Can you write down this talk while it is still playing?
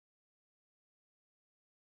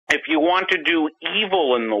If you want to do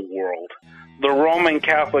evil in the world, the Roman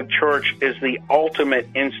Catholic Church is the ultimate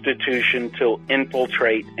institution to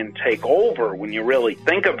infiltrate and take over when you really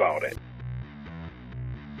think about it.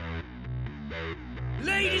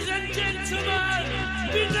 Ladies and gentlemen,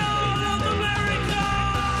 Binnall of America!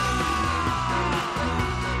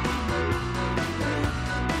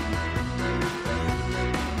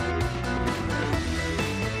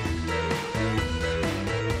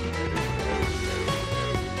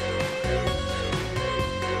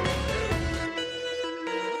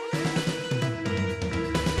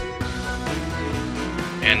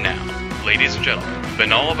 And now, ladies and gentlemen,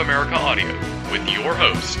 Binnall of America Audio with your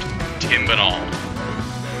host, Tim Binnall.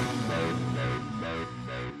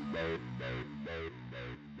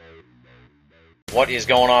 What is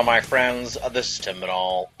going on, my friends? This is Tim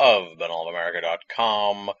Binnall of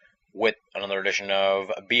BinnallofAmerica.com with another edition of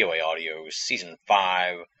BOA Audio Season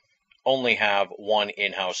 5. Only have one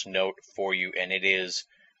in-house note for you, and it is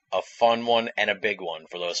a fun one and a big one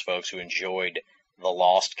for those folks who enjoyed the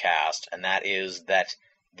Lost Cast, and that is that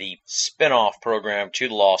the spin-off program to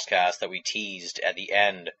the Lost Cast that we teased at the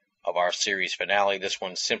end of our series finale, this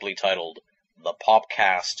one simply titled The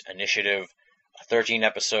Popcast Initiative, a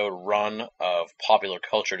 13-episode run of popular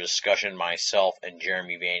culture discussion, myself and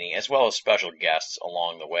Jeremy Vaney, as well as special guests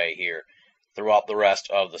along the way here throughout the rest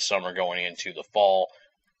of the summer going into the fall.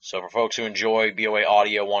 So for folks who enjoy BOA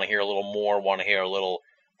Audio, want to hear a little more, want to hear a little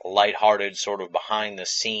lighthearted, sort of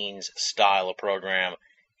behind-the-scenes style of program,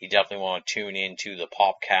 you definitely want to tune into the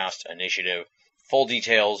Popcast Initiative. Full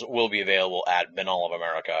details will be available at Binnall of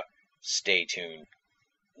America. Stay tuned.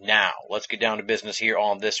 Now, let's get down to business here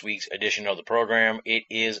on this week's edition of the program. It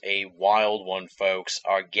is a wild one, folks.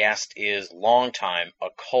 Our guest is longtime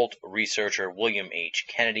occult researcher William H.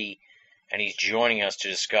 Kennedy, and he's joining us to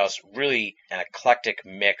discuss really an eclectic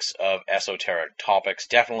mix of esoteric topics.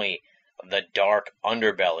 Definitely the dark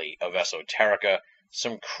underbelly of esoterica.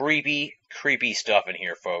 Some creepy stuff in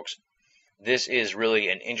here, folks. This is really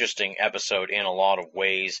an interesting episode in a lot of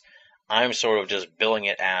ways. I'm sort of just billing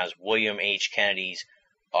it as William H. Kennedy's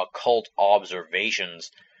occult observations,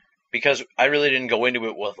 because I really didn't go into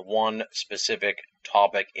it with one specific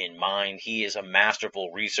topic in mind. He is a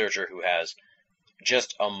masterful researcher who has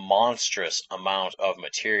just a monstrous amount of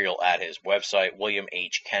material at his website,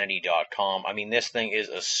 williamhkennedy.com. I mean, this thing is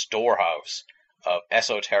a storehouse of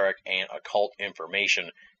esoteric and occult information,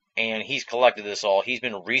 and he's collected this all. He's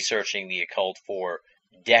been researching the occult for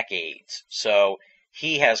decades, so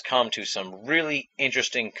he has come to some really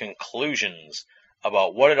interesting conclusions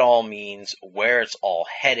about what it all means, where it's all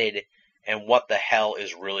headed, and what the hell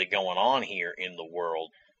is really going on here in the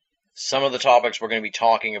world. Some of the topics we're going to be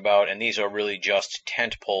talking about, and these are really just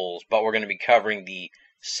tent poles, but we're going to be covering the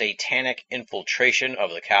satanic infiltration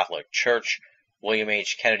of the Catholic Church, William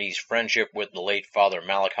H. Kennedy's friendship with the late Father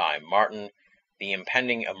Malachi Martin, the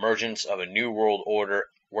impending emergence of a new world order.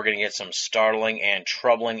 We're going to get some startling and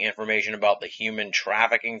troubling information about the human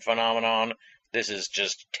trafficking phenomenon. This is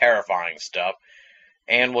just terrifying stuff.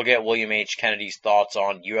 And we'll get William H. Kennedy's thoughts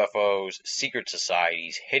on UFOs, secret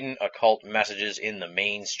societies, hidden occult messages in the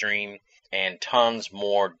mainstream, and tons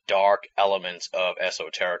more dark elements of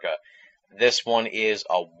esoterica. This one is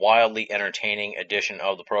a wildly entertaining edition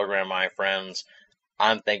of the program, my friends.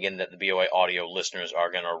 I'm thinking that the BOA Audio listeners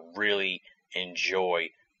are going to really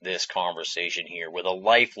enjoy this conversation here with a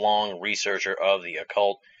lifelong researcher of the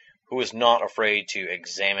occult who is not afraid to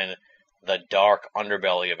examine the dark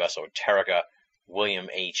underbelly of esoterica, William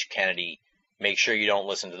H. Kennedy. Make sure you don't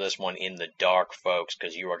listen to this one in the dark, folks,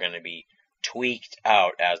 because you are going to be tweaked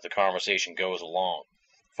out as the conversation goes along.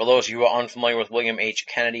 For those of you who are unfamiliar with William H.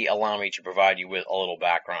 Kennedy, allow me to provide you with a little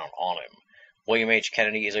background on him. William H.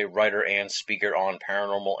 Kennedy is a writer and speaker on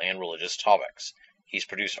paranormal and religious topics. He's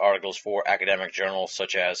produced articles for academic journals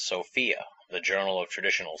such as Sophia, the Journal of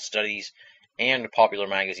Traditional Studies, and popular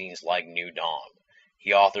magazines like New Dawn.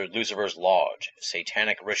 He authored Lucifer's Lodge,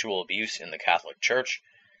 Satanic Ritual Abuse in the Catholic Church,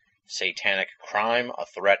 Satanic Crime, A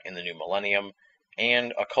Threat in the New Millennium,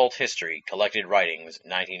 and Occult History, Collected Writings,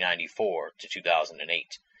 1994 to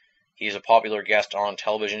 2008. He is a popular guest on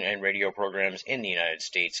television and radio programs in the United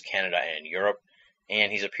States, Canada, and Europe,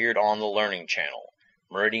 and he's appeared on the Learning Channel,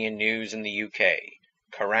 Meridian News in the UK,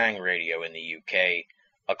 Kerrang Radio in the UK,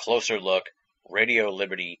 A Closer Look, Radio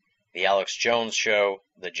Liberty, The Alex Jones Show,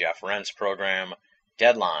 The Jeff Rentz Program,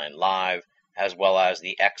 Deadline Live, as well as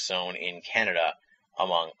the X Zone in Canada,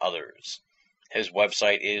 among others. His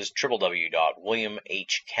website is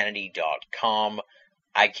www.williamhkennedy.com.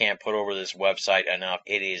 I can't put over this website enough.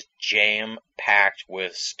 It is jam-packed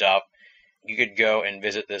with stuff. You could go and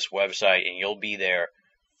visit this website and you'll be there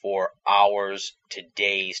for hours to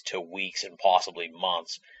days to weeks and possibly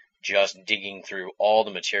months just digging through all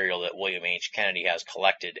the material that William H. Kennedy has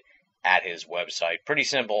collected at his website. Pretty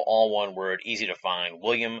simple, all one word, easy to find,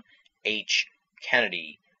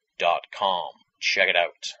 WilliamHKennedy.com. Check it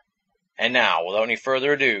out. And now, without any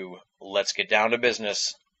further ado, let's get down to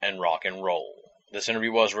business and rock and roll. This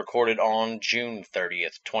interview was recorded on June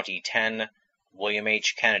 30th, 2010. William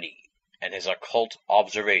H. Kennedy and his occult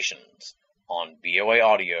observations on BOA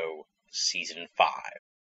Audio, Season 5.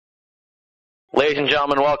 Ladies and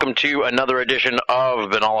gentlemen, welcome to another edition of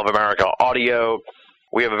Binnall of America Audio.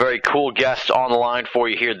 We have a very cool guest on the line for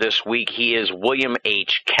you here this week. He is William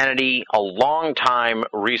H. Kennedy, a longtime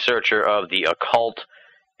researcher of the occult,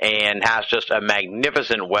 and has just a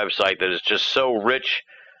magnificent website that is just so rich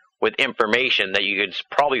with information that you could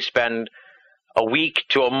probably spend a week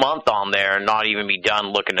to a month on there and not even be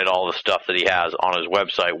done looking at all the stuff that he has on his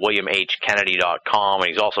website, WilliamHKennedy.com. And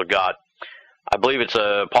he's also got, I believe it's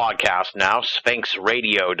a podcast now,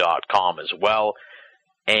 SphinxRadio.com as well.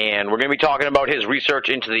 And we're going to be talking about his research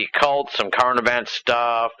into the occult, some current event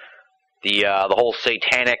stuff, the whole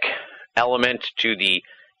satanic element to the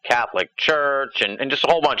Catholic Church, and just a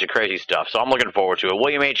whole bunch of crazy stuff. So I'm looking forward to it.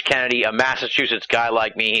 William H. Kennedy, a Massachusetts guy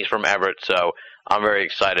like me. He's from Everett, so I'm very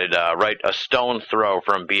excited. Right a stone throw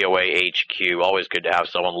from BOA HQ. Always good to have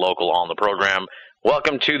someone local on the program.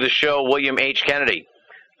 Welcome to the show, William H. Kennedy.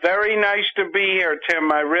 Very nice to be here,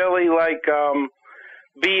 Tim. I really like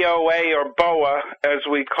BOA or BOA, as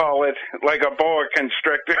we call it, like a boa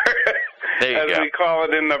constrictor, as we call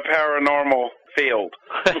it in the paranormal field.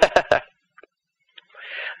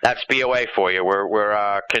 That's BOA for you.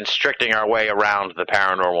 We're constricting our way around the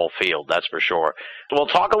paranormal field, that's for sure. We'll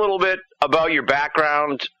talk a little bit about your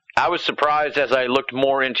background. I was surprised as I looked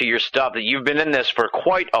more into your stuff that you've been in this for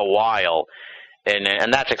quite a while, and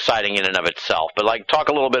that's exciting in and of itself. But talk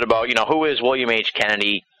a little bit about, who is William H.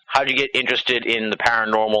 Kennedy? How did you get interested in the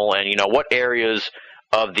paranormal, and what areas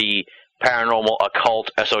of the paranormal,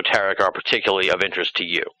 occult, esoteric are particularly of interest to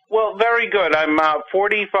you? Well, very good. I'm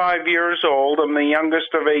 45 years old. I'm the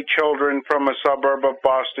youngest of 8 children from a suburb of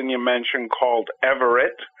Boston you mentioned called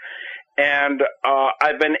Everett. And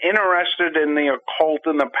I've been interested in the occult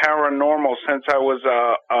and the paranormal since I was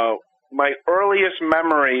my earliest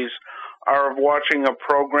memories are of watching a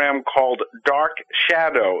program called Dark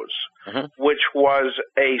Shadows, which was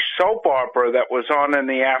a soap opera that was on in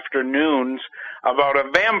the afternoons about a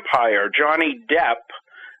vampire. Johnny Depp,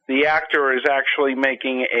 the actor, is actually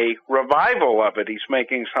making a revival of it. He's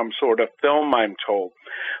making some sort of film, I'm told.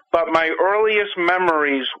 But my earliest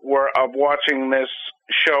memories were of watching this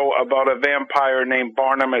show about a vampire named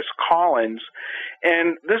Barnabas Collins.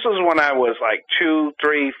 And this was when I was 2,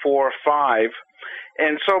 3, 4, 5.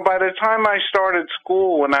 And so by the time I started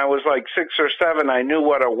school, when I was 6 or 7, I knew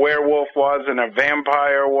what a werewolf was and a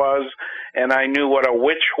vampire was, and I knew what a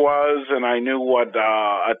witch was, and I knew what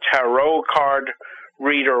a tarot card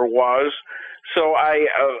reader was. So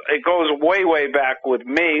it goes way, way back with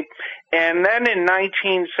me. And then in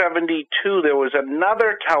 1972, there was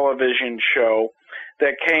another television show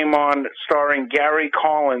that came on starring Gary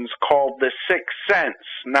Collins called The Sixth Sense.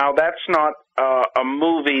 Now, that's not a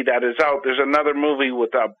movie that is out. There's another movie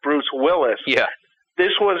with Bruce Willis. Yeah.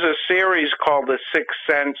 This was a series called The Sixth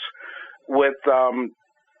Sense with a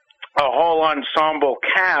whole ensemble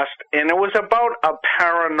cast, and it was about a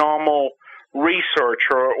paranormal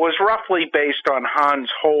researcher. It was roughly based on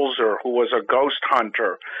Hans Holzer, who was a ghost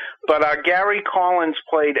hunter. But Gary Collins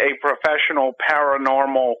played a professional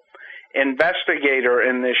paranormal investigator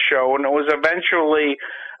in this show, and it was eventually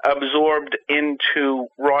absorbed into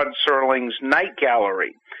Rod Serling's Night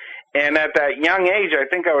Gallery. And at that young age, I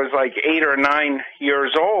think I was 8 or 9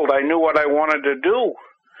 years old, I knew what I wanted to do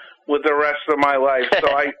with the rest of my life. So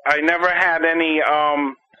I never had any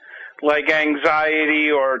anxiety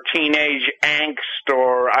or teenage angst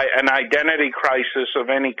or an identity crisis of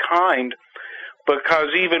any kind,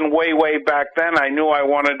 because even way, way back then, I knew I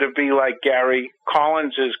wanted to be like Gary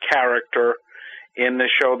Collins's character in the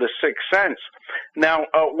show The Sixth Sense. Now,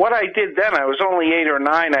 what I did then, I was only 8 or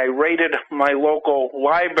 9, I raided my local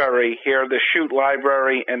library here, the Shute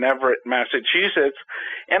Library in Everett, Massachusetts,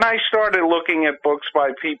 and I started looking at books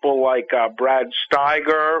by people like Brad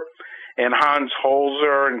Steiger and Hans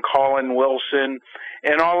Holzer and Colin Wilson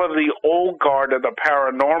and all of the old guard of the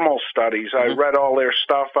paranormal studies. I read all their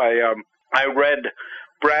stuff. I read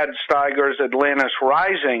Brad Steiger's Atlantis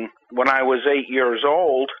Rising when I was 8 years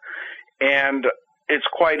old, and it's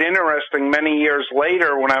quite interesting. Many years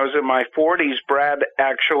later, when I was in my 40s, Brad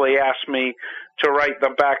actually asked me to write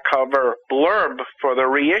the back cover blurb for the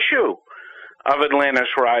reissue of Atlantis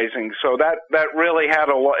Rising. So that really had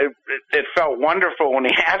a lot. It felt wonderful when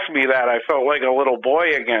he asked me that. I felt like a little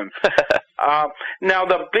boy again. Now,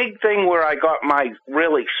 the big thing where I got my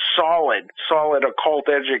really solid occult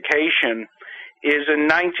education is in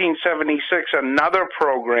 1976, another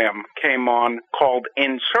program came on called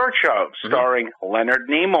In Search Of, starring Leonard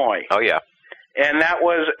Nimoy. Oh, yeah. And that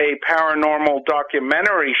was a paranormal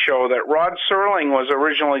documentary show that Rod Serling was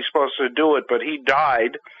originally supposed to do it, but he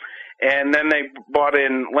died. And then they brought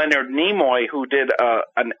in Leonard Nimoy, who did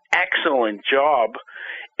an excellent job.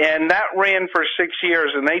 And that ran for 6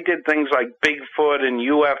 years, and they did things like Bigfoot and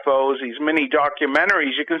UFOs, these mini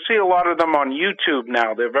documentaries. You can see a lot of them on YouTube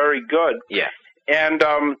now. They're very good. Yeah. And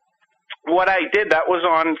what I did, that was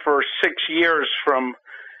on for 6 years from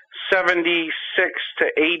 76 to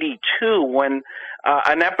 82 when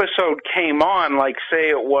an episode came on, like say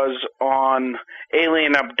it was on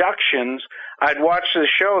alien abductions. I'd watch the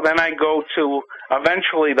show, then I'd go to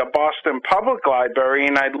eventually the Boston Public Library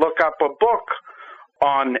and I'd look up a book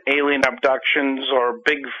on alien abductions or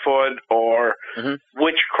Bigfoot or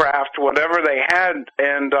witchcraft, whatever they had.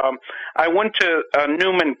 And I went to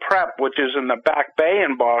Newman Prep, which is in the Back Bay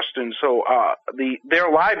in Boston. So their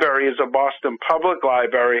library is a Boston Public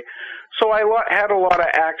Library. So I had a lot of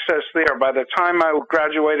access there. By the time I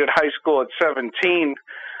graduated high school at 17,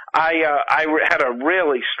 I had a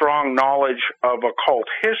really strong knowledge of occult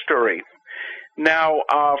history. Now,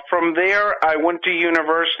 from there, I went to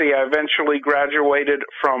university. I eventually graduated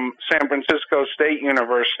from San Francisco State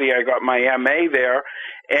University. I got my MA there,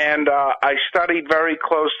 and I studied very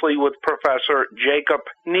closely with Professor Jacob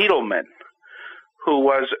Needleman, who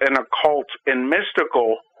was an occult and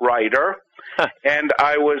mystical writer, and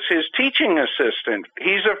I was his teaching assistant.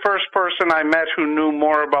 He's the first person I met who knew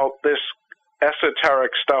more about this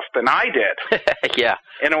esoteric stuff than I did. Yeah.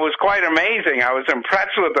 And it was quite amazing. I was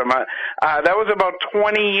impressed with him. That was about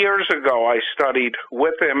 20 years ago I studied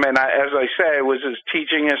with him, and as I say, I was his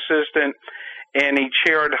teaching assistant, and he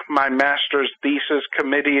chaired my master's thesis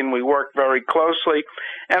committee, and we worked very closely.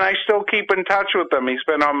 And I still keep in touch with him. He's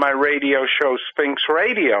been on my radio show, Sphinx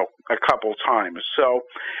Radio, a couple times. So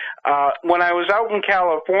when I was out in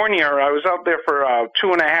California, I was out there for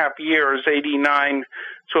 2.5 years, 89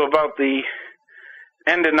 to about the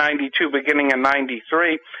end of 92, beginning of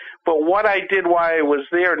 93. But what I did while I was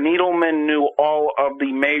there, Needleman knew all of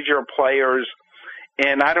the major players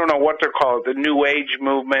in, I don't know what to call it, the New Age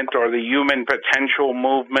movement or the human potential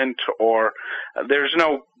movement, or there's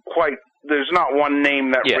not one name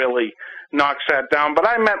that really knocks that down. But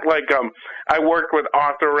I met I worked with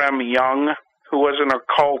Arthur M. Young, who was an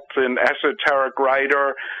occult and esoteric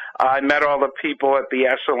writer. I met all the people at the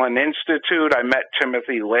Esalen Institute. I met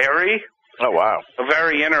Timothy Leary. Oh, wow. A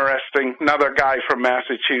very interesting, another guy from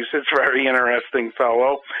Massachusetts, very interesting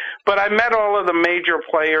fellow. But I met all of the major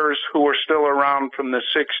players who were still around from the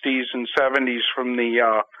 60s and 70s, from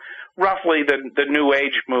the roughly the New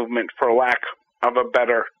Age movement, for lack of a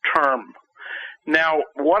better term. Now,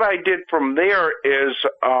 what I did from there is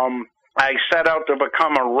I set out to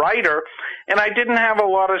become a writer, and I didn't have a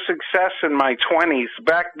lot of success in my 20s.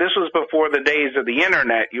 This was before the days of the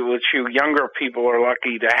Internet, which you younger people are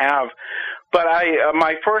lucky to have. But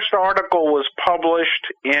my first article was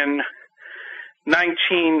published in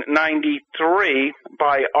 1993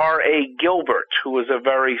 by R.A. Gilbert, who was a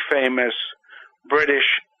very famous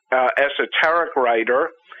British esoteric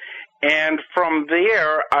writer. And from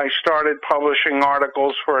there, I started publishing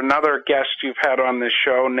articles for another guest you've had on this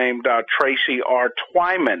show named Tracy R.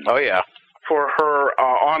 Twyman. Oh, yeah. For her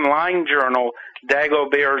online journal,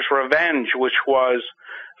 Dagobert's Revenge, which was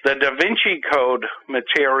the Da Vinci Code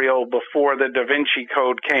material before the Da Vinci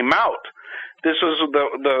Code came out. This was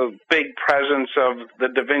the big presence of the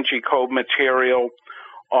Da Vinci Code material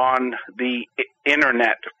on the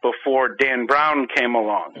Internet before Dan Brown came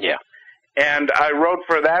along. Yeah. And I wrote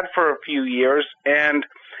for that for a few years, and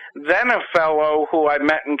then a fellow who I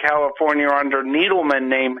met in California under Needleman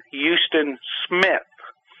named Houston Smith,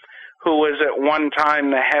 who was at one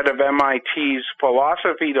time the head of MIT's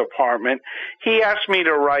philosophy department, he asked me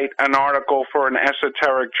to write an article for an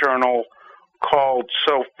esoteric journal called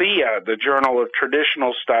Sophia, the Journal of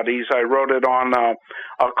Traditional Studies. I wrote it on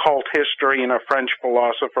occult history and a French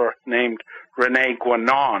philosopher named René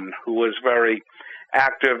Guénon, who was very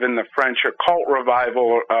active in the French occult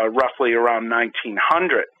revival roughly around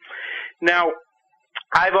 1900. Now,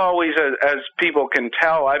 I've always, as people can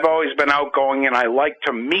tell, I've always been outgoing, and I like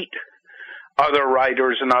to meet other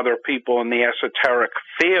writers and other people in the esoteric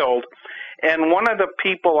field. And one of the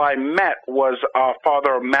people I met was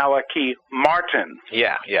Father Malachi Martin.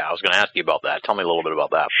 Yeah, I was going to ask you about that. Tell me a little bit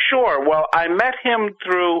about that. Sure. Well, I met him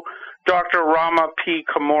through Dr. Rama P.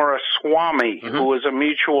 Kamura Swami, who is a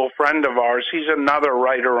mutual friend of ours. He's another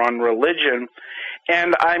writer on religion.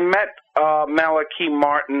 And I met Malachi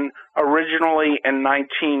Martin originally in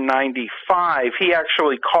 1995. He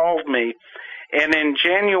actually called me. And in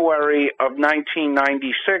January of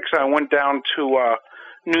 1996, I went down to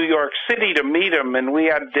New York City to meet him, and we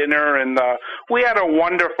had dinner, and we had a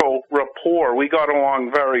wonderful rapport. We got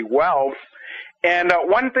along very well. And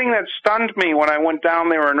one thing that stunned me when I went down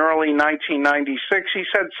there in early 1996, he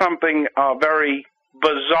said something very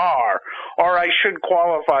bizarre, or I should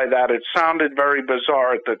qualify that. It sounded very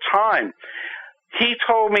bizarre at the time. He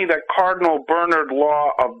told me that Cardinal Bernard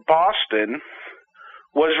Law of Boston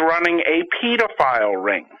was running a pedophile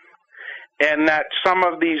ring, and that some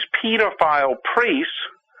of these pedophile priests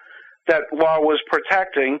that Law was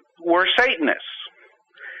protecting were Satanists.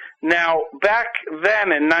 Now, back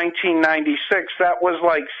then in 1996, that was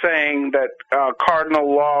like saying that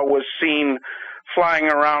Cardinal Law was seen flying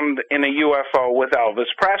around in a UFO with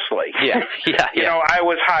Elvis Presley. Yeah. You know, I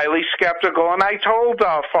was highly skeptical, and I told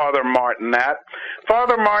Father Martin that.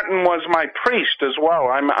 Father Martin was my priest as well.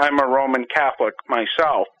 I'm a Roman Catholic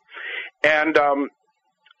myself. And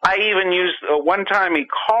I even used, one time he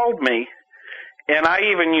called me, and I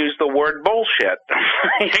even used the word bullshit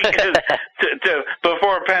because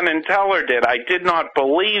before Penn and Teller did. I did not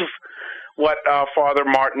believe what Father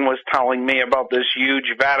Martin was telling me about this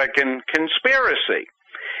huge Vatican conspiracy.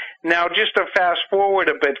 Now, just to fast forward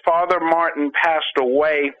a bit, Father Martin passed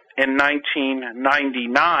away in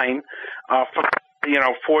 1999,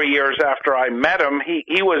 4 years after I met him.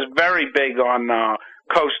 He was very big on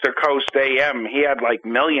Coast to Coast AM. He had like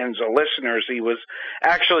millions of listeners. He was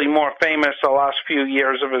actually more famous the last few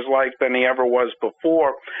years of his life than he ever was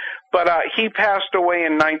before. But he passed away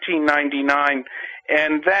in 1999,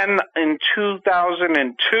 and then in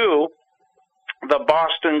 2002, the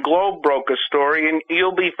Boston Globe broke a story, and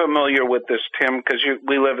you'll be familiar with this, Tim, because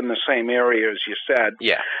we live in the same area, as you said.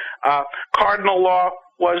 Yeah. Cardinal Law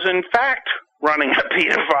was, in fact, running a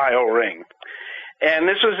pedophile ring. And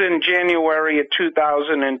this was in January of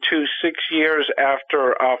 2002, 6 years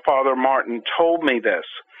after Father Martin told me this.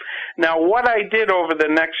 Now, what I did over the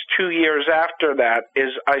next 2 years after that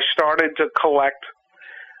is I started to collect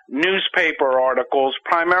newspaper articles,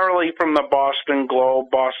 primarily from the Boston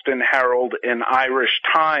Globe, Boston Herald, and Irish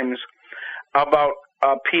Times, about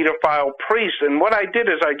pedophile priests. And what I did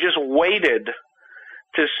is I just waited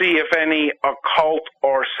to see if any occult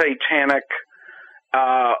or satanic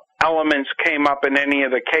elements came up in any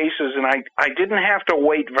of the cases, and I didn't have to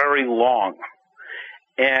wait very long.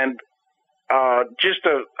 And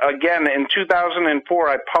again, in 2004,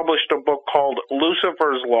 I published a book called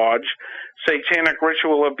Lucifer's Lodge, Satanic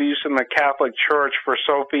Ritual Abuse in the Catholic Church for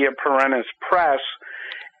Sophia Perennis Press,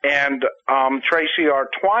 and Tracy R.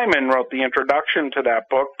 Twyman wrote the introduction to that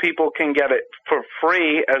book. People can get it for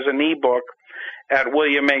free as an ebook at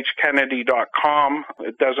williamhkennedy.com.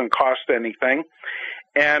 It doesn't cost anything.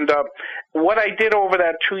 And what I did over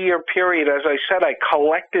that 2-year period, as I said, I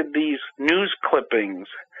collected these news clippings.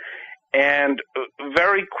 And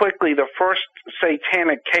very quickly, the first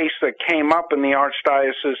satanic case that came up in the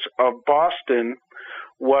Archdiocese of Boston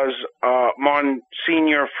was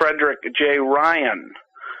Monsignor Frederick J. Ryan,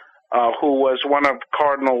 who was one of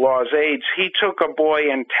Cardinal Law's aides. He took a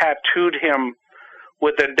boy and tattooed him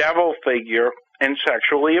with a devil figure and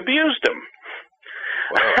sexually abused him.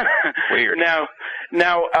 Wow. Weird. Now,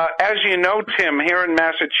 as you know, Tim, here in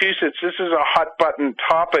Massachusetts, this is a hot-button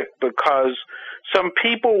topic because some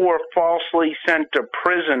people were falsely sent to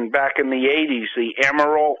prison back in the 80s, the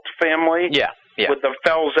Emerald family, with the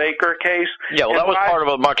Fells Acre case. Yeah, well, that was part of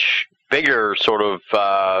a much bigger sort of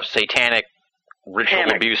satanic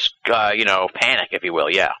ritual abuse, panic, if you will,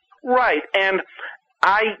 yeah. Right, and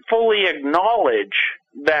I fully acknowledge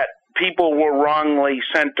that people were wrongly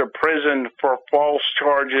sent to prison for false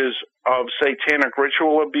charges of satanic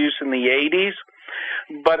ritual abuse in the 80s,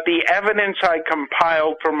 but the evidence I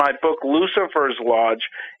compiled for my book, Lucifer's Lodge,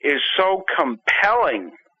 is so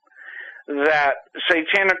compelling that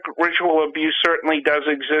satanic ritual abuse certainly does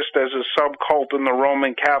exist as a subcult in the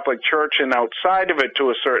Roman Catholic Church and outside of it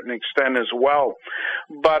to a certain extent as well.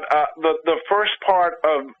 But the first part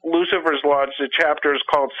of Lucifer's Lodge, the chapter is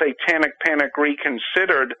called Satanic Panic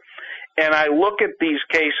Reconsidered, and I look at these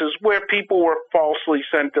cases where people were falsely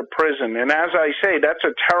sent to prison. And as I say, that's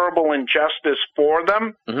a terrible injustice for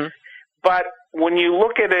them. Mm-hmm. But when you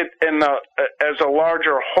look at it as a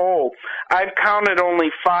larger whole, I've counted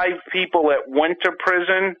only 5 people that went to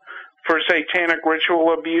prison for satanic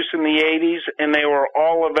ritual abuse in the 80s, and they were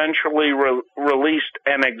all eventually released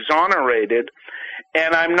and exonerated.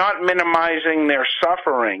 And I'm not minimizing their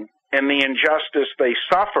suffering. and the injustice they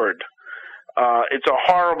suffered. It's a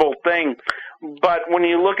horrible thing. But when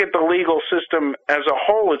you look at the legal system as a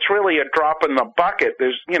whole, it's really a drop in the bucket.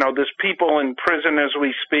 There's people in prison as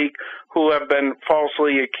we speak who have been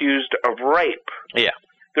falsely accused of rape. Yeah.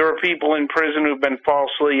 There are people in prison who've been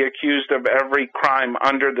falsely accused of every crime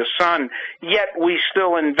under the sun, yet we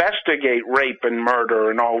still investigate rape and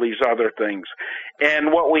murder and all these other things.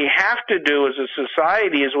 And what we have to do as a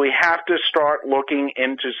society is we have to start looking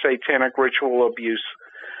into satanic ritual abuse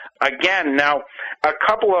again. Now, a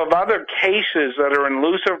couple of other cases that are in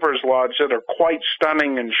Lucifer's Lodge that are quite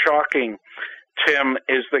stunning and shocking, Tim,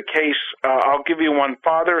 is the case, I'll give you one,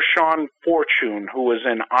 Father Sean Fortune, who was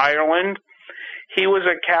in Ireland. He was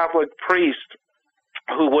a Catholic priest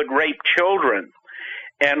who would rape children.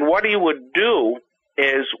 And what he would do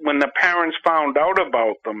is when the parents found out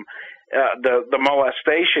about them, the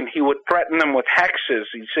molestation, he would threaten them with hexes.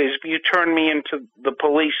 He says, if you turn me into the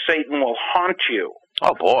police, Satan will haunt you.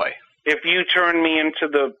 Oh, boy. If you turn me into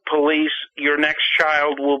the police, your next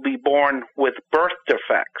child will be born with birth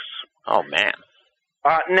defects. Oh, man.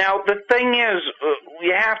 Now, the thing is,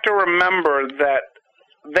 you have to remember that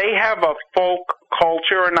they have a folk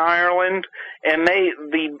culture in Ireland, and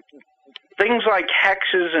the things like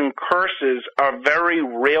hexes and curses are very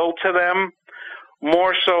real to them,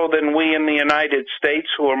 more so than we in the United States,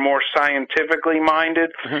 who are more scientifically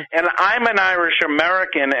minded. Mm-hmm. And I'm an Irish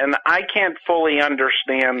American, and I can't fully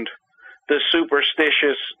understand the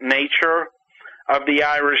superstitious nature of the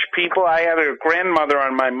Irish people. I had a grandmother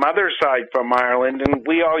on my mother's side from Ireland, and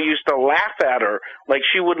we all used to laugh at her, like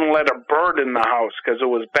she wouldn't let a bird in the house because it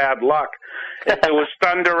was bad luck. If there was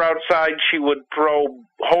thunder outside, she would throw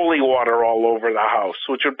holy water all over the house,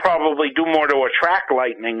 which would probably do more to attract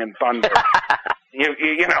lightning and thunder.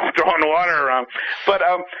 Throwing water around. But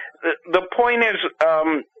the point is,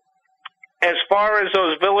 as far as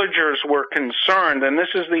those villagers were concerned, and this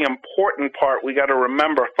is the important part we got to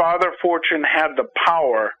remember, Father Fortune had the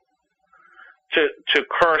power to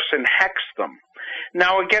curse and hex them.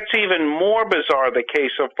 Now, it gets even more bizarre, the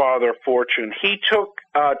case of Father Fortune. He took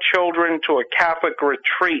children to a Catholic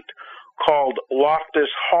retreat called Loftus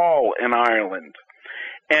Hall in Ireland.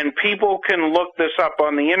 And people can look this up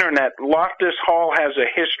on the internet. Loftus Hall has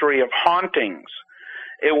a history of hauntings.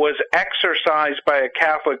 It was exorcised by a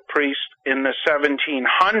Catholic priest in the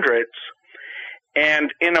 1700s,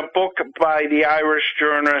 and in a book by the Irish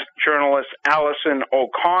journalist Alison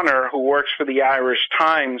O'Connor, who works for the Irish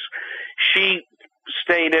Times, she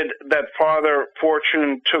stated that Father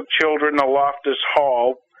Fortune took children to Loftus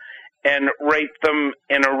Hall and raped them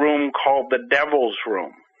in a room called the Devil's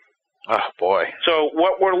Room. Oh, boy. So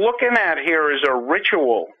what we're looking at here is a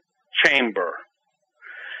ritual chamber.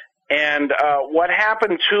 And what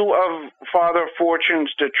happened, two of Father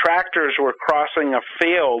Fortune's detractors were crossing a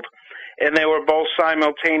field, and they were both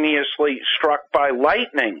simultaneously struck by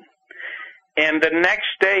lightning. And the next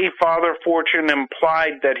day, Father Fortune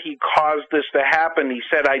implied that he caused this to happen. He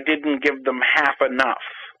said, I didn't give them half enough.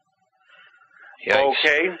 Yikes.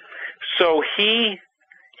 Okay? So he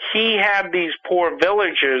had these poor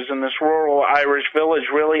villagers in this rural Irish village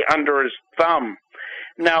really under his thumb.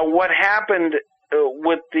 Now, what happened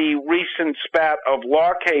with the recent spat of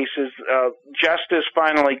law cases, justice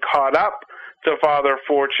finally caught up to Father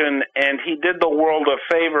Fortune, and he did the world a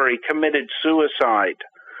favor. He committed suicide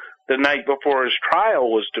the night before his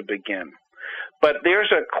trial was to begin. But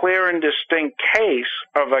there's a clear and distinct case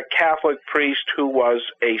of a Catholic priest who was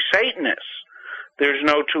a Satanist. There's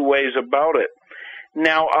no two ways about it.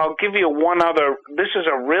 Now, I'll give you one other. This is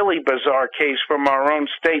a really bizarre case from our own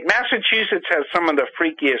state. Massachusetts has some of the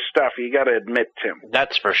freakiest stuff, you got to admit, Tim.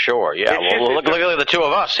 That's for sure, yeah. Well, look at the two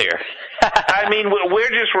of us here. I mean, we're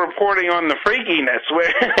just reporting on the freakiness.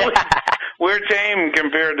 We're tame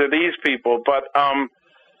compared to these people. But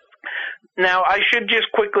now, I should just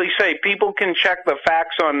quickly say, people can check the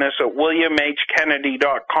facts on this at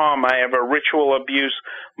WilliamHKennedy.com. I have a ritual abuse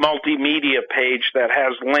multimedia page that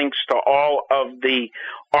has links to all of the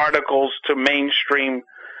articles to mainstream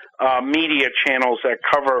media channels that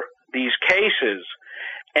cover these cases.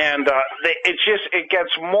 And it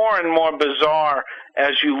gets more and more bizarre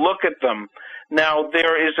as you look at them. Now,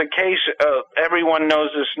 there is a case, everyone knows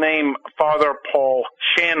this name, Father Paul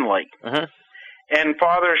Shanley. Mm-hmm. And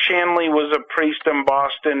Father Shanley was a priest in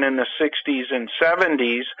Boston in the 60s and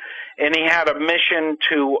 70s, and he had a mission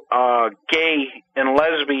to gay and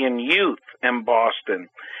lesbian youth in Boston.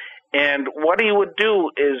 And what he would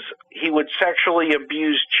do is he would sexually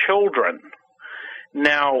abuse children.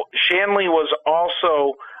 Now, Shanley was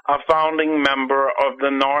also a founding member of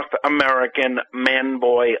the North American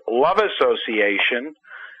Man-Boy Love Association,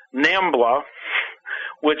 NAMBLA,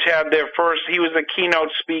 which had their first, he was a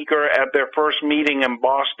keynote speaker at their first meeting in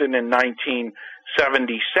Boston in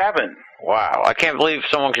 1977. Wow, I can't believe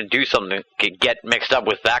someone could do something, could get mixed up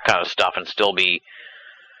with that kind of stuff and still be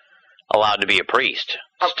allowed to be a priest.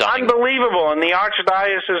 Stunning. Unbelievable, and the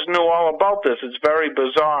Archdiocese knew all about this. It's very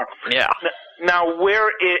bizarre. Yeah. Now,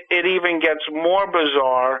 where it even gets more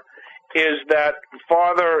bizarre is that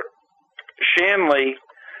Father Shanley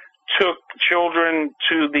took children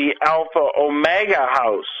to the Alpha Omega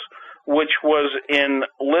House, which was in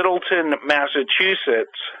Littleton,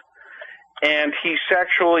 Massachusetts, and he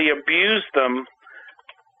sexually abused them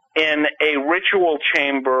in a ritual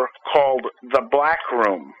chamber called the Black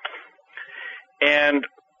Room. And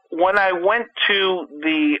when I went to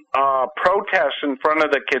the protests in front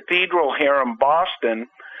of the cathedral here in Boston,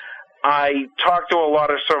 I talked to a lot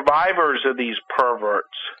of survivors of these perverts.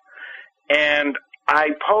 And I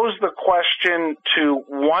posed the question to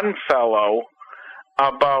one fellow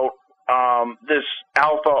about this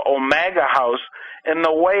Alpha Omega House, and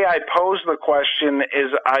the way I posed the question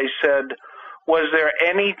is I said, was there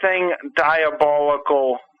anything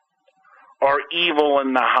diabolical or evil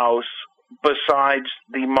in the house besides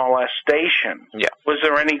the molestation? Yeah. Was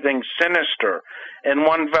there anything sinister? And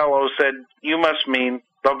one fellow said, you must mean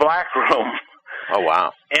the Black Room. Oh,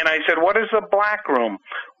 wow. And I said, what is the Black Room?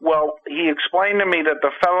 Well, he explained to me that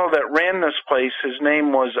the fellow that ran this place, his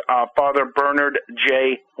name was Father Bernard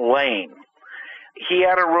J. Lane. He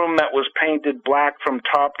had a room that was painted black from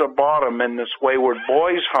top to bottom in this wayward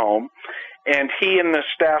boys' home, and he and the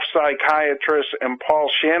staff psychiatrist and Paul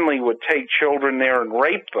Shanley would take children there and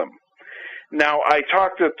rape them. Now, I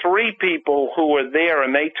talked to 3 people who were there,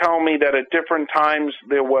 and they tell me that at different times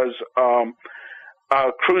there was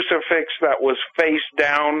a crucifix that was face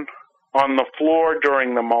down on the floor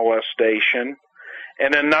during the molestation,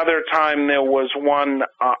 and another time there was one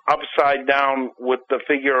upside down with the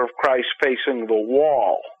figure of Christ facing the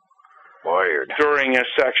wall. Weird. During a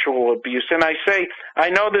sexual abuse. And I say, I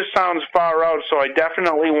know this sounds far out, so I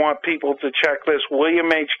definitely want people to check this,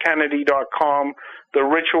 WilliamHKennedy.com, the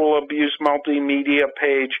Ritual Abuse Multimedia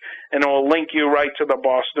page, and it will link you right to the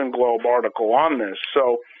Boston Globe article on this.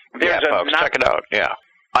 So there's folks, check it out. Yeah.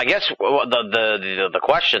 I guess the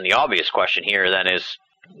question, the obvious question here then is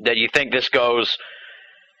that you think this goes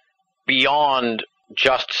beyond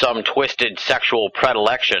just some twisted sexual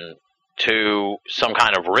predilection to some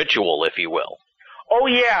kind of ritual, if you will. Oh,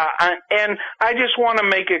 yeah, and I just want to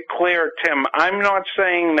make it clear, Tim, I'm not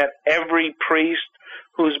saying that every priest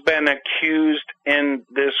who's been accused in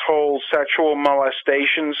this whole sexual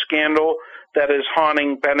molestation scandal that is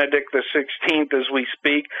haunting Benedict XVI as we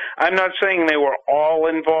speak, I'm not saying they were all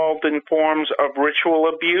involved in forms of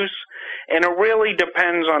ritual abuse, and it really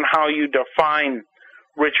depends on how you define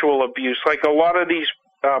ritual abuse. Like a lot of these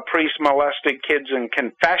priests molested kids in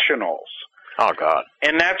confessionals. Oh, God.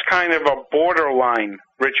 And that's kind of a borderline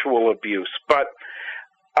ritual abuse. But,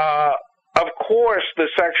 of course, the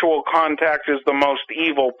sexual contact is the most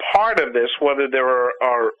evil part of this, whether there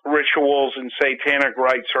are rituals and satanic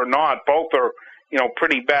rites or not. Both are,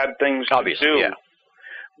 pretty bad things to do. Yeah.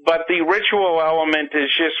 But the ritual element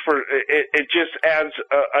is just it just adds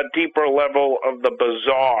a deeper level of the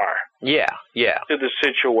bizarre. Yeah. To the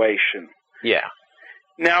situation. Yeah.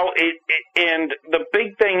 Now, and the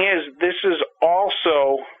big thing is, this is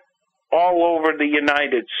also all over the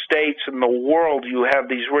United States and the world. You have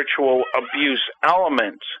these ritual abuse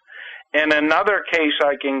elements. And another case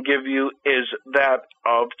I can give you is that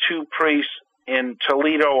of 2 priests in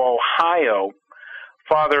Toledo, Ohio,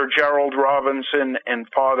 Father Gerald Robinson and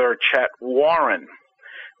Father Chet Warren.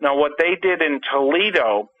 Now, what they did in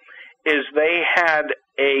Toledo is they had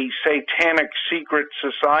a satanic secret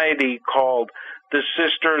society called the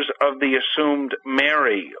Sisters of the Assumed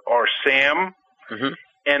Mary, or SAM,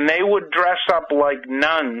 and they would dress up like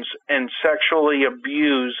nuns and sexually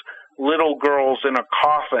abuse little girls in a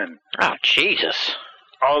coffin. Oh, Jesus.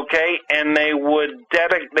 Okay, and they would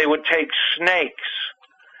take snakes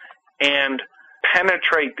and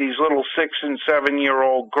penetrate these little 6- and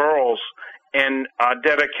 7-year-old girls and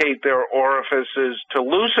dedicate their orifices to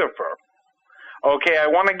Lucifer. Okay, I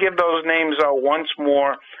want to give those names out once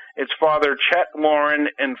more. It's Father Chet Warren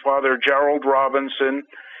and Father Gerald Robinson.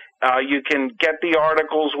 You can get the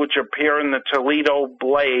articles which appear in the Toledo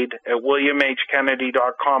Blade at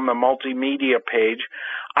WilliamHKennedy.com, the multimedia page.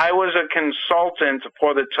 I was a consultant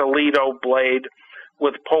for the Toledo Blade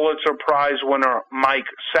with Pulitzer Prize winner Mike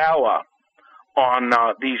Sala on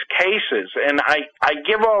these cases. And I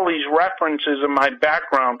give all these references in my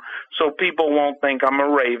background so people won't think I'm a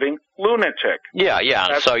raving lunatic.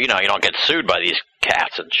 Yeah. So, you don't get sued by these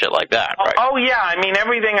cats and shit like that, right? Oh yeah, I mean,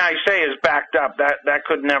 everything I say is backed up. That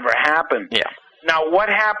could never happen. Yeah. Now, what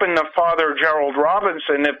happened to Father Gerald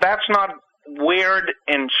Robinson, if that's not weird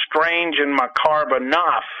and strange and macabre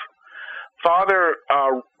enough, Father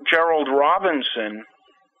Gerald Robinson,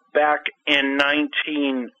 back in the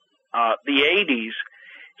 80s,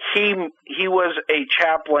 he was a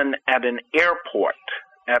chaplain at an airport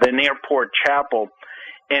chapel,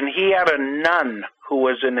 and he had a nun who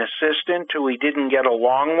was an assistant who he didn't get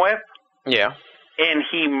along with. Yeah. And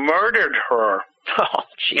he murdered her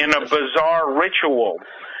in a bizarre ritual.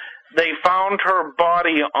 They found her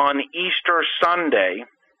body on Easter Sunday,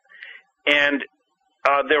 and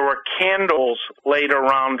there were candles laid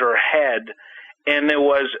around her head, and there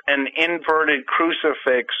was an inverted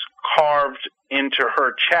crucifix carved into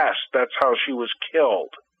her chest. That's how she was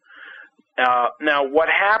killed. Now, what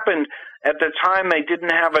happened, at the time they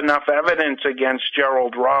didn't have enough evidence against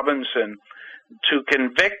Gerald Robinson to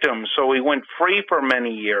convict him, so he went free for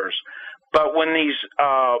many years. But when the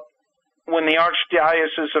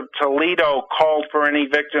Archdiocese of Toledo called for any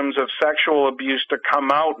victims of sexual abuse to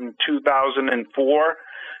come out in 2004,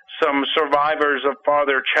 some survivors of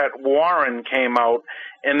Father Chet Warren came out,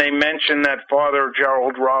 and they mentioned that Father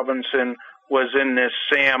Gerald Robinson was in this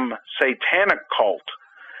Sam satanic cult.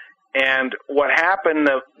 And what happened,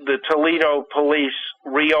 the Toledo police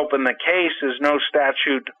reopened the case. There's no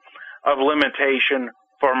statute of limitation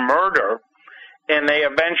for murder, and they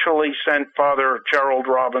eventually sent Father Gerald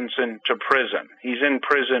Robinson to prison. He's in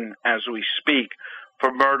prison as we speak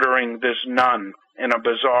for murdering this nun in a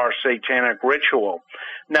bizarre satanic ritual.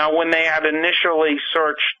 Now, when they had initially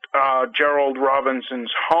searched Gerald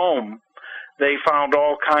Robinson's home, they found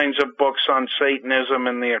all kinds of books on Satanism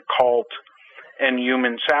and the occult and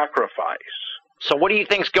human sacrifice. So what do you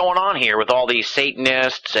think's going on here with all these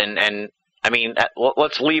Satanists and I mean,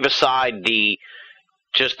 let's leave aside the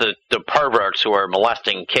perverts who are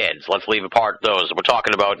molesting kids. Let's leave apart those. We're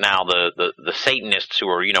talking about now the Satanists who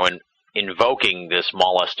are, invoking this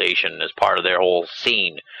molestation as part of their whole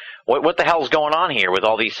scene. What the hell's going on here with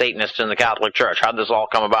all these Satanists in the Catholic Church? How did this all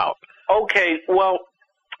come about? Okay, well,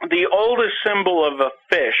 the oldest symbol of a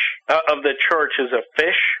fish, of the church, is a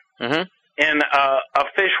fish. Mm-hmm. And a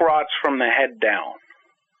fish rots from the head down,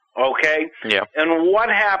 okay? Yeah. And what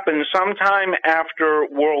happened sometime after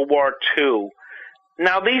World War II,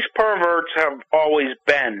 now these perverts have always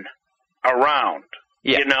been around,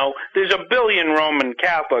 There's a billion Roman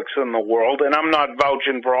Catholics in the world, and I'm not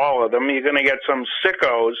vouching for all of them. You're going to get some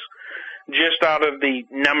sickos just out of the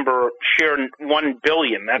sheer 1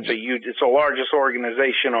 billion. It's the largest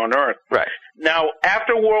organization on earth. Right. Now,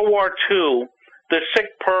 after World War II, the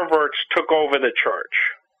sick perverts took over the church.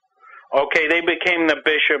 Okay, they became the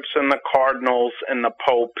bishops and the cardinals and the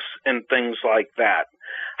popes and things like that.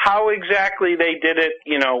 How exactly they did it,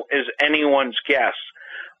 is anyone's guess.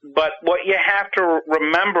 But what you have to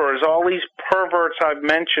remember is all these perverts I've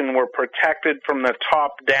mentioned were protected from the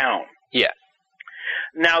top down. Yeah.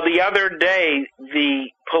 Now, the other day, the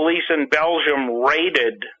police in Belgium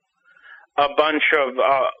raided a bunch of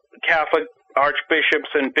Catholic archbishops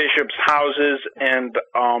and bishops' houses and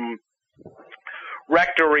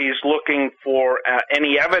rectories looking for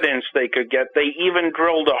any evidence they could get. They even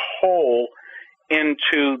drilled a hole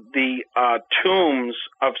into the tombs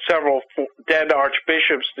of several dead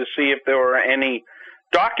archbishops to see if there were any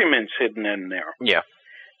documents hidden in there. Yeah.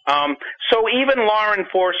 So even law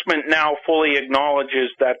enforcement now fully acknowledges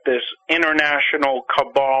that this international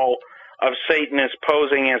cabal of Satanists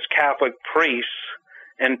posing as Catholic priests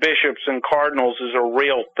and bishops and cardinals is a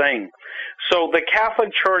real thing. So the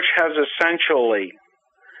Catholic Church has essentially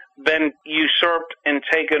been usurped and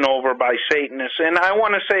taken over by Satanists. And I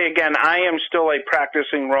want to say again, I am still a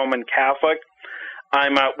practicing Roman Catholic.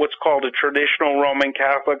 I'm what's called a traditional Roman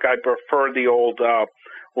Catholic. I prefer the old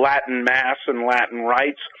Latin Mass and Latin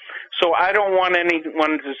rites. So I don't want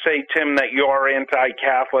anyone to say, Tim, that you're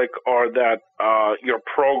anti-Catholic or that your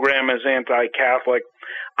program is anti-Catholic.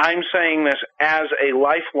 I'm saying this as a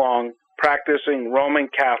lifelong practicing Roman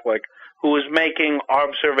Catholic who is making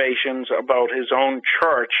observations about his own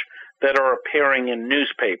church that are appearing in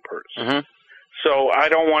newspapers. Mm-hmm. So I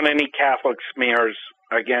don't want any Catholic smears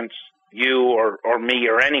against you or me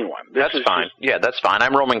or anyone. That's fine. That's fine.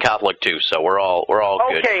 I'm Roman Catholic too, so we're all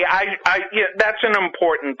good. Okay, that's an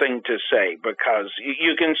important thing to say because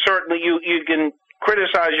you can certainly you can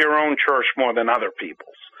criticize your own church more than other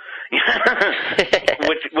people's.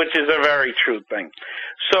 which is a very true thing.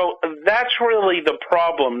 So that's really the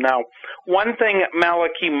problem. Now, one thing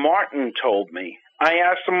Malachi Martin told me, I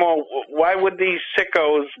asked him, well, why would these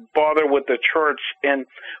sickos bother with the church? And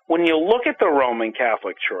when you look at the Roman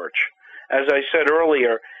Catholic Church, as I said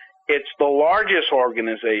earlier, it's the largest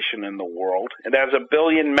organization in the world. It has 1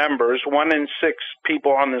 billion members. 1 in 6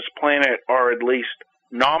 people on this planet are at least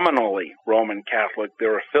nominally Roman Catholic.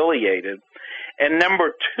 They're affiliated. And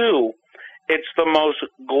number 2, it's the most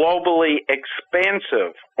globally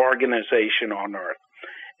expansive organization on earth.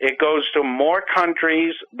 It goes to more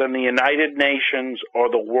countries than the United Nations or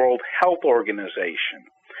the World Health Organization.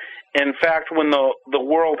 In fact, when the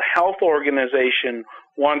World Health Organization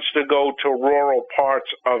wants to go to rural parts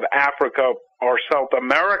of Africa or South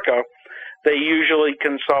America, they usually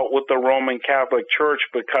consult with the Roman Catholic Church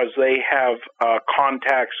because they have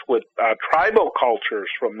contacts with tribal cultures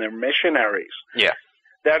from their missionaries. Yeah.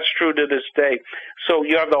 That's true to this day. So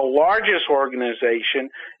you have the largest organization,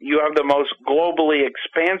 you have the most globally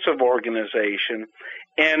expansive organization,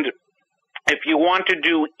 and if you want to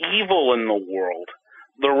do evil in the world,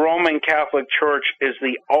 the Roman Catholic Church is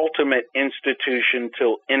the ultimate institution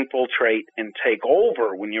to infiltrate and take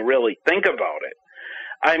over when you really think about it.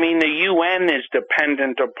 I mean, the UN is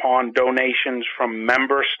dependent upon donations from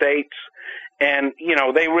member states, and, you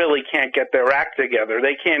know, they really can't get their act together.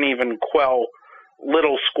 They can't even quell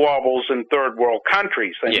little squabbles in third world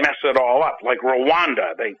countries. They mess it all up, like Rwanda.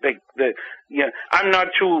 You know, I'm not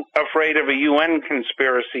too afraid of a UN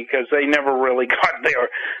conspiracy because they never really got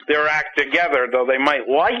their act together, though they might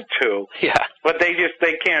like to. Yeah. But they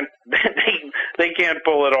can't they can't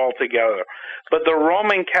pull it all together. But the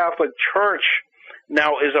Roman Catholic Church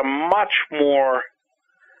now is a much more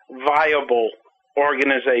viable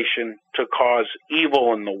organization to cause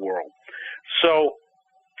evil in the world. So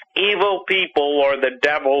evil people, or the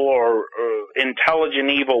devil, or intelligent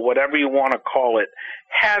evil, whatever you want to call it,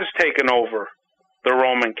 has taken over the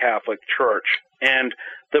Roman Catholic Church, and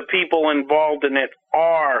the people involved in it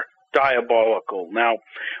are diabolical. Now,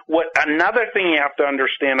 another thing you have to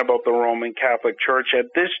understand about the Roman Catholic Church, at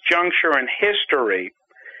this juncture in history,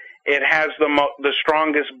 it has the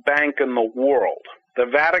strongest bank in the world. The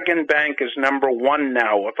Vatican Bank is number 1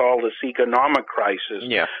 now with all this economic crisis.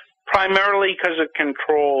 Yeah. Primarily because it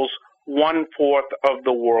controls 1/4 of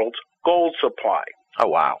the world's gold supply. Oh,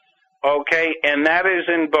 wow. Okay, and that is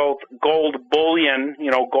in both gold bullion, you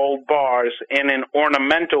know, gold bars, and in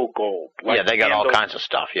ornamental gold. Like they got all kinds of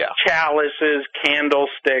stuff, chalices,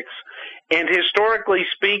 candlesticks. And historically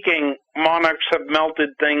speaking, monarchs have melted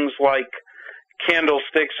things like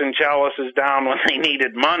candlesticks and chalices down when they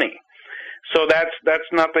needed money. So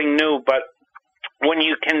that's nothing new. But when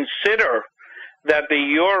you consider that the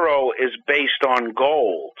euro is based on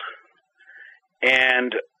gold,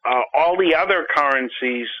 and all the other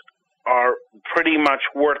currencies are pretty much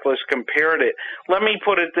worthless compared to it. Let me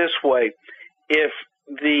put it this way. If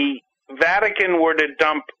the Vatican were to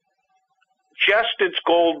dump just its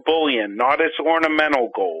gold bullion, not its ornamental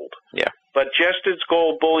gold, but just its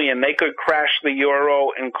gold bullion, they could crash the euro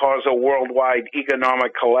and cause a worldwide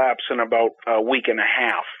economic collapse in about a week and a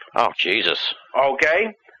half. Oh, Jesus.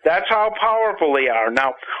 Okay? That's how powerful they are.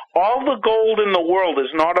 Now, all the gold in the world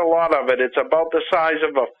is not a lot of it. It's about the size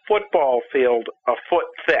of a football field, a foot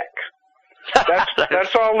thick.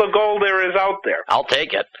 That's all the gold there is out there. I'll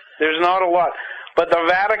take it. There's not a lot. But the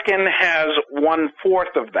Vatican has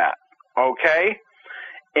 1/4 of that, okay?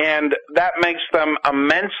 And that makes them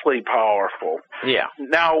immensely powerful. Yeah.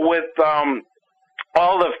 Now, with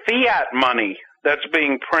all the fiat money that's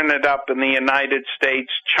being printed up in the United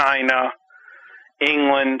States, China,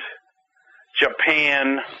 England,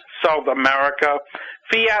 Japan, South America.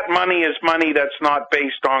 Fiat money is money that's not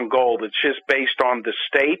based on gold. It's just based on the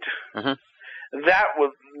state. Mm-hmm.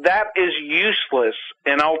 That is useless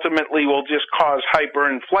and ultimately will just cause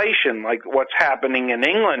hyperinflation like what's happening in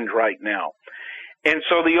England right now. And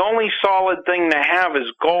so the only solid thing to have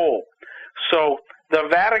is gold. So the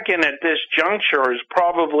Vatican at this juncture is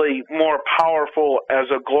probably more powerful as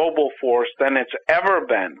a global force than it's ever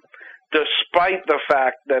been, despite the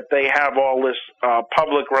fact that they have all this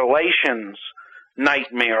public relations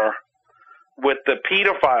nightmare with the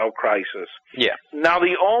pedophile crisis. Yeah. Now,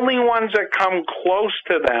 the only ones that come close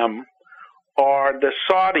to them are the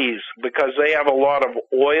Saudis, because they have a lot of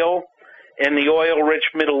oil in the oil-rich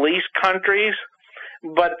Middle East countries,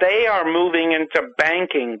 but they are moving into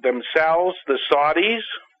banking themselves, the Saudis.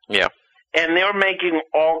 Yeah. And they're making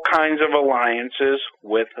all kinds of alliances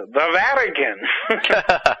with the Vatican.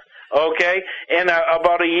 Okay? And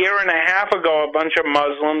about a year and a half ago, a bunch of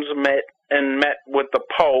Muslims met with the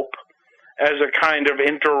Pope as a kind of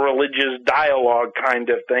interreligious dialogue kind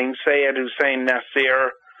of thing. Sayyid Hussein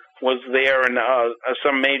Nasir was there, and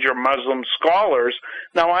some major Muslim scholars.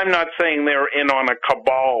 Now, I'm not saying they're in on a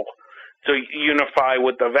cabal to unify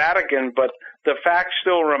with the Vatican, but the fact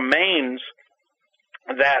still remains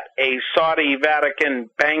that a Saudi-Vatican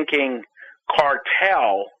banking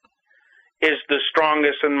cartel is the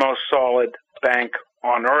strongest and most solid bank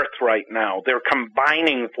on earth right now. They're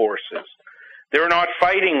combining forces. They're not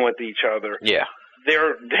fighting with each other. Yeah.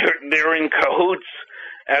 They're in cahoots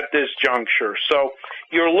at this juncture. So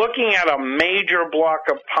you're looking at a major block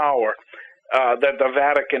of power that the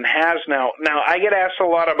Vatican has now. Now, I get asked a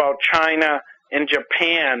lot about China and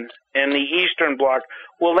Japan and the Eastern Bloc.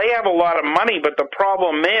 Well, they have a lot of money, but the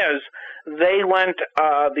problem is they lent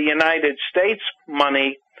the United States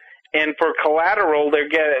money, and for collateral,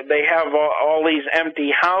 they have all these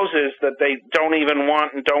empty houses that they don't even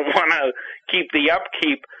want and don't want to keep the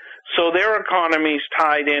upkeep. So their economy's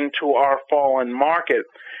tied into our fallen market.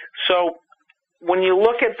 So when you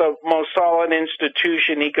look at the most solid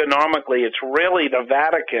institution economically, it's really the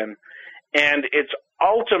Vatican, and it's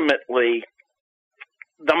ultimately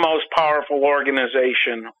the most powerful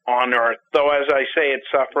organization on earth, though, as I say, it's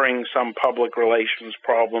suffering some public relations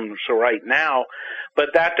problems right now, but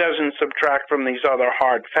that doesn't subtract from these other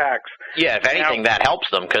hard facts. Yeah, if anything, that helps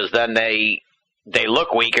them, because then they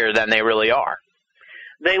look weaker than they really are.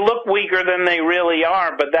 They look weaker than they really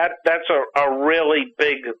are, but that's a really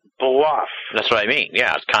big bluff. That's what I mean.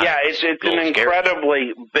 Yeah, it's an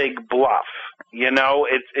incredibly big bluff. You know,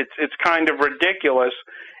 it's kind of ridiculous.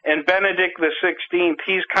 And Benedict XVI,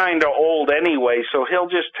 he's kind of old anyway, so he'll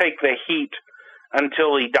just take the heat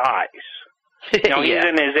until he dies. You know, he's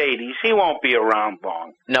in his 80s. He won't be around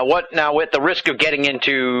long. Now, with the risk of getting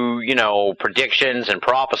into, predictions and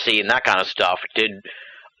prophecy and that kind of stuff,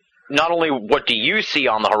 not only what do you see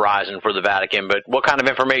on the horizon for the Vatican, but what kind of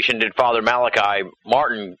information did Father Malachi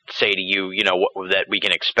Martin say to you, that we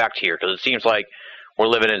can expect here? Because it seems like we're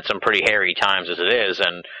living in some pretty hairy times as it is,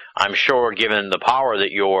 and I'm sure given the power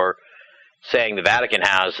that you're saying the Vatican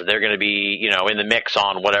has, they're going to be, in the mix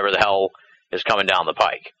on whatever the hell is coming down the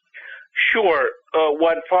pike. Sure.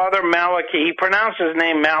 What Father Malachi, he pronounced his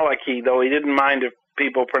name Malachi, though he didn't mind if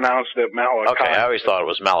people pronounced it Malachi. Okay, I always thought it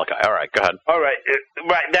was Malachi. All right, go ahead. All right.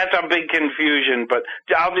 Right, that's a big confusion, but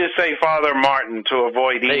I'll just say Father Martin to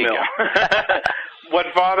avoid email. What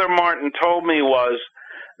Father Martin told me was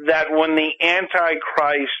that when the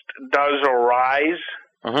Antichrist does arise,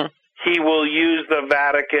 he will use the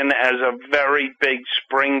Vatican as a very big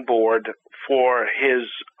springboard for his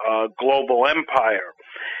global empire.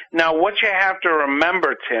 Now, what you have to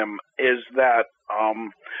remember, Tim, is that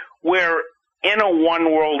we're in a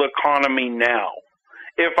one-world economy now.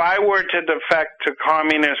 If I were to defect to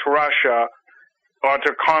communist Russia or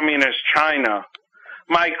to communist China,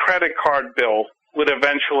 my credit card bill would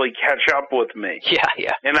eventually catch up with me.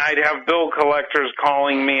 Yeah. And I'd have bill collectors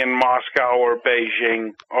calling me in Moscow or Beijing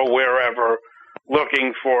or wherever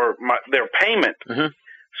looking for their payment.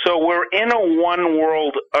 So we're in a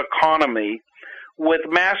one-world economy. With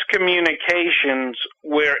mass communications,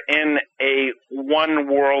 we're in a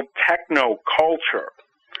one-world techno-culture.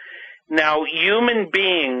 Now, human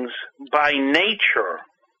beings, by nature,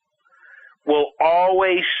 will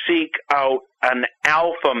always seek out an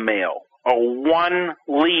alpha male, a one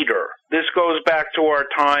leader. This goes back to our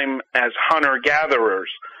time as hunter-gatherers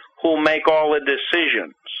who make all the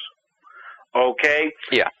decisions. Okay?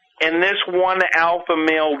 Yeah. And this one alpha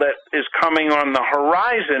male that is coming on the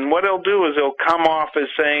horizon, what he'll do is he'll come off as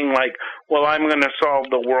saying, like, well, I'm going to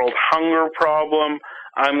solve the world hunger problem.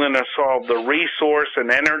 I'm going to solve the resource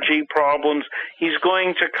and energy problems. He's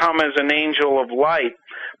going to come as an angel of light.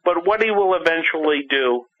 But what he will eventually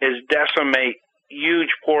do is decimate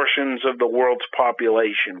huge portions of the world's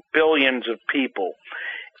population, billions of people.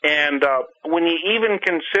 And when you even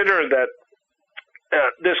consider that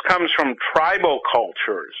this comes from tribal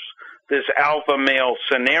cultures, this alpha male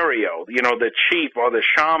scenario, the chief or the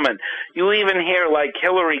shaman. You even hear like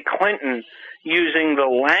Hillary Clinton using the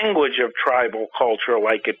language of tribal culture,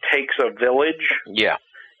 like it takes a village. Yeah.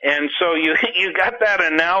 And so you got that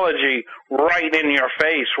analogy right in your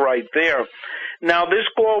face right there. Now, this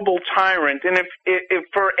global tyrant, and if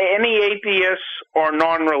for any atheists or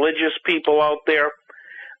non-religious people out there,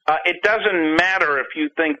 it doesn't matter if you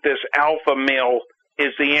think this alpha male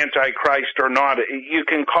is the Antichrist or not. You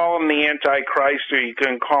can call him the Antichrist or you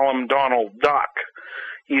can call him Donald Duck.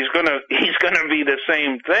 He's gonna be the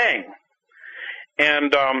same thing.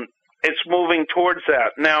 And it's moving towards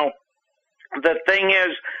that. Now, the thing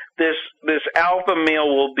is, this alpha male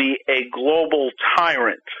will be a global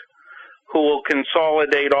tyrant who will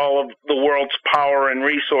consolidate all of the world's power and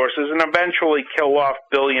resources and eventually kill off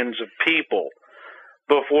billions of people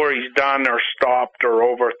before he's done or stopped or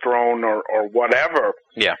overthrown or whatever.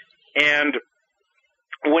 Yeah. And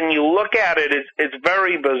when you look at it, it's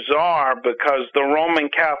very bizarre because the Roman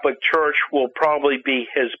Catholic Church will probably be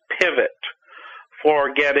his pivot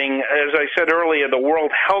for getting, as I said earlier, the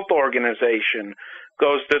World Health Organization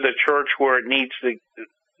goes to the church where it needs to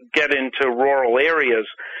get into rural areas.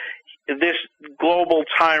 This global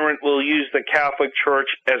tyrant will use the Catholic Church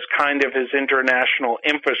as kind of his international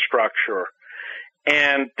infrastructure.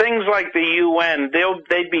 And things like the UN,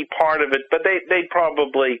 they'd be part of it, but they'd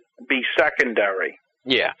probably be secondary.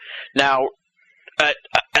 Yeah. Now,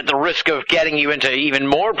 at the risk of getting you into even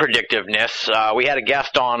more predictiveness, we had a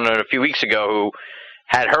guest on a few weeks ago who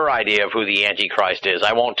had her idea of who the Antichrist is.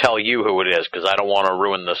 I won't tell you who it is because I don't want to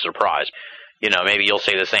ruin the surprise. Maybe you'll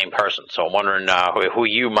say the same person. So I'm wondering who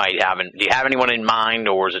you might have. Do you have anyone in mind,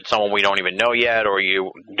 or is it someone we don't even know yet, or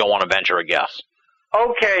you don't want to venture a guess?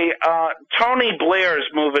 Okay, Tony Blair's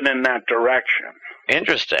moving in that direction.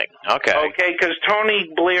 Interesting. Okay. Okay, because Tony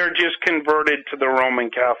Blair just converted to the Roman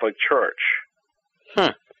Catholic Church.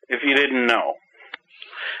 If you didn't know.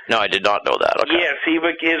 No, I did not know that. Okay. Yes,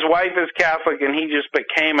 his wife is Catholic, and he just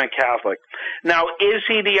became a Catholic. Now, is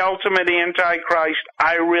he the ultimate Antichrist?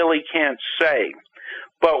 I really can't say.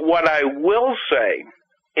 But what I will say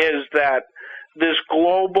is that this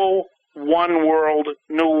global one world,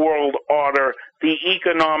 new world order, the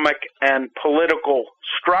economic and political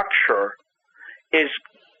structure is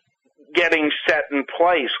getting set in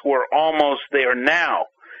place. We're almost there now.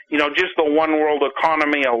 Just the one world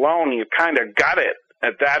economy alone, you kind of got it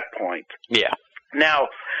at that point. Yeah. Now,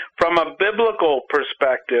 from a biblical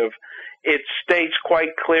perspective, it states quite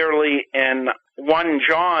clearly in 1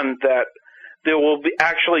 John that there will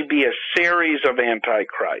actually be a series of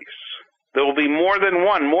antichrists. There will be more than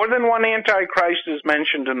one. More than one Antichrist is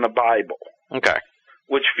mentioned in the Bible. Okay.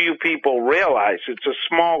 Which few people realize. It's a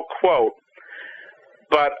small quote.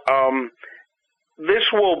 But this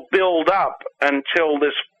will build up until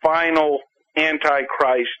this final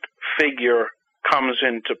Antichrist figure comes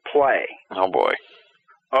into play. Oh, boy.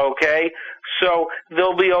 Okay? So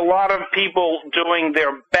there'll be a lot of people doing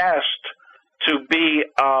their best to be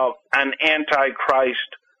an Antichrist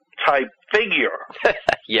type figure.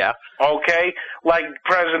 Yeah. Okay? Like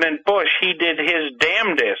President Bush, he did his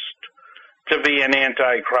damnedest to be an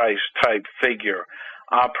Antichrist type figure.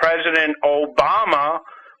 President Obama,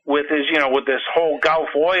 with his, with this whole Gulf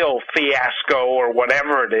oil fiasco or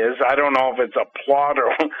whatever it is, I don't know if it's a plot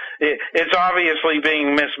or it's obviously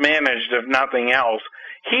being mismanaged, if nothing else.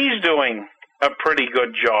 He's doing a pretty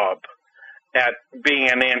good job at being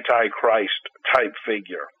an Antichrist type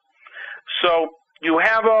figure. So you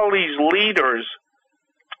have all these leaders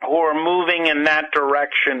who are moving in that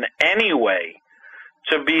direction anyway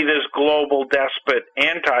to be this global despot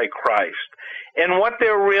Antichrist. And what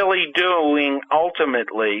they're really doing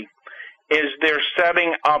ultimately is they're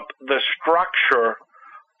setting up the structure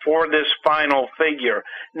for this final figure.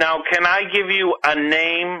 Now, can I give you a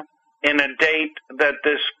name and a date that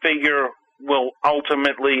this figure will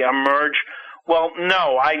ultimately emerge? Well,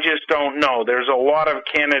 no, I just don't know. There's a lot of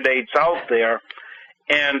candidates out there,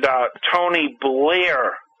 and Tony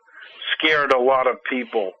Blair scared a lot of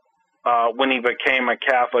people when he became a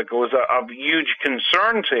Catholic. It was of huge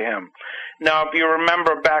concern to him. Now, if you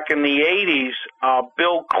remember back in the 80s,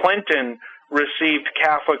 Bill Clinton received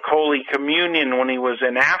Catholic Holy Communion when he was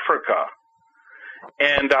in Africa.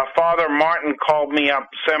 And Father Martin called me up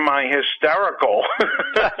semi-hysterical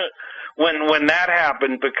when that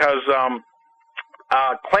happened because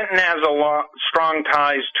Clinton has strong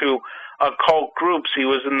ties to occult groups. He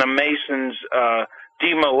was in the Masons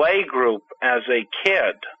DeMolay group as a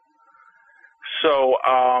kid. So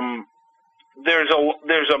there's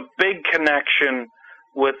a big connection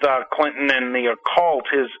with Clinton and the occult.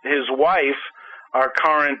 His wife, our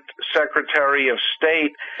current Secretary of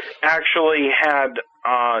State, actually had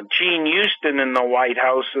Gene Houston in the White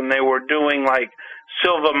House, and they were doing like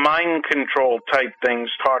silver mind control type things,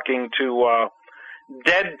 talking to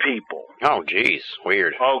dead people. Oh, geez,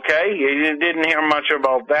 weird. Okay, you didn't hear much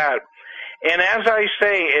about that. And as I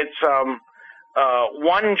say, it's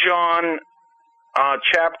 1 John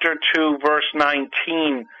chapter 2, verse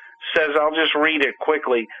 19 says, I'll just read it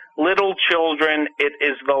quickly, "Little children, it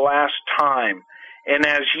is the last time, and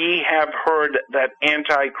as ye have heard that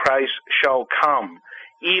Antichrist shall come,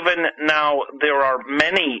 even now there are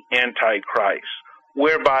many Antichrists,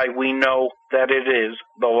 whereby we know that it is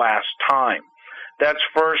the last time." That's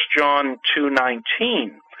 1 John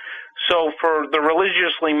 2:19. So for the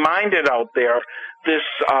religiously minded out there, this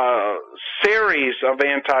series of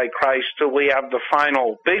Antichrists till we have the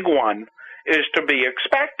final big one is to be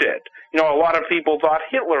expected. A lot of people thought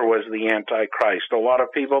Hitler was the Antichrist. A lot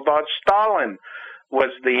of people thought Stalin was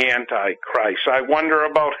the Antichrist. I wonder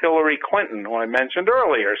about Hillary Clinton, who I mentioned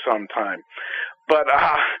earlier sometime. But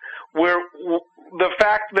the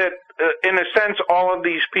fact that, in a sense, all of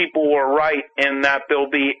these people were right in that there'll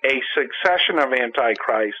be a succession of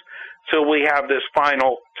Antichrists till we have this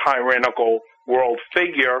final tyrannical world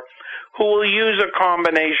figure who will use a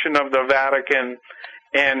combination of the Vatican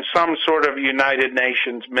and some sort of United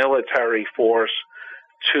Nations military force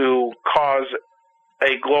to cause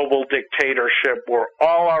a global dictatorship where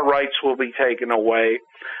all our rights will be taken away.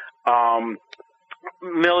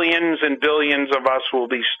 Millions and billions of us will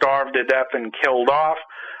be starved to death and killed off.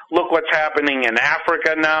 Look what's happening in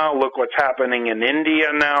Africa now. Look what's happening in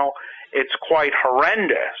India now. It's quite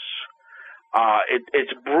horrendous.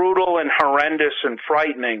 It's brutal and horrendous and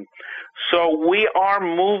frightening. So we are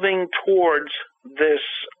moving towards this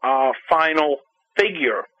final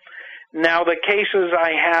figure. Now, the cases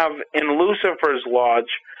I have in Lucifer's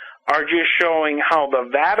Lodge are just showing how the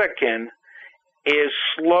Vatican is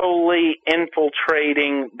slowly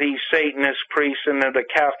infiltrating the Satanist priests into the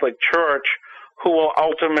Catholic Church, who will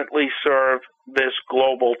ultimately serve this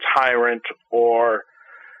global tyrant or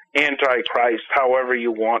Antichrist, however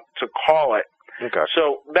you want to call it. Okay.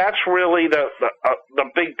 So that's really the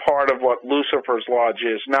big part of what Lucifer's Lodge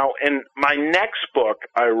is. Now, in my next book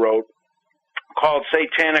I wrote, called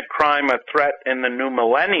Satanic Crime, A Threat in the New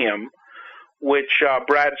Millennium, which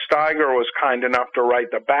Brad Steiger was kind enough to write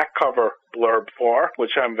the back cover blurb for,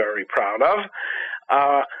 which I'm very proud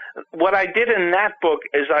of. What I did in that book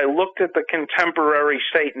is I looked at the contemporary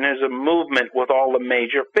Satanism movement with all the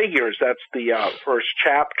major figures. That's the first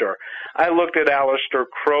chapter. I looked at Aleister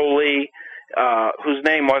Crowley, whose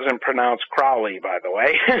name wasn't pronounced Crowley, by the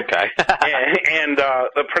way. Okay. and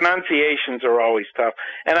the pronunciations are always tough.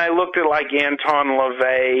 And I looked at like Anton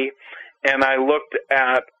LaVey, and I looked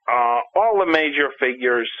at all the major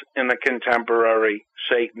figures in the contemporary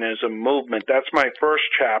Satanism movement. That's my first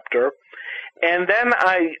chapter. And then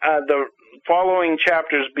the following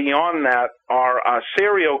chapters beyond that are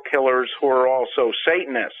serial killers who are also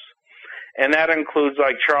Satanists. And that includes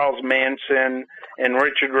like Charles Manson and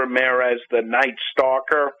Richard Ramirez, the Night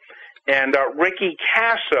Stalker, and Ricky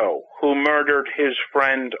Casso, who murdered his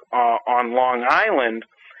friend on Long Island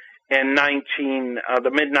in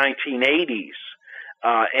the mid-1980s.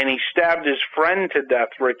 And he stabbed his friend to death,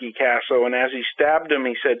 Ricky Casso, and as he stabbed him,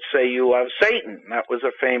 he said, "Say you love Satan." That was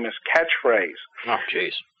a famous catchphrase. Oh,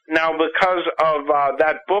 jeez. Now, because of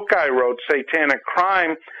that book I wrote, Satanic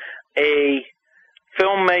Crime, a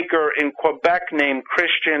filmmaker in Quebec named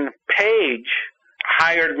Christian Page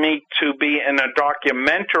hired me to be in a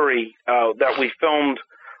documentary that we filmed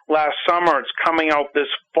last summer. It's coming out this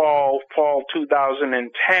fall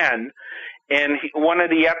 2010. And one of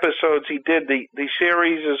the episodes he did, the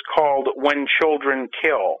series is called When Children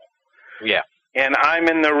Kill. Yeah. And I'm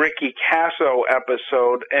in the Ricky Casso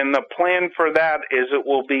episode, and the plan for that is it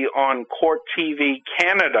will be on Court TV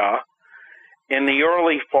Canada in the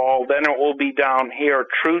early fall. Then it will be down here,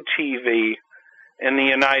 True TV, in the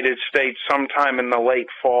United States sometime in the late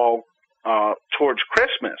fall towards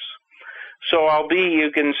Christmas. So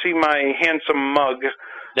you can see my handsome mug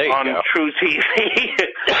on True TV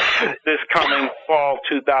this coming fall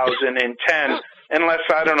 2010, unless,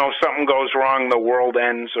 I don't know, something goes wrong, the world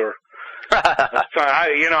ends, or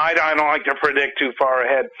I don't like to predict too far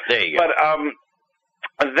ahead. There you go.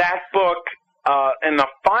 But that book, in the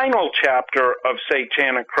final chapter of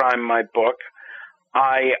Satanic Crime, my book,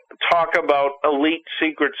 I talk about elite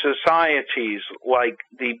secret societies like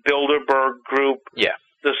the Bilderberg Group,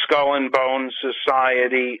 the Skull and Bones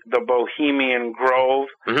Society, the Bohemian Grove,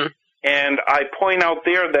 and I point out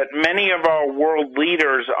there that many of our world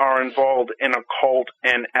leaders are involved in occult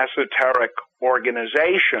and esoteric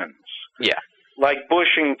organizations. Yeah. Like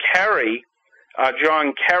Bush and Kerry,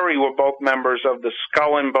 John Kerry were both members of the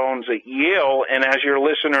Skull and Bones at Yale, and as your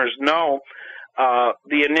listeners know,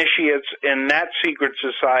 the initiates in that secret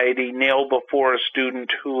society kneel before a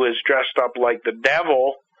student who is dressed up like the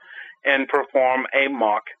devil and perform a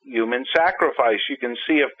mock human sacrifice. You can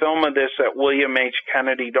see a film of this at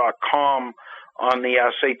WilliamHKennedy.com on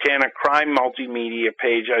the Satanic Crime multimedia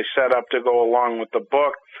page I set up to go along with the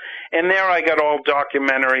book. And there I got all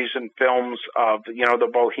documentaries and films of, the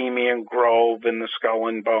Bohemian Grove and the Skull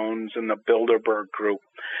and Bones and the Bilderberg Group.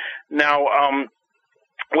 Now,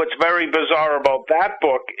 what's very bizarre about that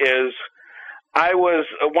book is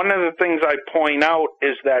one of the things I point out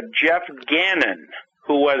is that Jeff Gannon,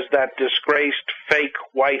 who was that disgraced fake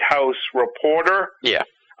White House reporter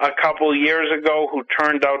a couple years ago who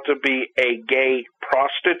turned out to be a gay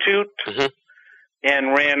prostitute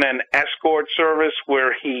and ran an escort service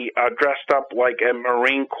where he dressed up like a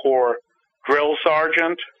Marine Corps drill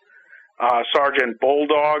sergeant, Sergeant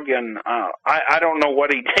Bulldog, and I don't know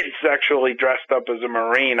what he did sexually dressed up as a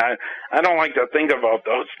Marine. I don't like to think about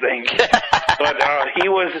those things. But he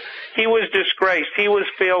was disgraced. He was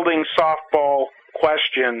fielding softball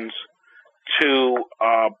questions to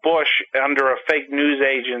Bush under a fake news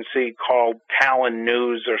agency called Talon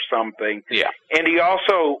News or something. Yeah. And he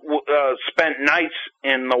also spent nights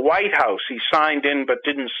in the White House. He signed in but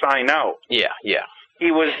didn't sign out. Yeah.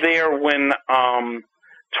 He was there when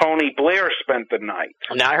Tony Blair spent the night.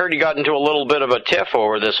 Now, I heard you got into a little bit of a tiff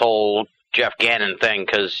over this whole Jeff Gannon thing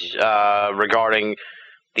because regarding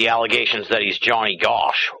the allegations that he's Johnny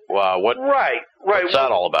Gosh. Right. What's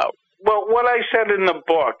that all about? Well, what I said in the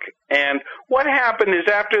book, and what happened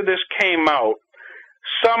is after this came out,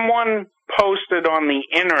 someone posted on the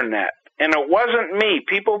Internet, and it wasn't me.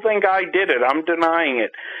 People think I did it. I'm denying it.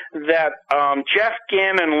 That Jeff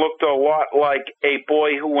Gannon looked a lot like a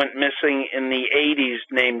boy who went missing in the 80s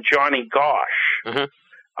named Johnny Gosh.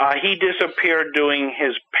 Mm-hmm. He disappeared doing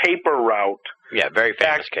his paper route. Yeah, very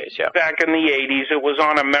famous case, yeah. Back in the 80s. It was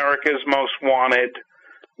on America's Most Wanted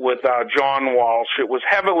with John Walsh. It was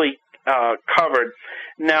heavily covered.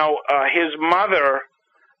 Now, his mother,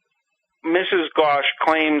 Mrs. Gosh,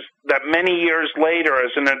 claims that many years later,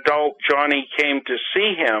 as an adult, Johnny came to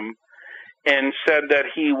see him and said that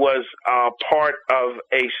he was part of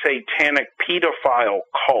a satanic pedophile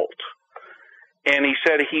cult. And he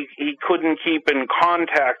said he couldn't keep in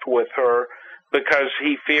contact with her because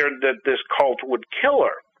he feared that this cult would kill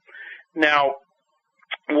her. Now,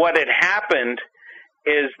 what had happened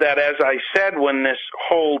is that, as I said, when this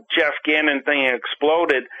whole Jeff Gannon thing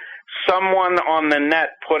exploded, someone on the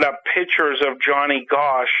net put up pictures of Johnny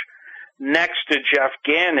Gosh next to Jeff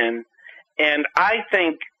Gannon, and I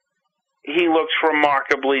think he looks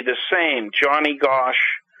remarkably the same. Johnny Gosh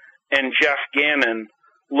and Jeff Gannon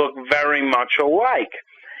look very much alike.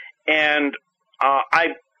 And I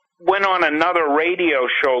went on another radio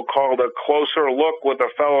show called A Closer Look with a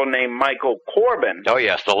fellow named Michael Corbin. Oh,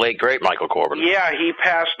 yes, the late, great Michael Corbin. Yeah, he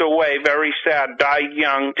passed away, very sad, died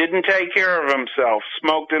young, didn't take care of himself,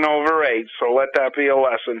 smoked and overate, so let that be a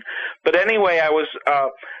lesson. But anyway,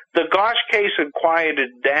 the Gosh case had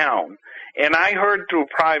quieted down, and I heard through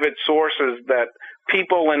private sources that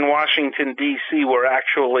people in Washington, D.C. were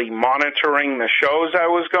actually monitoring the shows I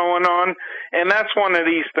was going on, and that's one of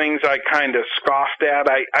these things I kind of scoffed at.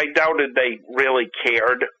 I doubted they really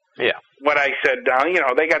cared. Yeah. What I said down,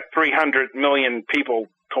 they got 300 million people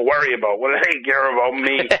to worry about. What do they care about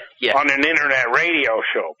me yeah. on an internet radio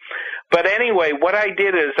show? But anyway, what I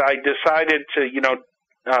did is I decided to,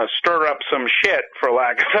 stir up some shit, for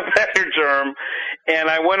lack of a better term, and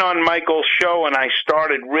I went on Michael's show and I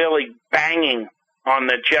started really banging on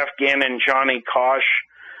the Jeff Gannon, Johnny Gosh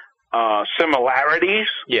similarities.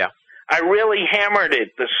 Yeah. I really hammered it.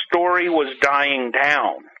 The story was dying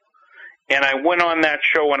down. And I went on that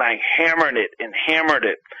show and I hammered it and hammered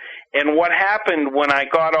it. And what happened when I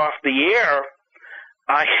got off the air,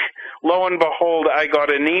 lo and behold, I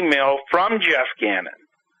got an email from Jeff Gannon.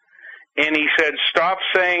 And he said, "Stop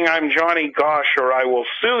saying I'm Johnny Gosh or I will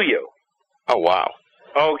sue you." Oh, wow.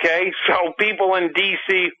 Okay, so people in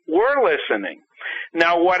D.C. were listening.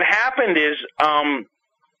 Now, what happened is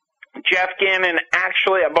Jeff Gannon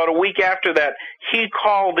actually, about a week after that, he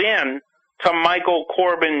called in to Michael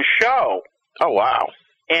Corbin's show. Oh, wow.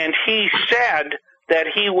 And he said that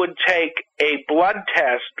he would take a blood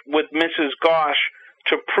test with Mrs. Gosh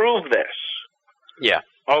to prove this. Yeah.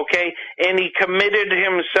 Okay? And he committed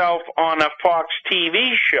himself on a Fox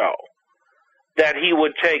TV show that he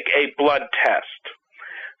would take a blood test.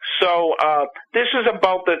 So this is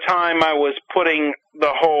about the time I was putting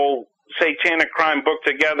the whole Satanic Crime book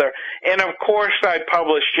together. And, of course, I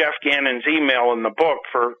published Jeff Gannon's email in the book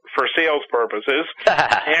for sales purposes.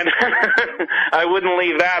 And I wouldn't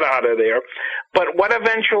leave that out of there. But what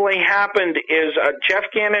eventually happened is Jeff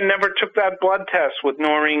Gannon never took that blood test with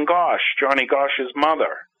Noreen Gosh, Johnny Gosh's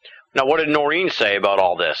mother. Now, what did Noreen say about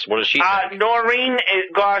all this? What does she think? Noreen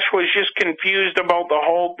Gosh was just confused about the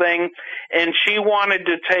whole thing, and she wanted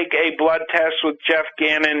to take a blood test with Jeff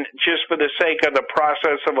Gannon just for the sake of the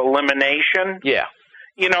process of elimination. Yeah.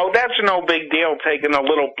 That's no big deal, taking a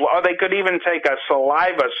little blood. They could even take a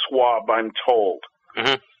saliva swab, I'm told,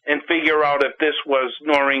 and figure out if this was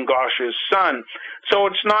Noreen Gosh's son. So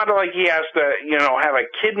it's not like he has to, have a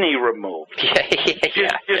kidney removed.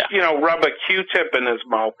 Just rub a Q-tip in his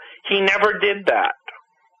mouth. He never did that.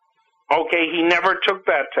 Okay, he never took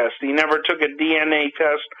that test. He never took a DNA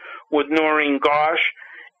test with Noreen Gosh.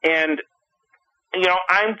 And,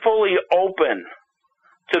 I'm fully open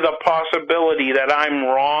to the possibility that I'm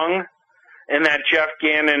wrong, and that Jeff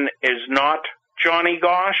Gannon is not Johnny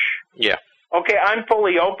Gosch. Yeah. Okay, I'm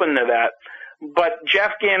fully open to that. But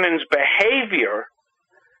Jeff Gannon's behavior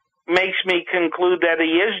makes me conclude that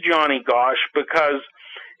he is Johnny Gosch, because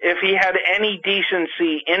if he had any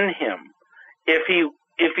decency in him, if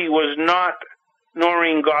he was not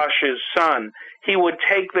Noreen Gosch's son, he would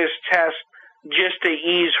take this test just to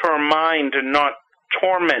ease her mind and not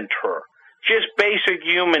torment her. Just basic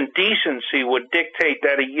human decency would dictate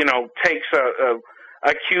that he, takes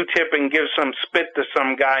a Q-tip and gives some spit to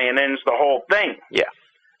some guy and ends the whole thing. Yeah.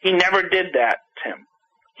 He never did that, Tim.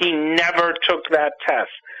 He never took that test.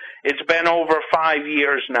 It's been over 5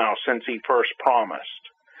 years now since he first promised.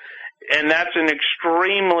 And that's an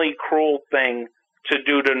extremely cruel thing to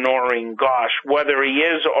do to Noreen Gosch. Whether he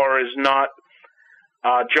is or is not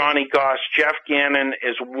Johnny Gosch, Jeff Gannon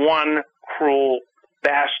is one cruel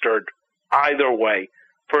bastard either way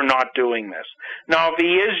for not doing this. Now, if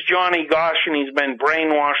he is Johnny Gosch and he's been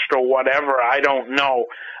brainwashed or whatever, I don't know.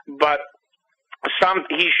 But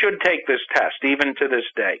he should take this test, even to this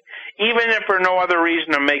day. Even if for no other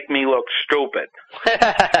reason to make me look stupid.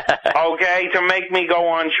 Okay? To make me go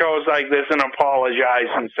on shows like this and apologize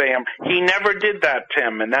and say he never did that,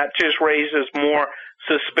 Tim, and that just raises more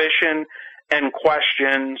suspicion and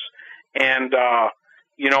questions and,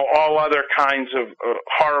 all other kinds of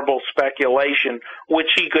horrible speculation, which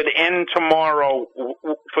he could end tomorrow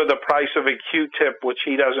for the price of a Q-tip, which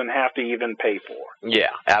he doesn't have to even pay for. Yeah,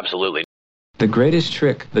 absolutely. The greatest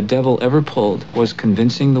trick the devil ever pulled was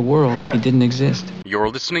convincing the world he didn't exist. You're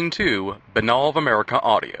listening to Banal of America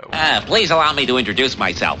Audio. Please allow me to introduce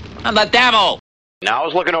myself. I'm the devil! Now, I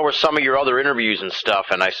was looking over some of your other interviews and stuff,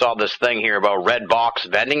 and I saw this thing here about red box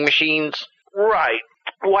vending machines. Right.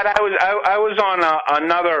 What I was on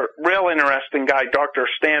another real interesting guy, Dr.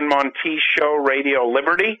 Stan Monteith's show, Radio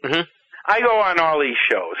Liberty. Mm-hmm. I go on all these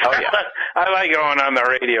shows. Oh, yeah. I like going on the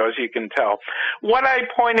radio, as you can tell. What I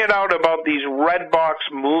pointed out about these red box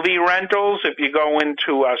movie rentals, if you go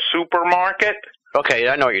into a supermarket. Okay,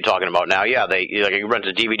 I know what you're talking about now. Yeah, you rent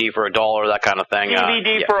a DVD for $1, that kind of thing.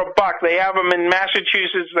 DVD for $1. They have them in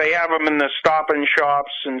Massachusetts. They have them in the Stop and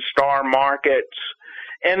Shops and Star Markets.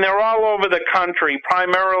 And they're all over the country,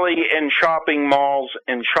 primarily in shopping malls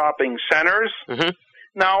and shopping centers. Mm-hmm.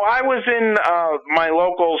 Now, I was in my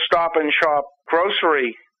local Stop and Shop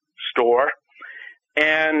grocery store,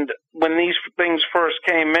 and when these things first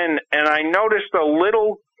came in, and I noticed a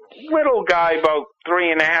little guy about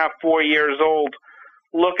 3.5, 4 years old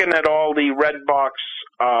looking at all the red box.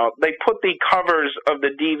 They put the covers of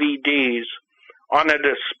the DVDs on a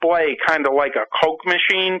display, kind of like a Coke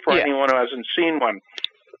machine for anyone who hasn't seen one.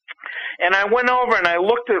 And I went over and I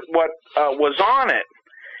looked at what was on it.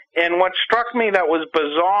 And what struck me that was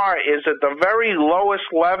bizarre is at the very lowest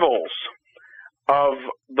levels of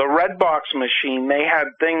the Redbox machine, they had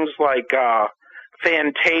things like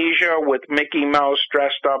Fantasia with Mickey Mouse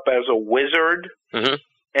dressed up as a wizard. Mm-hmm.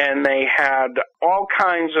 And they had all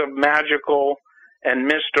kinds of magical and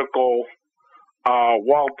mystical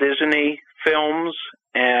Walt Disney films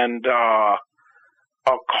and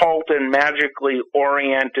occult and magically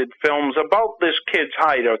oriented films about this kid's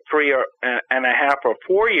height, a 3.5 or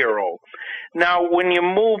 4-year-old. Now, when you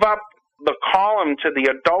move up the column to the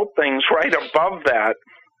adult things right above that,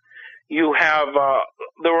 you have,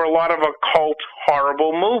 there were a lot of occult,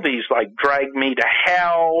 horrible movies like Drag Me to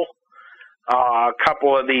Hell, a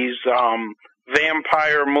couple of these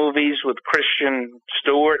vampire movies with Kristen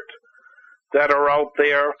Stewart that are out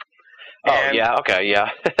there. Oh, and yeah, okay, yeah.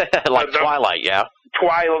 Like Twilight, yeah.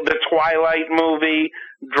 The Twilight movie,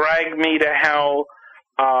 Drag Me to Hell,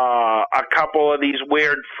 a couple of these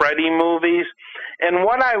weird Freddy movies. And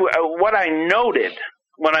what I noted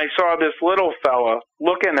when I saw this little fella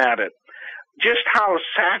looking at it, just how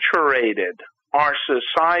saturated our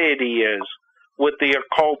society is with the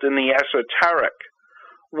occult and the esoteric,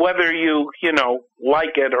 whether you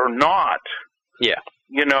like it or not. Yeah.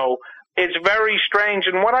 It's very strange.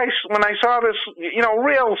 And when I saw this,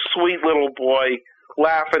 real sweet little boy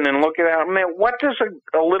laughing and looking at him, man, what does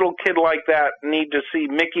a little kid like that need to see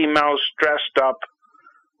Mickey Mouse dressed up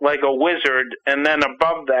like a wizard, and then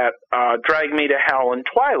above that, Drag Me to Hell and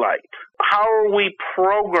Twilight? How are we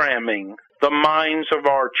programming the minds of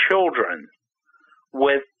our children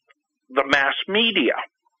with the mass media?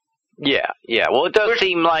 Yeah. Well, it does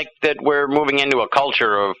seem like that we're moving into a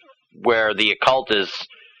culture of where the occult is.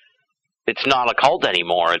 It's not a cult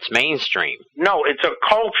anymore. It's mainstream. No, it's a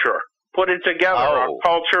culture. Put it together. Our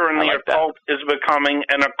culture and the occult is becoming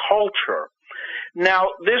an occulture. Now,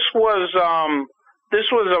 this was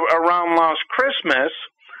around last Christmas,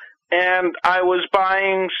 and I was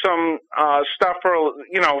buying some stuff for,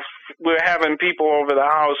 we're having people over the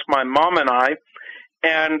house, my mom and I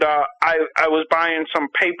was buying some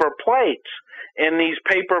paper plates, and these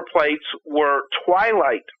paper plates were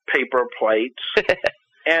Twilight paper plates,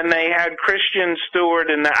 and they had Christian Stewart,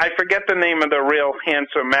 and I forget the name of the real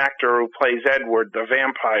handsome actor who plays Edward, the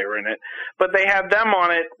vampire, in it, but they had them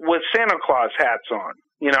on it with Santa Claus hats on.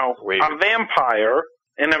 A vampire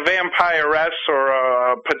and a vampiress or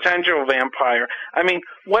a potential vampire. I mean,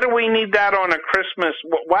 what do we need that on a Christmas?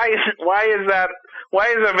 Why is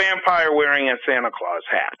a vampire wearing a Santa Claus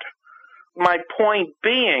hat? My point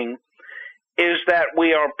being is that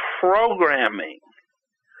we are programming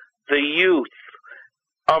the youth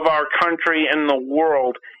of our country and the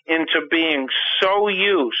world into being so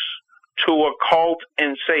used to occult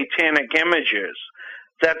and satanic images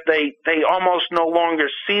that they almost no longer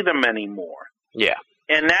see them anymore. Yeah.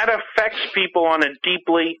 And that affects people on a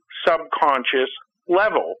deeply subconscious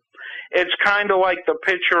level. It's kind of like the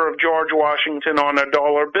picture of George Washington on a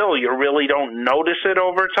dollar bill. You really don't notice it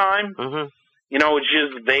over time. Mm-hmm. It's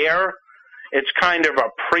just there. It's kind of a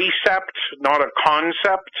precept, not a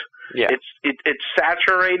concept. Yeah. It's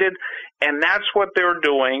saturated, and that's what they're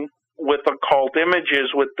doing with occult images,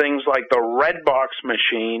 with things like the Red Box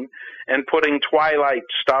machine and putting Twilight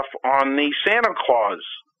stuff on the Santa Claus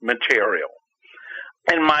material.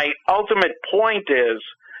 And my ultimate point is,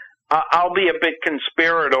 I'll be a bit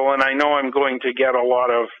conspiratorial, and I know I'm going to get a lot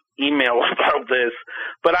of email about this,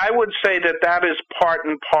 but I would say that is part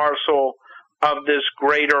and parcel of this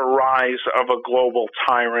greater rise of a global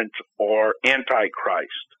tyrant or antichrist.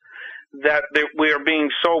 That we are being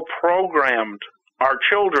so programmed, our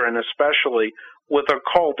children especially, with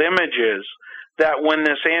occult images, that when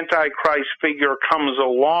this antichrist figure comes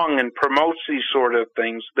along and promotes these sort of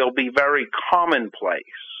things, they'll be very commonplace.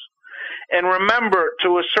 And remember,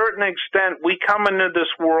 to a certain extent, we come into this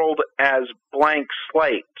world as blank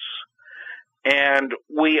slates. And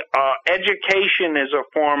education is a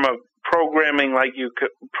form of programming like you could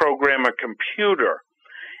program a computer.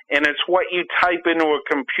 And it's what you type into a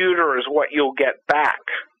computer is what you'll get back.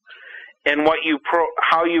 And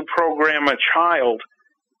how you program a child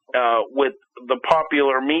with the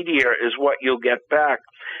popular media is what you'll get back.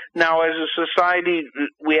 Now, as a society,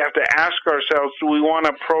 we have to ask ourselves, do we want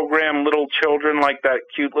to program little children like that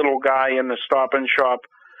cute little guy in the Stop and Shop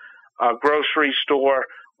grocery store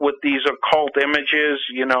with these occult images,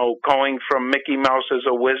 going from Mickey Mouse as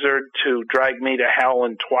a wizard to Drag Me to Hell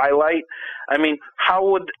and Twilight? I mean,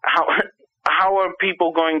 how are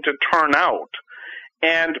people going to turn out?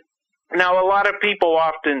 And now a lot of people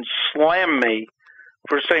often slam me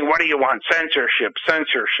for saying, what do you want? Censorship,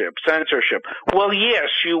 censorship, censorship. Well, yes,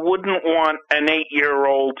 you wouldn't want an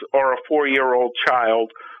 8-year-old or a 4-year-old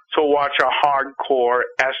child to watch a hardcore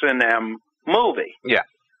S&M movie. Yeah.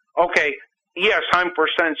 Okay, yes, I'm for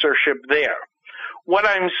censorship there. What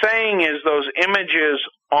I'm saying is those images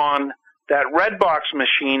on that Red Box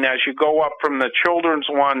machine, as you go up from the children's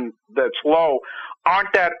one that's low,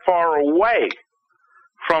 aren't that far away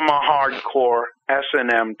from a hardcore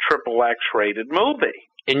S&M XXX rated movie.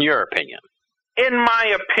 In your opinion? In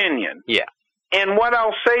my opinion. Yeah. And what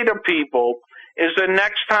I'll say to people is the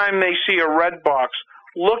next time they see a Red Box,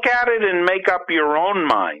 look at it and make up your own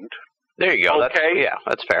mind. There you go. Okay?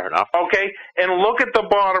 That's fair enough. Okay? And look at the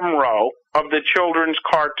bottom row of the children's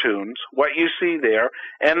cartoons, what you see there,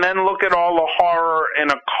 and then look at all the horror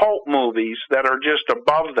and occult movies that are just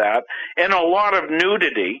above that, and a lot of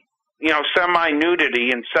nudity,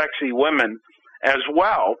 semi-nudity and sexy women as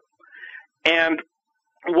well. And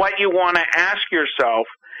what you want to ask yourself,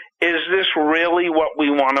 is this really what we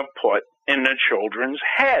want to put in the children's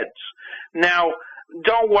heads? Now,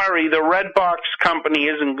 don't worry, the Red Box company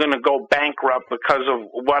isn't going to go bankrupt because of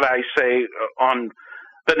what I say on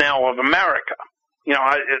Banal of America.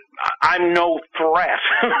 I'm no threat.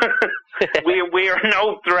 We are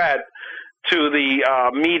no threat to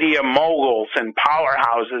the media moguls and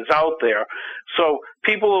powerhouses out there. So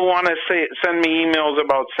people who want to send me emails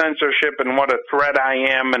about censorship and what a threat I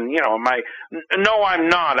am, and no, I'm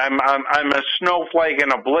not. I'm a snowflake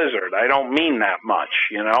in a blizzard. I don't mean that much,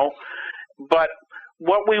 But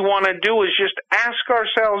what we want to do is just ask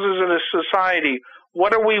ourselves as a society,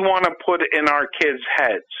 what do we want to put in our kids'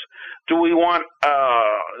 heads? Do we want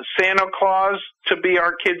Santa Claus to be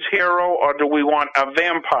our kids' hero, or do we want a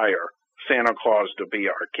vampire Santa Claus to be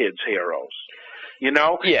our kids' heroes?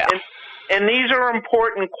 Yeah. And these are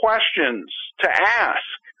important questions to ask.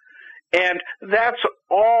 And that's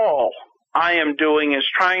all I am doing, is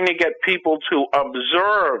trying to get people to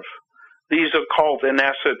observe these occult and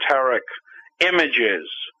esoteric images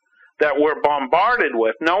that we're bombarded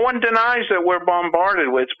with. No one denies that we're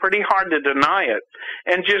bombarded with. It's pretty hard to deny it.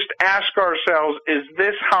 And just ask ourselves, is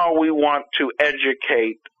this how we want to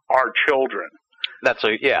educate our children? That's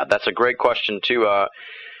a great question too.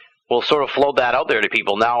 We'll sort of float that out there to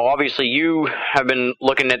people. Now, obviously, you have been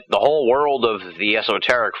looking at the whole world of the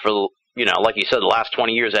esoteric for, like you said, the last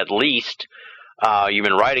 20 years at least. You've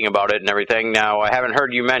been writing about it and everything. Now, I haven't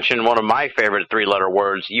heard you mention one of my favorite three-letter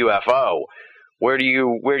words, UFO. Where do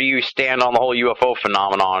you stand on the whole UFO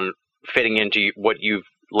phenomenon fitting into what you've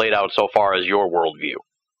laid out so far as your worldview?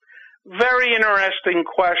 Very interesting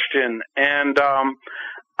question. And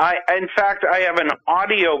I have an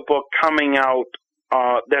audio book coming out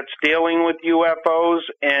that's dealing with UFOs,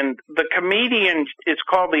 and the comedian, it's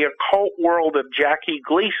called The Occult World of Jackie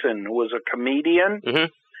Gleason, who was a comedian. Mm-hmm.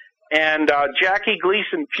 And Jackie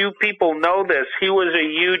Gleason, few people know this, he was a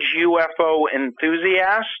huge UFO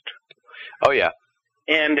enthusiast. Oh, yeah.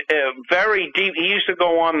 And very deep, he used to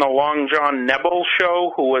go on the Long John Nebel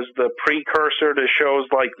show, who was the precursor to shows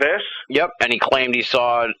like this. Yep, and he claimed he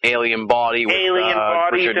saw an alien body with alien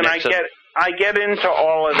bodies, Richard and Nixon. I get into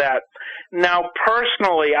all of that. Now,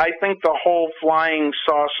 personally, I think the whole flying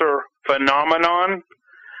saucer phenomenon,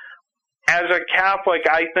 as a Catholic,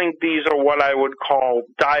 I think these are what I would call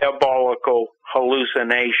diabolical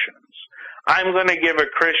hallucinations. I'm going to give a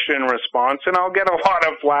Christian response, and I'll get a lot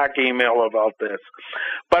of flack email about this.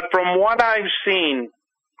 But from what I've seen,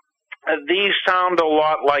 these sound a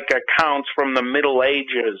lot like accounts from the Middle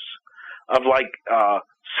Ages of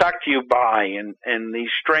succubi and these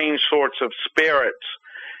strange sorts of spirits.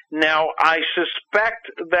 Now, I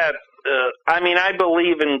suspect that, I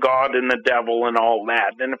believe in God and the devil and all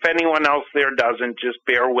that. And if anyone else there doesn't, just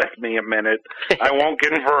bear with me a minute. I won't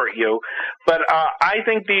convert you. But I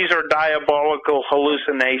think these are diabolical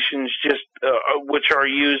hallucinations which are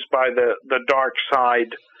used by the dark side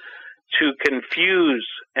to confuse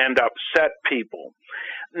and upset people.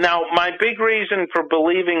 Now, my big reason for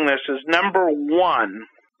believing this is, number one,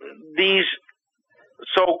 these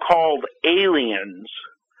so-called aliens,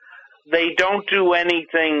 they don't do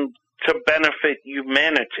anything to benefit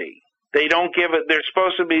humanity. They don't give it. They're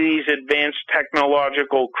supposed to be these advanced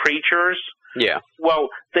technological creatures. Yeah. Well,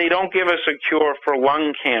 they don't give us a cure for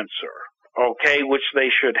lung cancer, okay, which they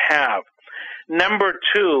should have. Number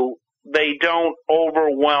two, they don't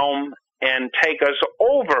overwhelm and take us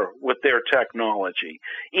over with their technology.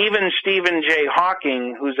 Even Stephen J.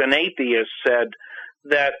 Hawking, who's an atheist, said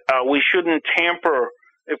that we shouldn't tamper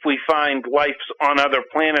if we find life on other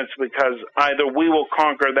planets, because either we will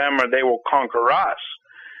conquer them or they will conquer us.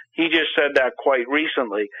 He just said that quite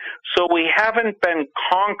recently. So we haven't been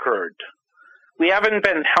conquered. We haven't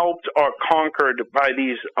been helped or conquered by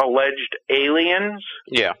these alleged aliens.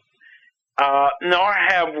 Yeah. Nor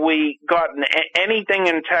have we gotten anything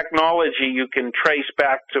in technology you can trace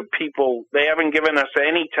back to people. They haven't given us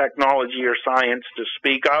any technology or science to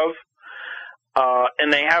speak of,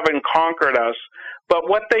 and they haven't conquered us. But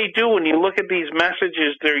what they do, when you look at these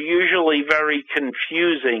messages, they're usually very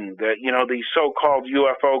confusing, these so-called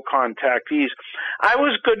UFO contactees. I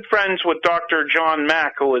was good friends with Dr. John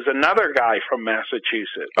Mack, who was another guy from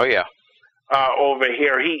Massachusetts. Oh, yeah. Over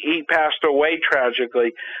here. He passed away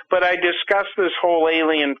tragically. But I discussed this whole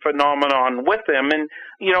alien phenomenon with him, and,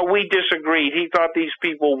 we disagreed. He thought these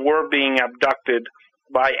people were being abducted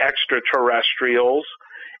by extraterrestrials.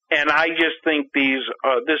 And I just think this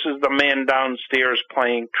is the man downstairs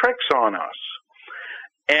playing tricks on us.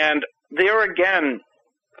 And there again,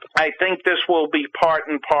 I think this will be part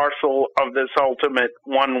and parcel of this ultimate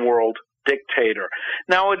one world dictator.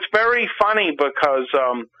 Now, it's very funny because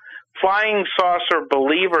flying saucer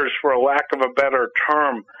believers, for a lack of a better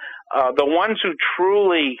term, the ones who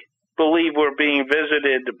truly believe we're being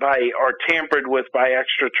visited by or tampered with by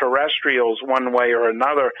extraterrestrials one way or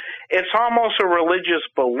another, it's almost a religious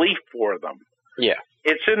belief for them. Yeah.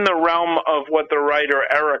 It's in the realm of what the writer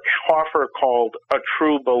Eric Hoffer called a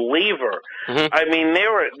true believer. Mm-hmm. I mean,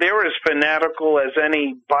 they're as fanatical as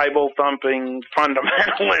any Bible-thumping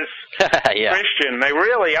fundamentalist yeah. Christian. They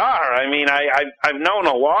really are. I mean, I've known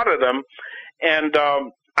a lot of them, and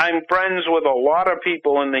I'm friends with a lot of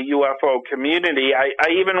people in the UFO community. I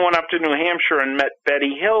even went up to New Hampshire and met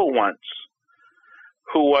Betty Hill once,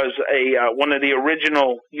 who was one of the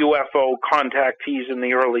original UFO contactees in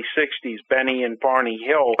the early 60s, Benny and Barney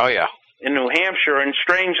Hill. Oh, yeah. In New Hampshire. And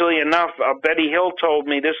strangely enough, Betty Hill told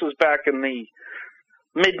me, this was back in the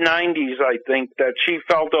mid-90s, I think, that she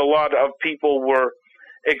felt a lot of people were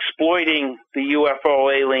exploiting the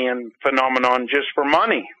UFO alien phenomenon just for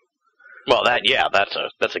money. Well, that's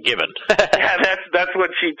a given. Yeah, that's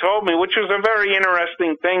what she told me, which was a very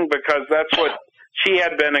interesting thing, because that's what she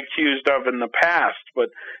had been accused of in the past, but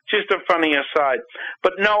just a funny aside.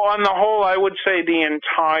 But no, on the whole, I would say the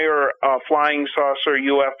entire flying saucer,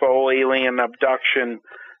 UFO, alien abduction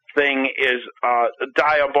thing is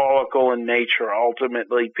diabolical in nature,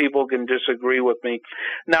 ultimately. People can disagree with me.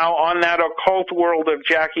 Now, on that occult world of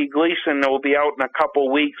Jackie Gleason, that will be out in a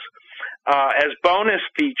couple weeks, as bonus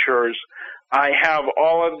features, I have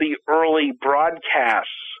all of the early broadcasts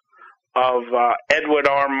of Edward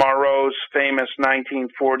R. Murrow's famous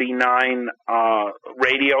 1949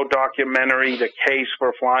 radio documentary, The Case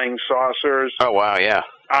for Flying Saucers. Oh, wow, yeah.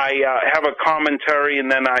 I have a commentary,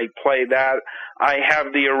 and then I play that. I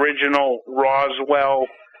have the original Roswell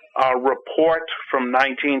report from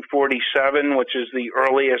 1947, which is the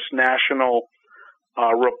earliest national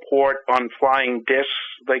report on flying discs,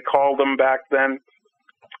 they called them back then.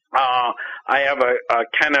 I have a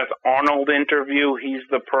Kenneth Arnold interview. He's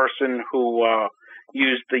the person who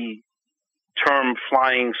used the term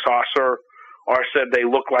flying saucer, or said they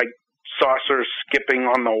look like saucers skipping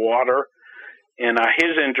on the water in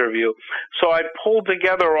his interview. So I pulled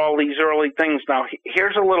together all these early things. Now,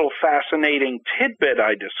 here's a little fascinating tidbit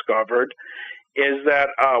I discovered, is that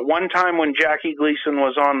one time when Jackie Gleason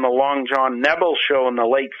was on the Long John Nebel show in the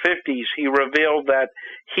late 50s, he revealed that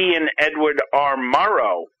he and Edward R.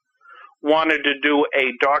 Murrow wanted to do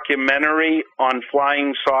a documentary on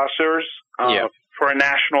flying saucers for a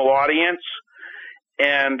national audience.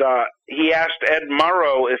 And he asked Ed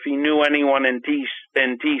Murrow if he knew anyone in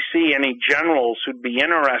D.C., any generals who'd be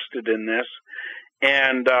interested in this.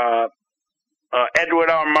 And Edward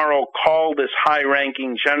R. Murrow called this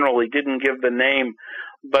high-ranking general. He didn't give the name,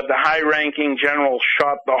 but the high-ranking general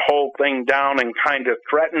shot the whole thing down and kind of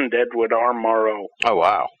threatened Edward R. Murrow. Oh,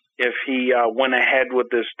 wow. If he went ahead with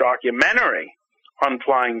this documentary on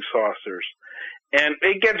flying saucers. And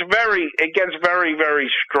it gets very,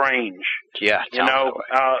 very strange. Yeah, you know,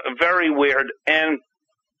 very weird. And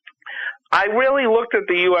I really looked at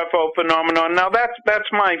the UFO phenomenon. Now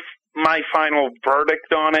that's my final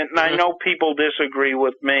verdict on it, and I know people disagree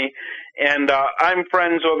with me. And I'm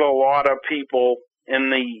friends with a lot of people in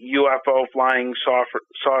the UFO flying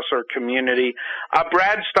saucer community.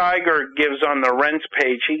 Brad Steiger gives on the Rents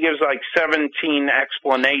page, he gives like 17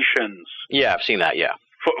 explanations. Yeah, I've seen that, yeah.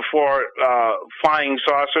 For flying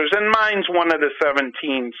saucers, and mine's one of the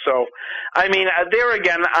 17. So, I mean, there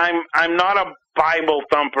again, I'm not a Bible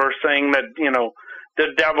thumper saying that, you know,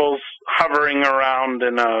 the devil's hovering around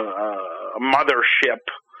in a mothership.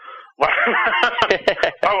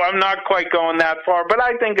 Oh, I'm not quite going that far, but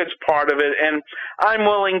I think it's part of it, and I'm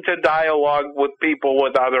willing to dialogue with people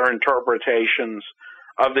with other interpretations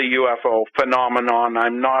of the UFO phenomenon.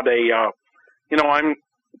 I'm not a, you're not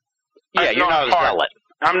a zealot.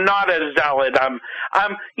 I'm not a zealot.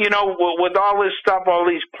 I'm, you know, with all this stuff, all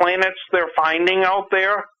these planets they're finding out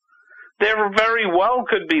there, there very well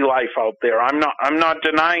could be life out there. I'm not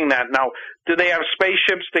denying that. Now, do they have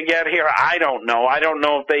spaceships to get here? I don't know. I don't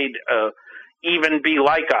know if they'd even be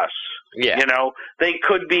like us. Yeah. You know, they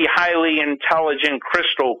could be highly intelligent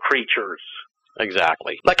crystal creatures.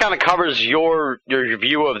 Exactly. That kind of covers your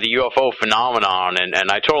view of the UFO phenomenon, and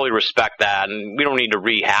I totally respect that, and we don't need to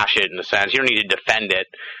rehash it in a sense. You don't need to defend it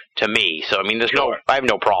to me. So, I mean, I have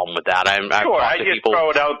no problem with that. I just throw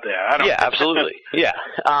it out there. Yeah, absolutely. Yeah.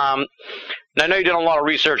 Now, I know you did a lot of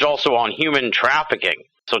research also on human trafficking.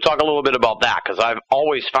 So talk a little bit about that, because I've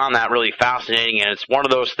always found that really fascinating, and it's one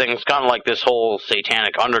of those things, kind of like this whole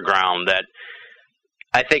satanic underground, that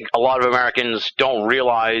I think a lot of Americans don't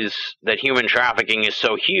realize that human trafficking is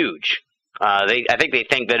so huge. I think they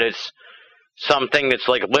think that it's something that's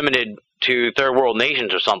like limited to third world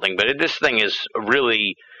nations or something, but this thing is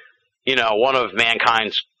really, you know, one of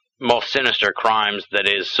mankind's most sinister crimes that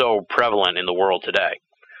is so prevalent in the world today.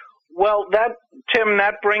 Well, Tim,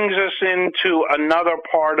 that brings us into another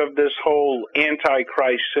part of this whole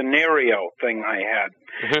Antichrist scenario thing I had.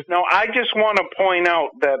 Mm-hmm. Now, I just want to point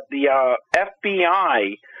out that the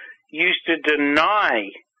FBI used to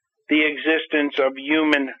deny the existence of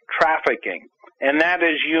human trafficking, and that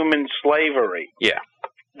is human slavery. Yeah.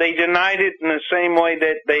 They denied it in the same way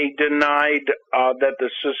that they denied that the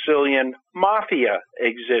Sicilian mafia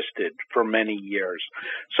existed for many years.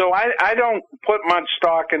 So I don't put much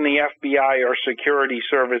stock in the FBI or security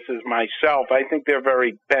services myself. I think they're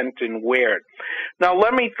very bent and weird. Now,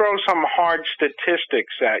 let me throw some hard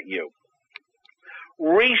statistics at you.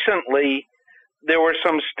 Recently, there were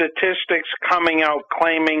some statistics coming out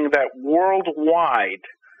claiming that worldwide,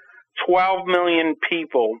 12 million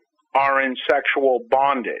people are in sexual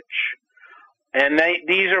bondage. And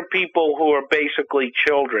these are people who are basically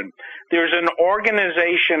children. There's an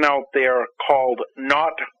organization out there called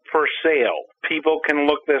Not for Sale, people can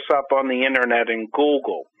look this up on the internet and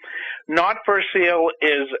Google. Not for Sale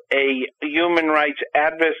is a human rights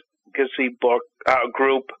advocacy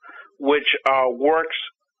group which works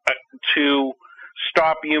to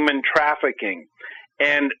stop human trafficking.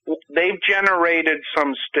 And they've generated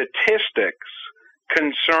some statistics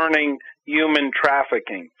concerning human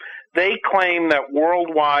trafficking. They claim that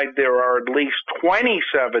worldwide there are at least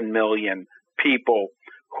 27 million people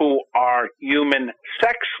who are human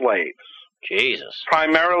sex slaves. Jesus.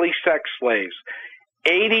 Primarily sex slaves.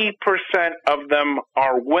 80% of them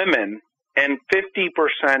are women, and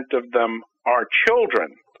 50% of them are children.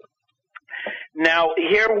 Now,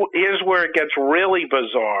 here's where it gets really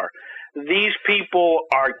bizarre. These people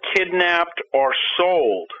are kidnapped or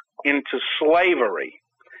sold into slavery.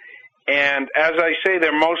 And as I say,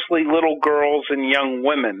 they're mostly little girls and young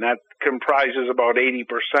women. That comprises about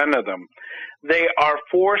 80% of them. They are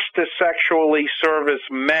forced to sexually service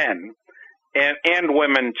men and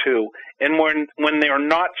women too. And when they're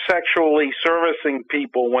not sexually servicing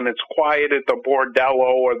people, when it's quiet at the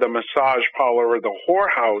bordello or the massage parlor or the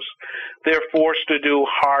whorehouse, they're forced to do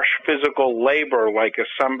harsh physical labor like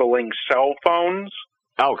assembling cell phones.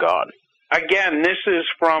 Oh, God. Again, this is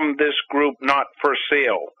from this group Not for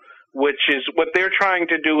Sale, which is what they're trying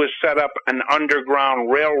to do is set up an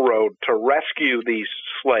underground railroad to rescue these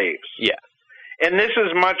slaves. Yeah. And this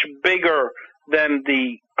is much bigger than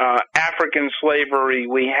the African slavery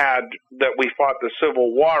we had that we fought the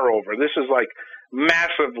Civil War over. This is like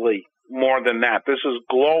massively more than that. This is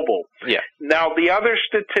global. Yeah. Now, the other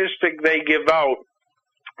statistic they give out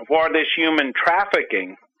for this human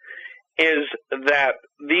trafficking is that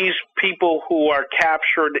these people who are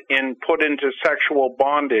captured and put into sexual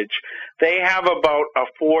bondage, they have about a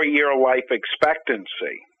 4-year life expectancy.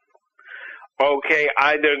 Okay,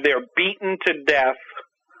 either they're beaten to death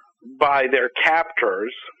by their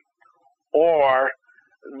captors, or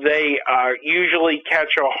they usually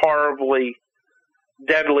catch a horribly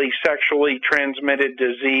deadly sexually transmitted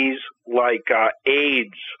disease like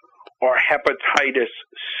AIDS or hepatitis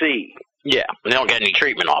C. Yeah, they don't get any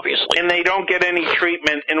treatment, obviously. And they don't get any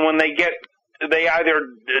treatment, and when they either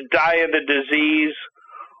die of the disease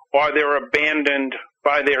or they're abandoned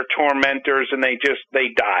by their tormentors and they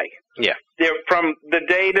die. Yeah. From the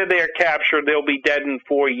day that they're captured, they'll be dead in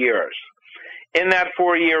 4 years. In that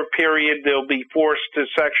 4-year period, they'll be forced to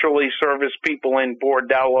sexually service people in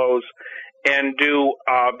bordellos and do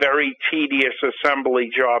very tedious assembly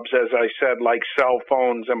jobs, as I said, like cell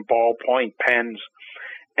phones and ballpoint pens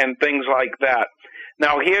and things like that.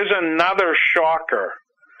 Now, here's another shocker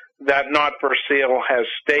that Not for Sale has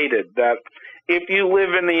stated, that if you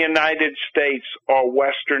live in the United States or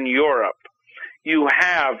Western Europe, you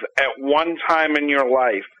have, at one time in your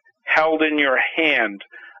life, held in your hand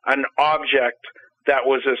an object that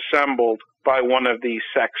was assembled by one of these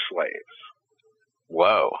sex slaves.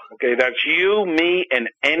 Whoa. Okay, that's you, me, and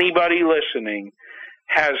anybody listening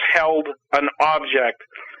has held an object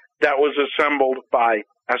that was assembled by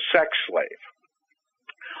a sex slave.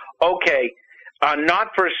 Okay, Not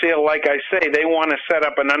for Sale, like I say, they want to set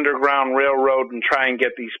up an underground railroad and try and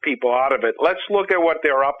get these people out of it. Let's look at what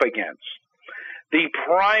they're up against. The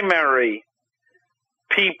primary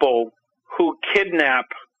people who kidnap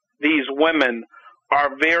these women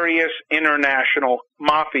are various international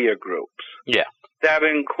mafia groups. Yeah. That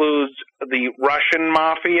includes the Russian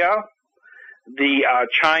mafia, the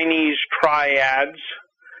Chinese triads,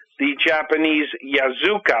 the Japanese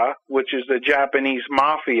Yakuza, which is the Japanese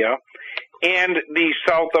mafia, and the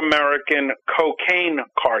South American cocaine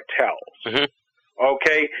cartels. Mm-hmm.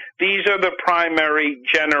 Okay? These are the primary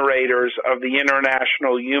generators of the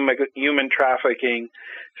international human trafficking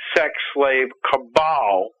sex slave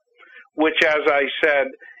cabal, which, as I said,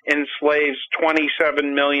 enslaves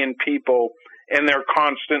 27 million people, and they're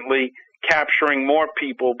constantly capturing more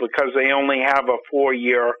people because they only have a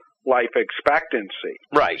 4-year life expectancy.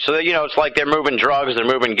 Right. So, it's like they're moving drugs, they're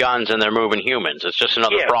moving guns, and they're moving humans. It's just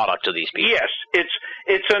another product of these people. Yes.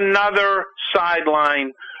 It's another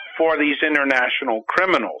sideline for these international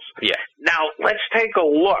criminals. Yeah. Now, let's take a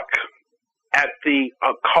look at the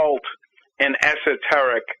occult and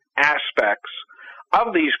esoteric aspects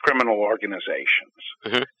of these criminal organizations.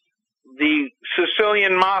 Mm-hmm. The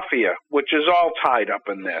Sicilian Mafia, which is all tied up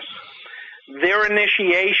in this, their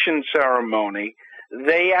initiation ceremony,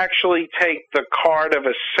 they actually take the card of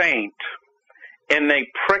a saint and they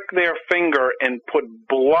prick their finger and put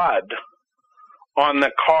blood on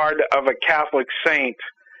the card of a Catholic saint,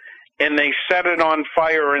 and they set it on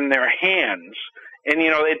fire in their hands. And,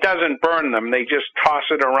 it doesn't burn them. They just toss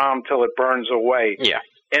it around till it burns away. Yeah.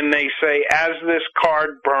 And they say, as this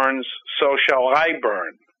card burns, so shall I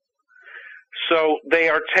burn. So they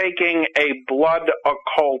are taking a blood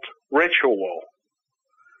occult ritual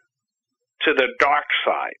to the dark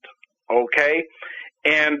side, okay?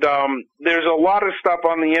 And there's a lot of stuff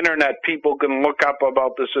on the internet people can look up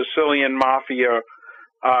about the Sicilian Mafia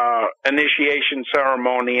initiation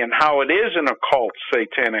ceremony and how it is an occult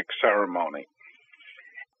satanic ceremony.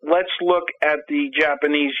 Let's look at the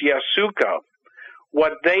Japanese Yasuko.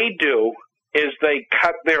 What they do is they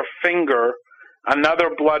cut their finger, another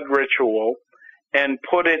blood ritual, and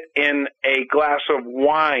put it in a glass of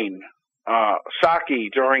wine,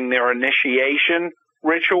 sake, during their initiation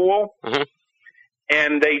ritual. Mm-hmm.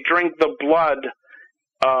 And they drink the blood.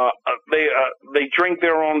 They drink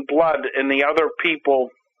their own blood, and the other people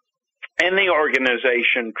in the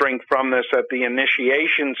organization drink from this at the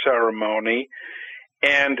initiation ceremony,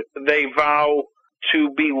 and they vow to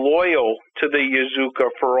be loyal to the Yazuka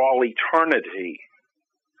for all eternity.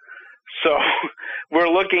 So we're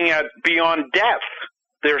looking at beyond death.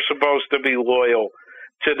 They're supposed to be loyal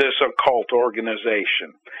to this occult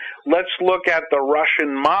organization. Let's look at the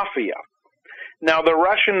Russian Mafia. Now, the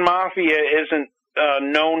Russian Mafia isn't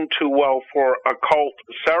known too well for occult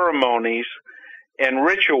ceremonies and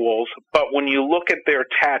rituals, but when you look at their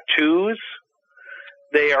tattoos,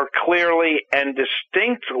 they are clearly and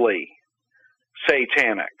distinctly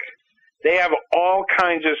satanic. They have all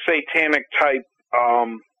kinds of satanic type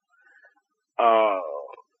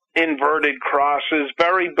inverted crosses,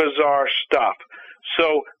 very bizarre stuff.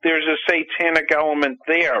 So there's a satanic element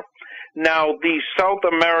there. Now, these South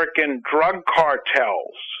American drug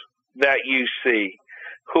cartels that you see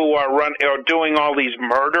who are doing all these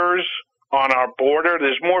murders on our border,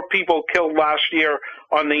 there's more people killed last year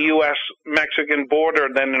on the U.S.-Mexican border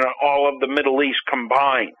than in all of the Middle East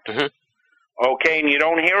combined. Mm-hmm. Okay, and you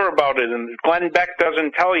don't hear about it, and Glenn Beck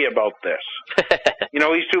doesn't tell you about this.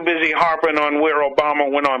 He's too busy harping on where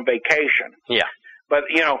Obama went on vacation. Yeah. But,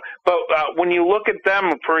 when you look at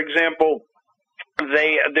them, for example,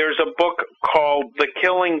 there's a book called The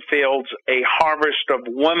Killing Fields, A Harvest of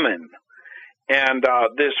Women. And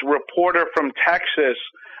this reporter from Texas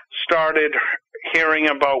started hearing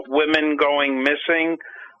about women going missing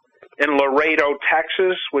in Laredo,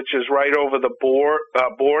 Texas, which is right over the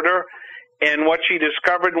border. And what she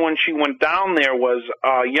discovered when she went down there was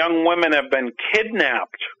young women have been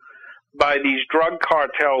kidnapped by these drug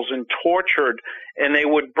cartels and tortured, and they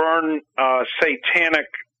would burn satanic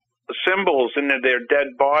symbols into their dead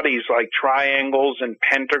bodies like triangles and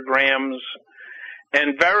pentagrams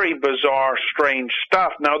and very bizarre, strange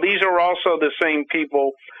stuff. Now, these are also the same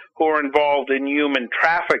people who are involved in human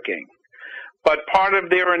trafficking. But part of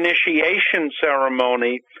their initiation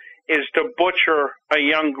ceremony is to butcher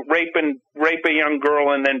rape a young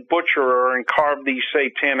girl and then butcher her and carve these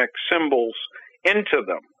satanic symbols into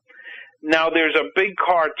them. Now, there's a big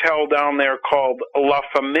cartel down there called La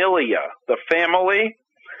Familia, the family,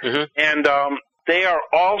 mm-hmm. and they are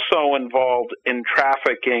also involved in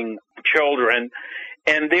trafficking children.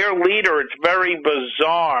 And their leader, it's very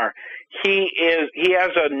bizarre. He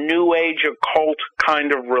has a New Age occult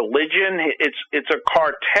kind of religion. It's a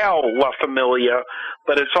cartel, La Familia,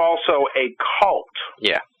 but it's also a cult.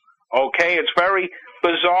 Yeah. Okay, it's very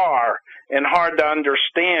bizarre and hard to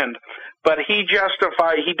understand. But he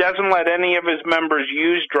doesn't let any of his members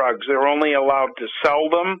use drugs. They're only allowed to sell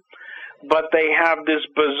them. But they have this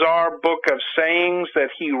bizarre book of sayings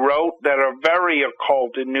that he wrote that are very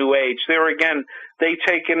occult in New Age. There again, they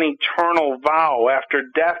take an eternal vow. After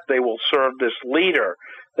death, they will serve this leader,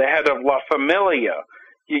 the head of La Familia.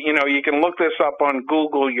 You can look this up on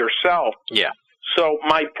Google yourself. Yeah. So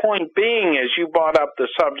my point being is you brought up the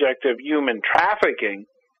subject of human trafficking.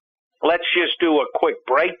 Let's just do a quick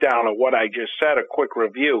breakdown of what I just said, a quick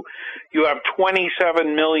review. You have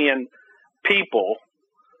 27 million people.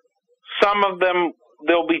 Some of them,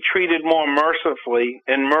 they'll be treated more mercifully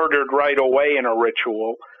and murdered right away in a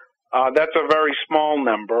ritual. That's a very small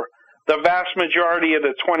number. The vast majority of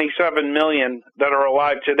the 27 million that are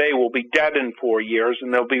alive today will be dead in 4 years,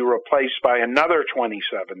 and they'll be replaced by another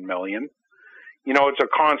 27 million. It's a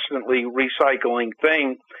constantly recycling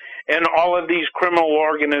thing. And all of these criminal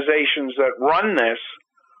organizations that run this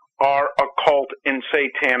are occult and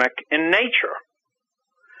satanic in nature.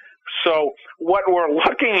 So what we're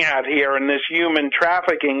looking at here in this human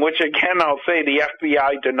trafficking, which again I'll say the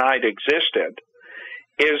FBI denied existed,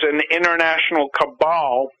 is an international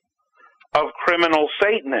cabal of criminal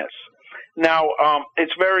Satanists. Now,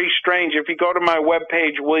 it's very strange. If you go to my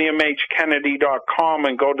webpage, WilliamHKennedy.com,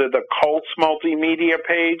 and go to the Cults multimedia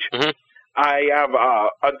page, mm-hmm. I have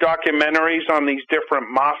documentaries on these different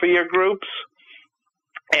mafia groups.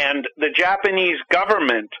 And the Japanese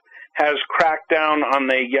government has cracked down on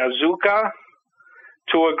the Yazuka,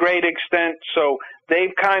 to a great extent. So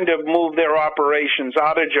they've kind of moved their operations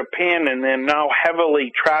out of Japan, and they're now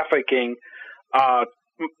heavily trafficking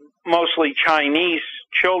mostly Chinese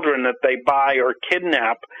children that they buy or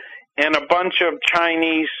kidnap. And a bunch of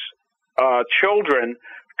Chinese children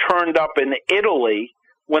turned up in Italy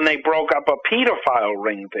when they broke up a pedophile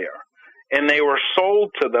ring there. And they were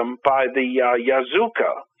sold to them by the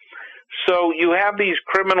Yakuza. So you have these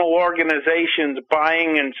criminal organizations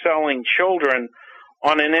buying and selling children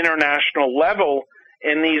on an international level,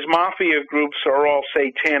 and these mafia groups are all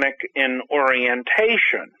satanic in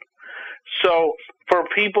orientation. So for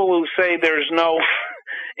people who say there's no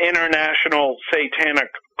international satanic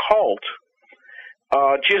cult,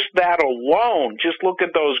 just that alone, just look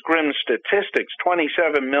at those grim statistics,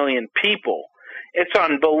 27 million people. It's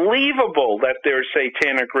unbelievable that there's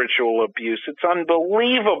satanic ritual abuse. It's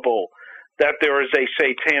unbelievable that there is a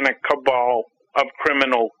satanic cabal of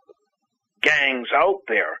criminal gangs out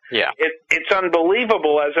there. Yeah. It's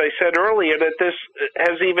unbelievable, as I said earlier, that this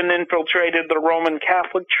has even infiltrated the Roman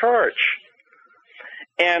Catholic Church.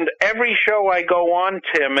 And every show I go on,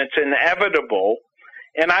 Tim, it's inevitable.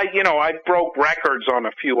 And I broke records on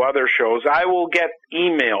a few other shows. I will get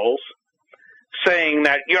emails saying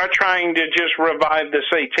that you're trying to just revive the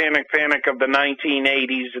satanic panic of the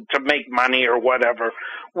 1980s to make money or whatever.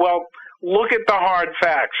 Well, look at the hard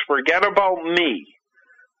facts. Forget about me,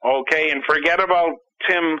 okay, and forget about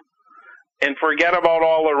Tim, and forget about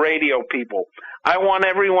all the radio people. I want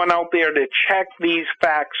everyone out there to check these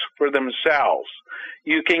facts for themselves.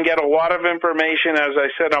 You can get a lot of information, as I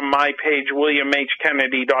said, on my page,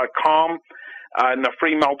 WilliamHKennedy.com, and the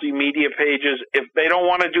free multimedia pages. If they don't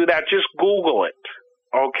want to do that, just Google it,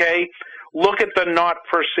 okay? Look at the Not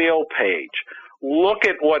For Sale page. Look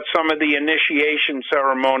at what some of the initiation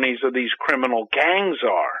ceremonies of these criminal gangs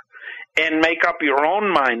are, and make up your own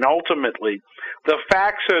mind, ultimately. The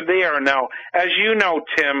facts are there. Now, as you know,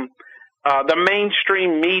 Tim, the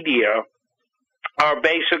mainstream media are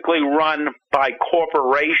basically run by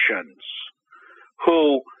corporations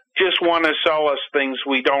who just want to sell us things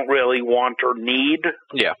we don't really want or need.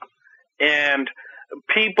 Yeah. And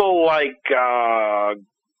people like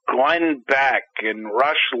Glenn Beck and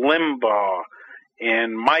Rush Limbaugh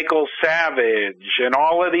and Michael Savage and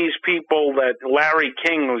all of these people, that Larry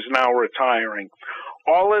King, who's now retiring,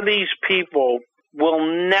 all of these people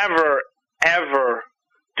will never, ever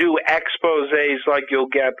do exposés like you'll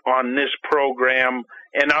get on this program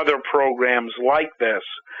and other programs like this,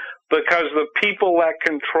 because the people that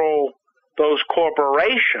control those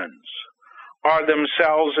corporations are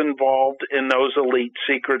themselves involved in those elite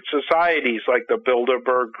secret societies like the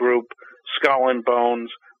Bilderberg Group, Skull and Bones,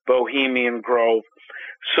 Bohemian Grove.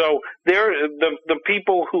 So the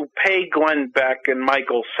people who pay Glenn Beck and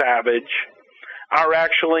Michael Savage are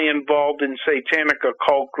actually involved in satanic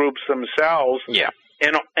occult groups themselves. Yeah.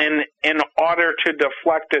 And in order to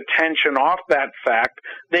deflect attention off that fact,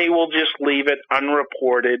 they will just leave it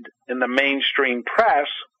unreported in the mainstream press,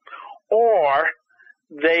 or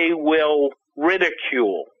they will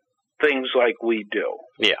ridicule things like we do.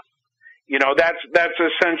 Yeah. You know, that's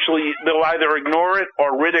essentially, they'll either ignore it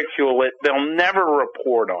or ridicule it. They'll never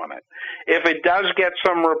report on it. If it does get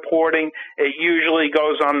some reporting, it usually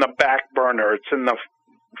goes on the back burner. It's in the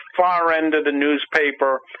far end of the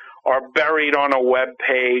newspaper, or buried on a web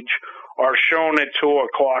page, or shown at 2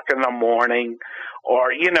 o'clock in the morning,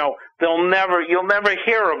 or, you'll never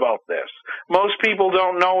hear about this. Most people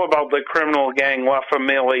don't know about the criminal gang La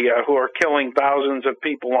Familia, who are killing thousands of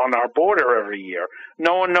people on our border every year.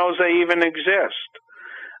 No one knows they even exist.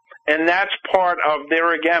 And that's part of,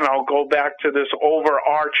 there again, I'll go back to this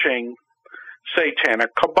overarching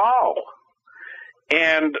satanic cabal.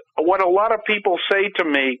 And what a lot of people say to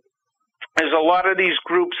me is a lot of these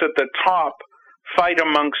groups at the top fight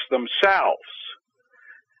amongst themselves.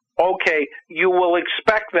 Okay, you will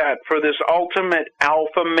expect that for this ultimate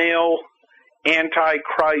alpha male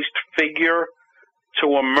antichrist figure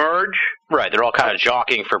to emerge. Right, they're all kind of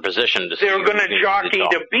jockeying for position. They're going to jockey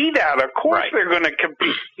to be that. Of course They're going to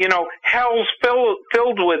compete. Hell's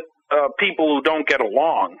filled with people who don't get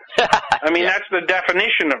along. I mean, That's the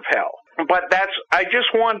definition of hell. But I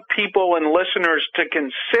just want people and listeners to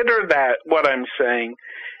consider that, what I'm saying,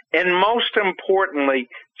 and most importantly,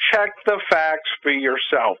 check the facts for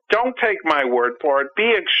yourself. Don't take my word for it.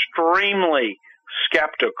 Be extremely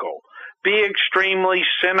skeptical. Be extremely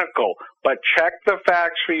cynical, but check the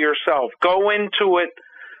facts for yourself. Go into it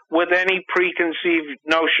with any preconceived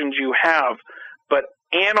notions you have, but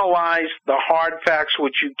analyze the hard facts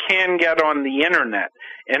which you can get on the internet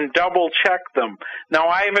and double check them. Now,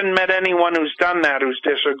 I haven't met anyone who's done that who's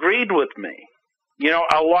disagreed with me. You know,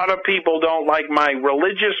 a lot of people don't like my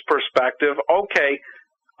religious perspective. Okay,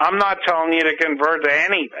 I'm not telling you to convert to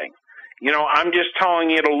anything. You know, I'm just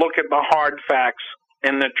telling you to look at the hard facts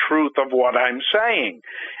and the truth of what I'm saying.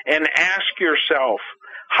 And ask yourself,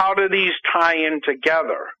 how do these tie in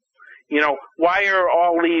together? You know, why are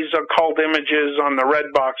all these occult images on the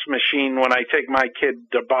Redbox machine when I take my kid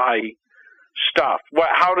to buy stuff?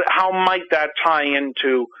 How might that tie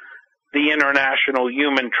into the international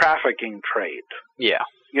human trafficking trade? Yeah.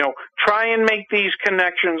 You know, try and make these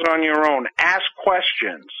connections on your own. Ask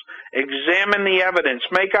questions. Examine the evidence.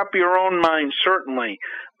 Make up your own mind, certainly.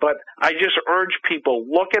 But I just urge people,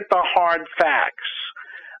 look at the hard facts.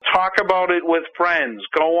 Talk about it with friends.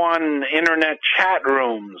 Go on internet chat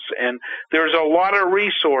rooms. And there's a lot of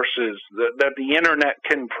resources that the internet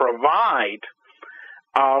can provide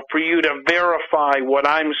for you to verify what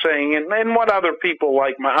I'm saying and what other people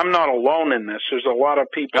like. I'm not alone in this. There's a lot of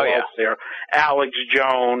people out there. Alex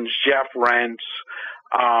Jones, Jeff Rentz,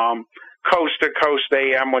 Coast to Coast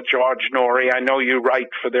AM with George Norrie. I know you write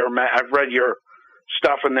for their I've read your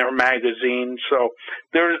stuff in their magazine. So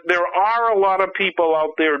there are a lot of people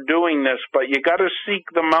out there doing this, but you got to seek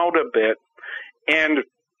them out a bit. And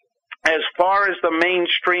as far as the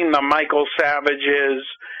mainstream, the Michael Savages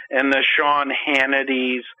and the Sean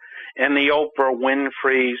Hannitys and the Oprah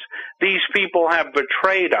Winfreys, these people have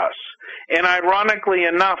betrayed us. And ironically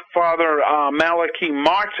enough, Father Malachi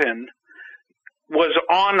Martin was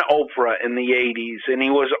on Oprah in the 80s, and he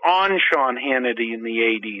was on Sean Hannity in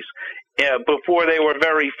the 80s before they were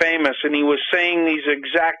very famous, and he was saying these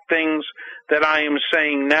exact things that I am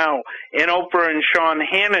saying now. And Oprah and Sean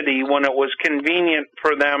Hannity, when it was convenient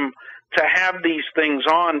for them to have these things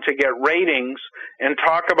on to get ratings and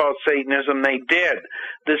talk about Satanism, they did.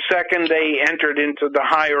 The second they entered into the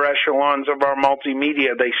higher echelons of our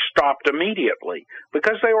multimedia, they stopped immediately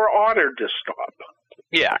because they were ordered to stop.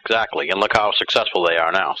 Yeah, exactly. And look how successful they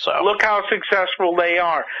are now. So look how successful they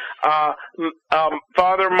are.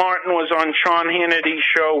 Father Martin was on Sean Hannity's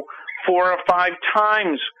show 4 or 5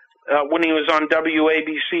 times when he was on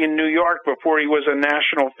WABC in New York before he was a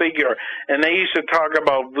national figure. And they used to talk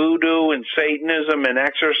about voodoo and Satanism and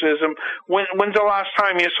exorcism. When's the last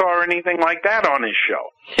time you saw anything like that on his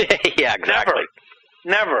show? Yeah, exactly.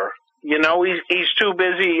 Never. You know, he's too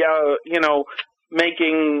busy,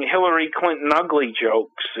 making Hillary Clinton ugly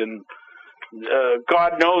jokes and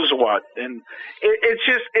God knows what. And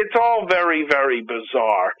it's all very, very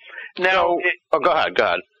bizarre. Now, go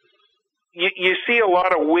ahead. You see a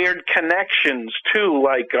lot of weird connections, too,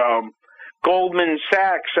 like Goldman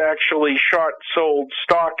Sachs actually short-sold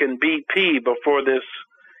stock in BP before this,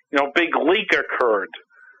 big leak occurred.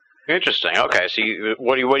 Interesting. Okay, so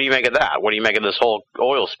what do you make of that? What do you make of this whole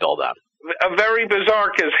oil spill then? Very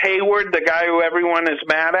bizarre, because Hayward, the guy who everyone is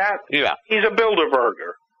mad at, he's a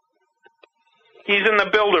Bilderberger. He's in the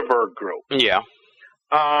Bilderberg group. Yeah.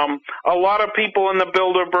 A lot of people in the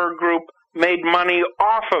Bilderberg group made money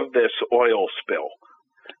off of this oil spill,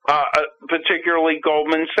 particularly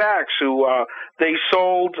Goldman Sachs, who they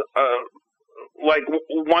sold like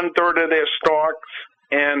 1/3 of their stocks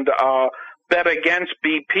and bet against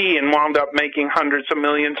BP and wound up making hundreds of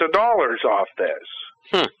millions of dollars off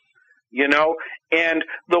this. And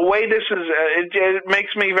the way this is, it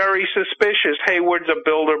makes me very suspicious. Hayward's a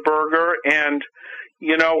Bilderberger, and,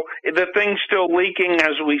 the thing's still leaking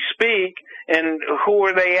as we speak. And who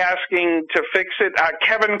are they asking to fix it?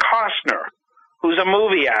 Kevin Costner, who's a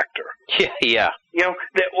movie actor. Yeah.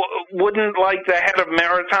 Wouldn't, the head of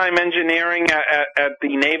maritime engineering at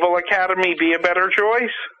the Naval Academy be a better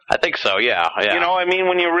choice? I think so, yeah.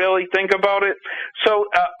 When you really think about it. So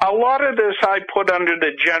a lot of this I put under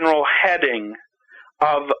the general heading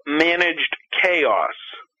of managed chaos.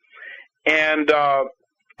 And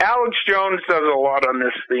Alex Jones does a lot on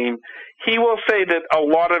this theme. He will say that a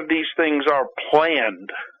lot of these things are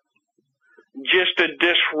planned just to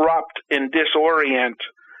disrupt and disorient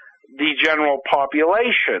the general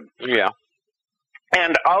population. Yeah.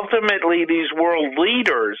 And ultimately, these world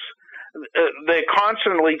leaders, they're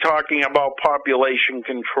constantly talking about population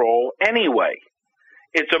control anyway.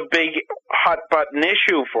 It's a big hot-button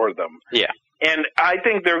issue for them. Yeah. And I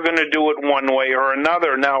think they're going to do it one way or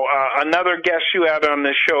another. Now, another guest you had on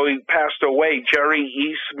this show, he passed away, Jerry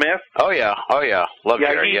E. Smith. Oh, yeah. Love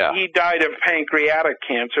Jerry, He died of pancreatic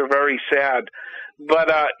cancer, very sad.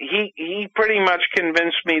 But he pretty much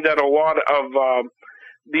convinced me that a lot of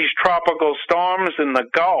these tropical storms in the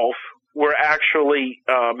Gulf were actually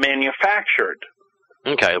manufactured.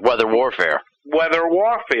 Okay, weather warfare. Weather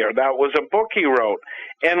Warfare. That was a book he wrote.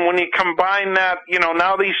 And when you combine that,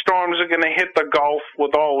 now these storms are going to hit the Gulf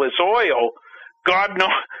with all this oil. God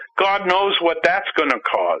knows what that's going to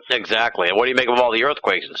cause. Exactly. And what do you make of all the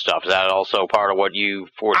earthquakes and stuff? Is that also part of what you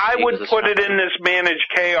foresee? I would put it in this managed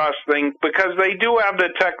chaos thing because they do have the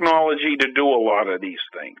technology to do a lot of these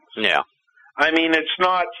things. Yeah. I mean, it's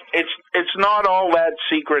not all that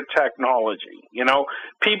secret technology. You know,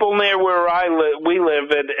 people near where we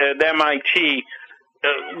live at MIT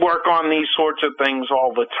work on these sorts of things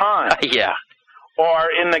all the time. Yeah.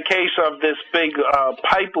 Or in the case of this big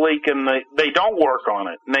pipe leak, and they don't work on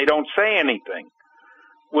it, and they don't say anything,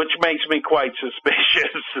 which makes me quite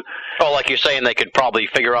suspicious. Well, like you're saying, they could probably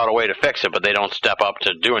figure out a way to fix it, but they don't step up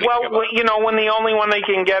to do anything about it. You know, when the only one they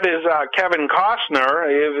can get is Kevin Costner,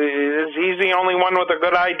 he's the only one with a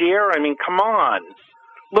good idea? I mean, come on.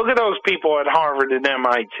 Look at those people at Harvard and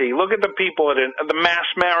MIT. Look at the people at the Mass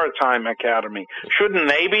Maritime Academy. Shouldn't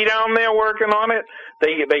they be down there working on it?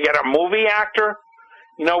 They get a movie actor.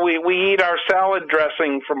 You know, we eat our salad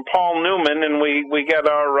dressing from Paul Newman, and we get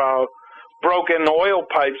our broken oil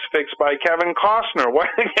pipes fixed by Kevin Costner. What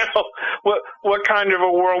kind of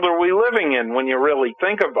a world are we living in when you really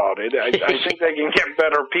think about it? I think they can get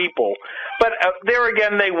better people. But there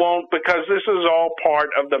again, they won't, because this is all part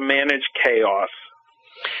of the managed chaos.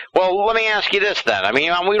 Well, let me ask you this then. I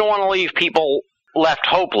mean, we don't want to leave people left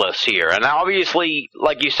hopeless here. And obviously,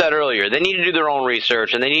 like you said earlier, they need to do their own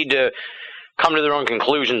research, and they need to come to their own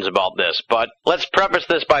conclusions about this. But let's preface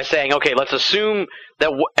this by saying, okay, let's assume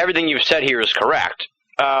that everything you've said here is correct.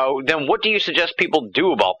 Then what do you suggest people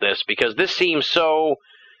do about this? Because this seems so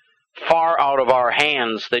far out of our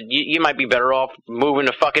hands that you might be better off moving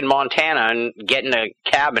to fucking Montana and getting a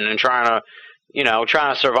cabin and trying to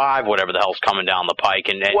survive whatever the hell's coming down the pike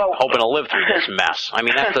and hoping to live through this mess. I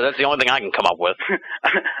mean, that's the only thing I can come up with.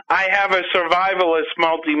 I have a survivalist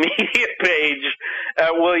multimedia page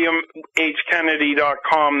at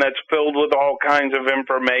WilliamHKennedy.com that's filled with all kinds of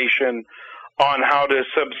information on how to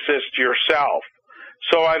subsist yourself.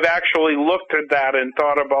 So I've actually looked at that and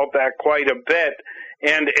thought about that quite a bit,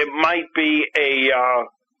 and it might be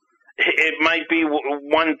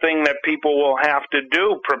one thing that people will have to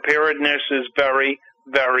do. Preparedness is very,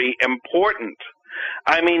 very important.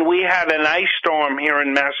 I mean, we had an ice storm here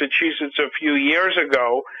in Massachusetts a few years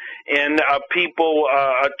ago, and people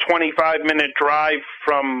a 25-minute drive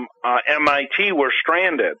from MIT were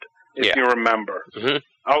stranded, if you remember,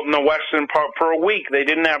 out in the western part for a week. They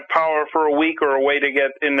didn't have power for a week or a way to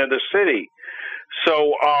get into the city.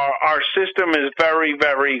 So our system is very,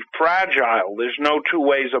 very fragile. There's no two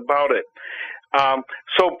ways about it.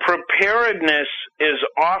 So preparedness is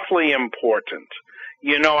awfully important.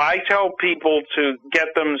 You know, I tell people to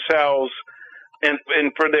get themselves and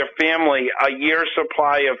for their family a year's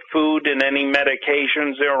supply of food and any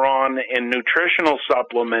medications they're on and nutritional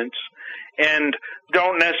supplements, and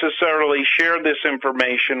don't necessarily share this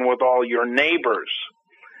information with all your neighbors.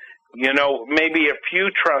 You know, maybe a few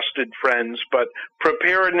trusted friends, but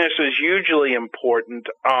preparedness is hugely important.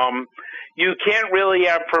 You can't really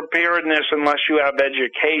have preparedness unless you have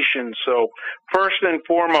education. So first and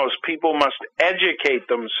foremost, people must educate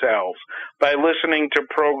themselves by listening to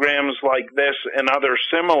programs like this and other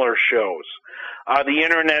similar shows. The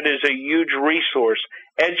Internet is a huge resource.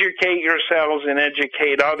 Educate yourselves and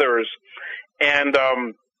educate others, and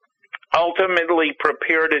ultimately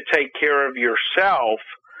prepare to take care of yourself,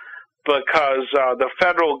 because the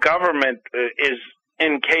federal government is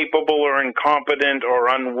incapable or incompetent or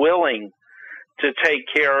unwilling to take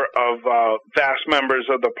care of vast members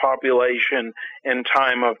of the population in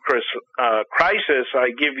time of crisis. I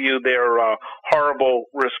give you their horrible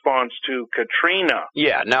response to Katrina.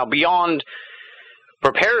 Yeah, now beyond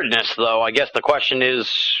preparedness, though, I guess the question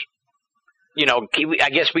is, you know, I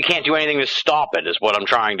guess we can't do anything to stop it, is what I'm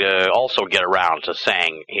trying to also get around to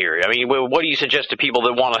saying here. I mean, what do you suggest to people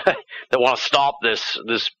that want to stop this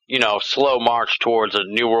slow march towards a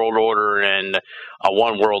new world order and a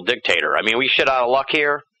one world dictator? I mean, we shit out of luck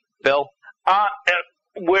here, Bill?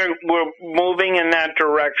 We're moving in that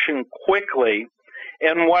direction quickly.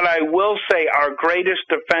 And what I will say, our greatest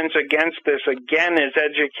defense against this, again, is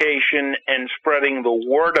education and spreading the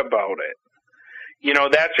word about it. You know,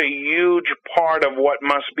 that's a huge part of what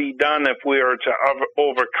must be done if we are to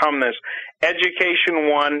overcome this. Education,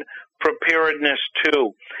 one, preparedness,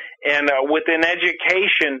 two. And within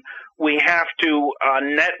education, we have to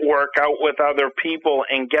network out with other people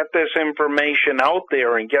and get this information out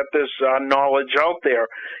there and get this knowledge out there.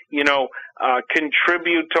 You know,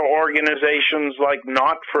 contribute to organizations like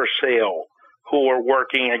Not For Sale, who are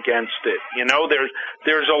working against it. You know,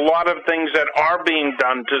 there's a lot of things that are being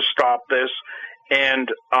done to stop this. And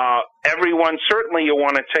everyone, certainly you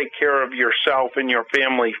want to take care of yourself and your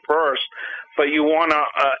family first, but you want to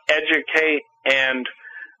educate and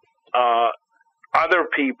other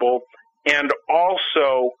people, and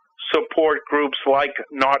also support groups like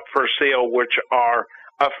Not For Sale, which are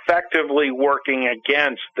effectively working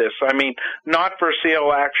against this. I mean, Not For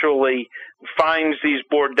Sale actually finds these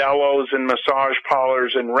bordellos and massage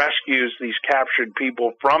parlors and rescues these captured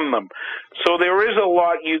people from them. So there is a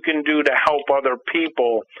lot you can do to help other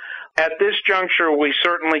people. At this juncture, we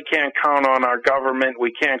certainly can't count on our government.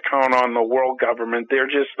 We can't count on the world government. They're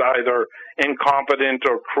just either incompetent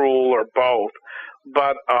or cruel or both.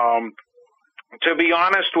 But to be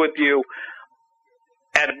honest with you,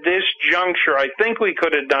 at this juncture, I think we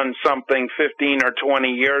could have done something 15 or 20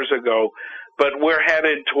 years ago, but we're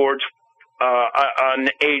headed towards an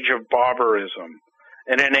age of barbarism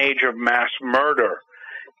and an age of mass murder.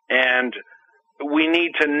 And we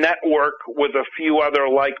need to network with a few other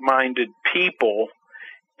like-minded people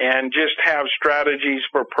and just have strategies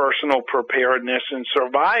for personal preparedness and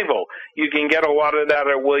survival. You can get a lot of that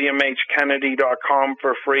at WilliamHKennedy.com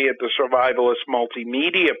for free at the Survivalist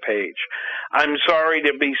Multimedia page. I'm sorry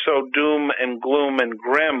to be so doom and gloom and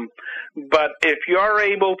grim, but if you're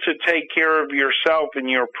able to take care of yourself and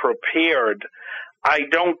you're prepared, I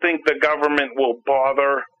don't think the government will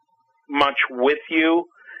bother much with you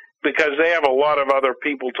because they have a lot of other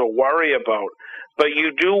people to worry about. But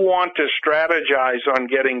you do want to strategize on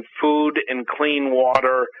getting food and clean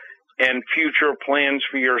water and future plans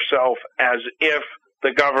for yourself as if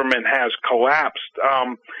the government has collapsed.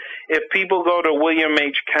 If people go to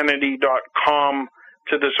WilliamHKennedy.com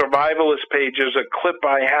to the Survivalist page, there's a clip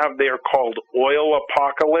I have there called Oil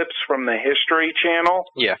Apocalypse from the History Channel.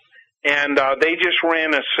 Yeah. And they just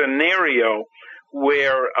ran a scenario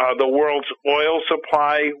where the world's oil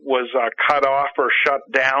supply was cut off or shut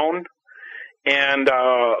down. And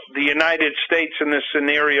the United States in this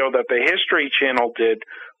scenario that the History Channel did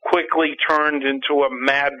quickly turned into a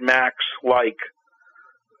Mad Max-like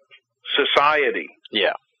society.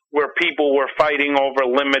 Yeah. Where people were fighting over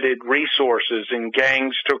limited resources and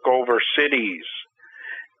gangs took over cities.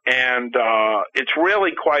 And it's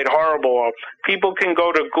really quite horrible. People can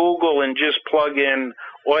go to Google and just plug in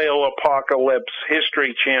Oil Apocalypse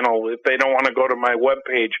History Channel if they don't want to go to my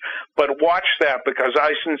webpage. But watch that because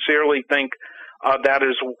I sincerely think that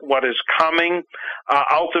is what is coming.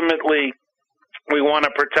 Ultimately, we want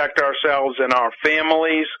to protect ourselves and our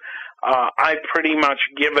families. I've pretty much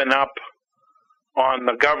given up on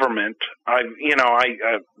the government.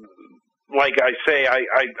 Like I say,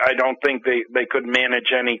 I don't think they could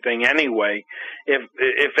manage anything anyway.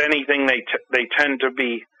 If anything, they tend to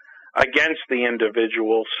be against the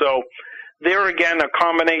individual. So there again, a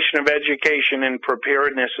combination of education and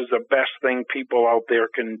preparedness is the best thing people out there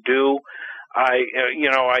can do. I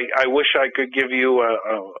wish I could give you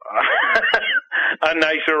a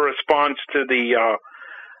nicer response to the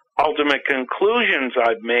ultimate conclusions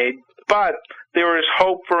I've made, but there is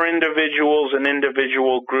hope for individuals and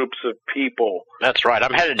individual groups of people. That's right.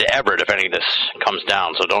 I'm headed to Everett if any of this comes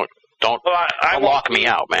down, so don't lock me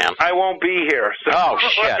out, man. I won't be here. So oh,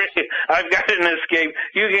 shit. I've got an escape.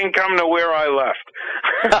 You can come to where I left.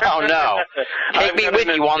 Oh, no. Take me with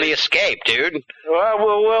you on the escape, dude. Well,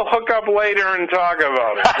 we'll hook up later and talk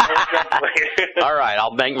about it. All right,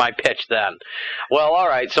 I'll make my pitch then. Well, all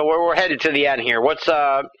right, so we're headed to the end here.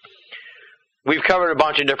 We've covered a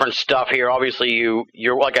bunch of different stuff here. Obviously,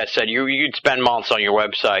 you're like I said, you'd spend months on your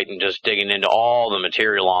website and just digging into all the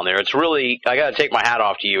material on there. It's really, I got to take my hat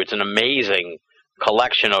off to you. It's an amazing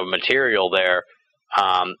collection of material there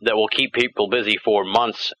that will keep people busy for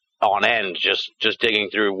months on end, just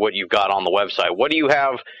digging through what you've got on the website. What do you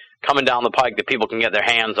have coming down the pike that people can get their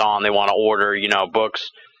hands on? They want to order,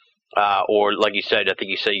 books, or like you said, I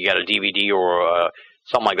think you said you got a DVD or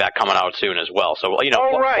something like that coming out soon as well. So, stuff you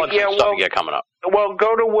get coming up. Well,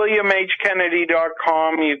 go to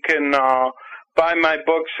WilliamHKennedy.com. You can buy my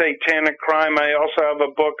book, Satanic Crime. I also have a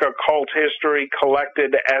book, Occult History,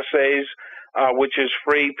 Collected Essays, which is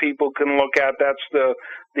free. People can look at. That's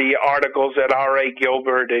the articles that R.A.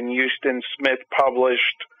 Gilbert and Houston Smith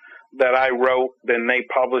published that I wrote. Then they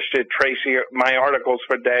published it. My articles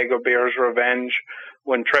for Dagobah's Revenge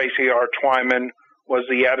when Tracy R. Twyman was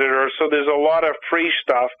the editor. So there's a lot of free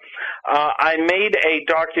stuff. I made a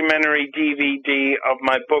documentary DVD of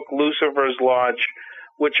my book, Lucifer's Lodge,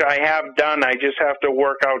 which I have done. I just have to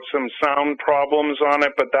work out some sound problems on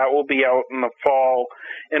it, but that will be out in the fall.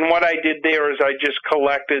 And what I did there is I just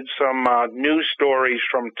collected some news stories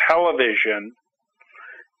from television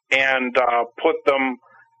and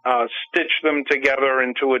stitched them together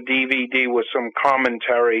into a DVD with some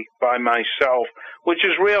commentary by myself, which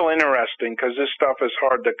is real interesting because this stuff is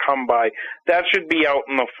hard to come by. That should be out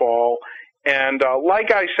in the fall. And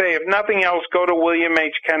like I say, if nothing else, go to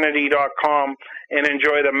WilliamHKennedy.com and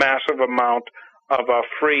enjoy the massive amount of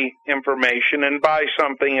free information, and buy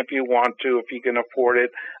something if you want to, if you can afford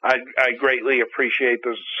it. I greatly appreciate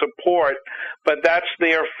the support, but that's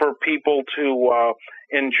there for people to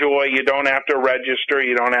enjoy. You don't have to register.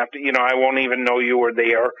 You don't have to, I won't even know you were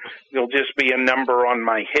there. You'll just be a number on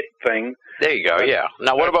my hit thing. There you go, yeah.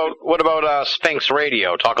 Now, what about Sphinx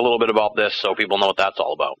Radio? Talk a little bit about this so people know what that's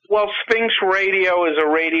all about. Well, Sphinx Radio is a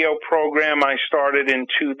radio program I started in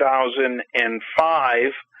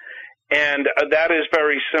 2005, and that is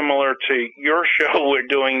very similar to your show we're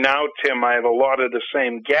doing now, Tim. I have a lot of the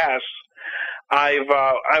same guests. I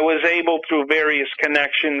was able, through various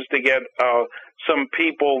connections, to get some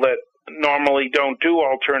people that normally don't do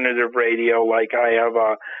alternative radio. Like I have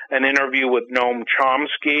an interview with Noam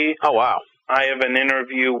Chomsky. Oh, wow. I have an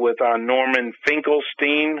interview with Norman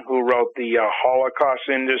Finkelstein, who wrote the Holocaust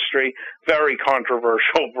Industry. Very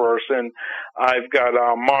controversial person. I've got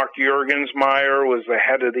Mark Juergensmeyer, was the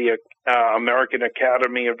head of the American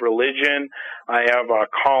Academy of Religion. I have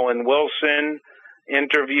Colin Wilson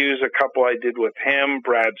interviews, a couple I did with him.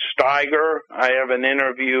 Brad Steiger. I have an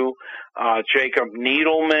interview. Jacob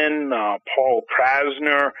Needleman, Paul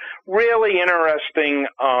Krasner. Really interesting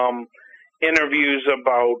interviews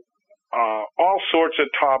about all sorts of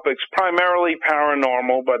topics, primarily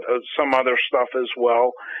paranormal, but some other stuff as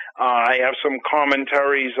well. I have some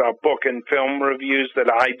commentaries, book and film reviews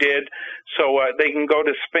that I did. So they can go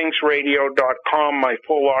to sphinxradio.com. My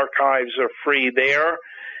full archives are free there.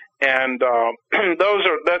 And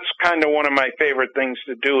that's kind of one of my favorite things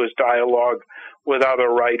to do, is dialogue with other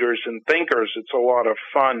writers and thinkers. It's a lot of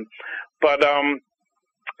fun. But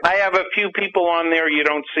I have a few people on there you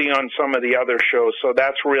don't see on some of the other shows, so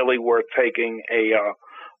that's really worth taking a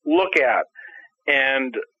look at.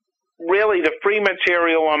 And really, the free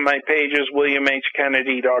material on my pages,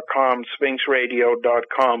 WilliamHKennedy.com,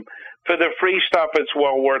 SphinxRadio.com. For the free stuff, it's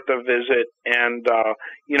well worth a visit. And,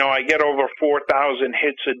 I get over 4,000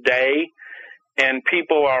 hits a day, and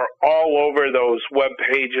people are all over those web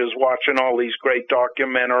pages watching all these great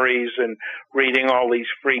documentaries and reading all these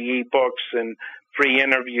free ebooks and free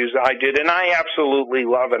interviews I did, and I absolutely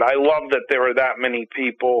love it. I love that there are that many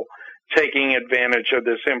people taking advantage of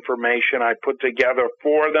this information I put together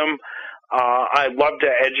for them. I love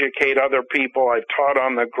to educate other people. I've taught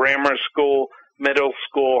on the grammar school, middle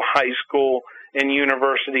school, high school, and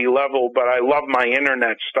university level, but I love my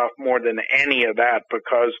internet stuff more than any of that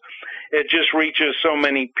because it just reaches so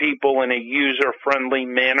many people in a user-friendly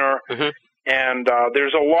manner, and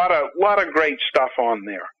there's a lot of great stuff on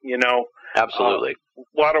there, Absolutely.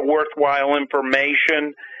 A lot of worthwhile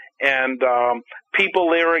information, and people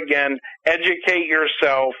there, again, educate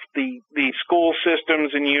yourself. The school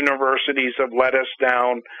systems and universities have let us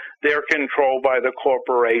down. They're controlled by the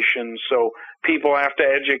corporations, so people have to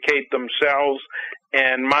educate themselves,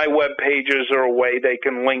 and my web pages are a way they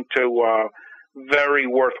can link to very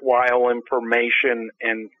worthwhile information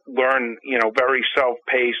and learn, very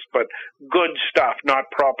self-paced, but good stuff, not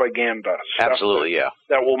propaganda. Absolutely, yeah.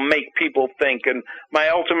 That will make people think. And my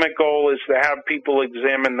ultimate goal is to have people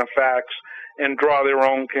examine the facts and draw their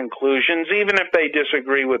own conclusions, even if they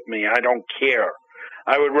disagree with me. I don't care.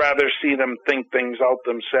 I would rather see them think things out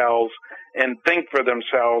themselves and think for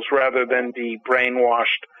themselves rather than be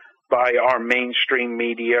brainwashed by our mainstream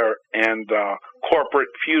media and corporate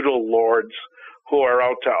feudal lords who are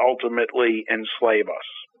out to ultimately enslave us.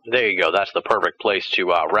 There you go. That's the perfect place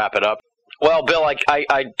to wrap it up. Well, Bill,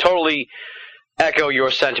 I totally echo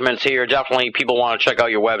your sentiments here. Definitely people want to check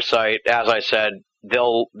out your website. As I said,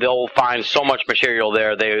 they'll find so much material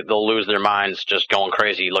there. They'll lose their minds just going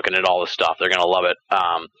crazy looking at all this stuff. They're going to love it.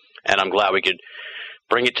 And I'm glad we could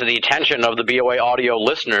bring it to the attention of the BOA audio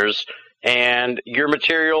listeners. And your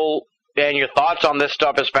material and your thoughts on this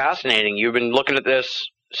stuff is fascinating. You've been looking at this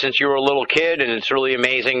since you were a little kid, and it's really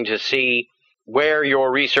amazing to see where your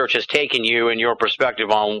research has taken you and your perspective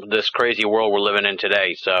on this crazy world we're living in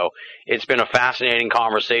today. So it's been a fascinating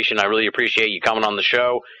conversation. I really appreciate you coming on the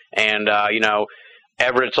show. And,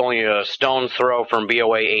 Everett's only a stone's throw from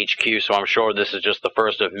BOA HQ, so I'm sure this is just the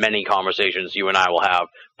first of many conversations you and I will have,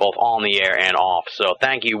 both on the air and off. So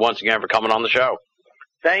thank you once again for coming on the show.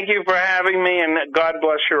 Thank you for having me, and God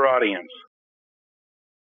bless your audience.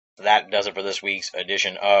 That does it for this week's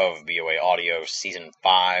edition of BOA Audio Season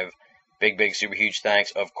 5. Big, super huge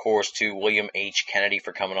thanks, of course, to William H. Kennedy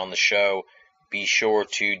for coming on the show. Be sure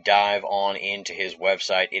to dive on into his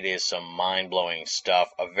website. It is some mind-blowing stuff,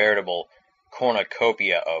 a veritable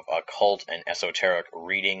cornucopia of occult and esoteric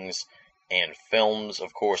readings and films.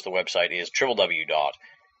 Of course, the website is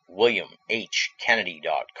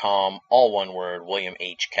WilliamHKennedy.com. All one word,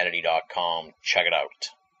 WilliamHKennedy.com. Check it out.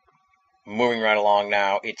 Moving right along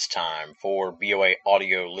now, it's time for BOA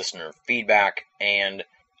Audio listener feedback, and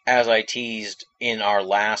as I teased in our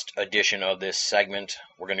last edition of this segment,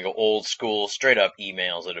 we're going to go old school, straight up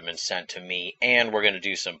emails that have been sent to me, and we're going to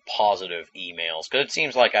do some positive emails, because it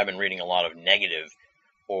seems like I've been reading a lot of negative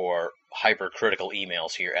or hypercritical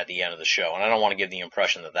emails here at the end of the show, and I don't want to give the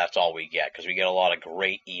impression that that's all we get, because we get a lot of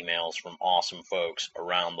great emails from awesome folks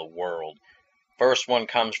around the world. First one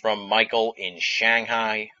comes from Michael in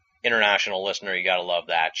Shanghai. International listener, you gotta love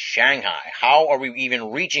that. Shanghai. How are we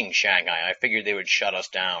even reaching Shanghai? I figured they would shut us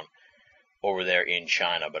down over there in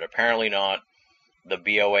China, but apparently not. The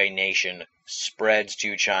BOA nation spreads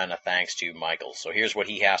to China thanks to Michael. So here's what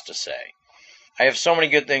he has to say. I have so many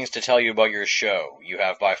good things to tell you about your show. You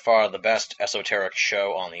have by far the best esoteric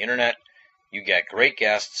show on the internet. You get great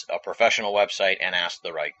guests, a professional website, and ask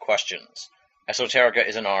the right questions. Esoterica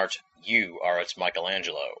is an art. You are its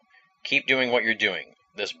Michelangelo. Keep doing what you're doing.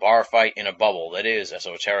 This bar fight in a bubble that is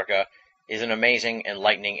Esoterica is an amazing,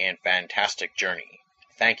 enlightening, and fantastic journey.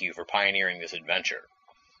 Thank you for pioneering this adventure.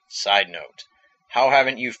 Side note, how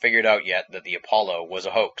haven't you figured out yet that the Apollo was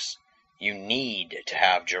a hoax? You need to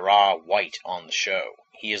have Gerard White on the show.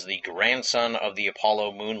 He is the grandson of the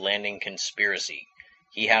Apollo moon landing conspiracy.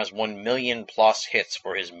 He has 1 million plus hits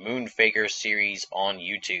for his Moonfaker series on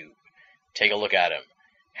YouTube. Take a look at him.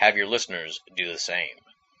 Have your listeners do the same.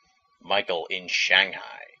 Michael in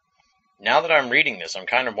Shanghai. Now that I'm reading this, I'm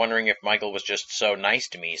kind of wondering if Michael was just so nice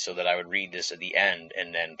to me so that I would read this at the end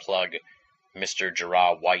and then plug Mr.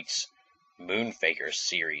 Gerard White's Moonfaker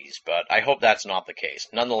series, but I hope that's not the case.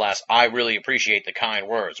 Nonetheless, I really appreciate the kind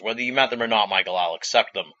words. Whether you meant them or not, Michael, I'll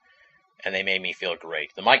accept them, and they made me feel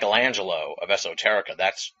great. The Michelangelo of Esoterica,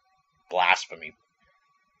 that's blasphemy.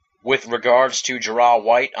 With regards to Gerard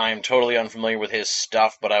White, I am totally unfamiliar with his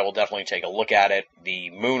stuff, but I will definitely take a look at it.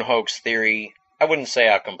 The moon hoax theory, I wouldn't say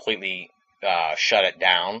I've completely shut it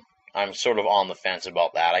down. I'm sort of on the fence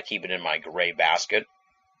about that. I keep it in my gray basket.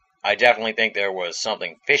 I definitely think there was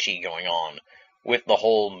something fishy going on with the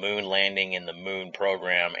whole moon landing and the moon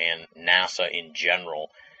program and NASA in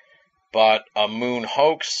general. But a moon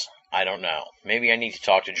hoax? I don't know. Maybe I need to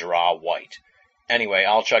talk to Gerard White. Anyway,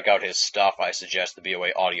 I'll check out his stuff. I suggest the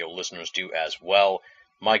BOA Audio listeners do as well.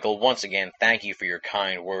 Michael, once again, thank you for your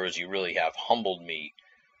kind words. You really have humbled me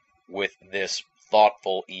with this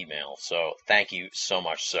thoughtful email. So thank you so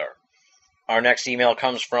much, sir. Our next email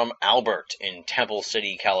comes from Albert in Temple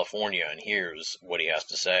City, California, and here's what he has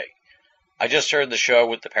to say. I just heard the show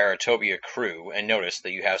with the Paratopia crew and noticed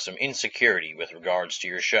that you have some insecurity with regards to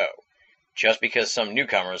your show. Just because some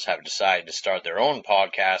newcomers have decided to start their own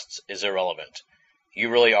podcasts is irrelevant. You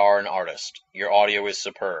really are an artist. Your audio is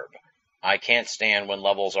superb. I can't stand when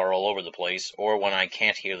levels are all over the place, or when I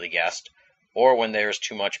can't hear the guest, or when there's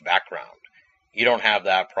too much background. You don't have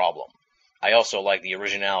that problem. I also like the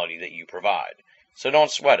originality that you provide. So don't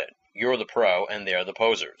sweat it. You're the pro, and they're the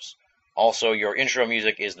posers. Also, your intro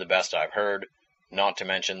music is the best I've heard, not to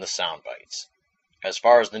mention the sound bites. As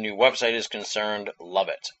far as the new website is concerned, love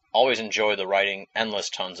it. Always enjoy the writing, endless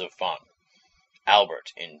tons of fun.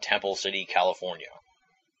 Albert in Temple City, California.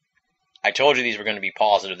 I told you these were going to be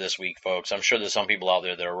positive this week, folks. I'm sure there's some people out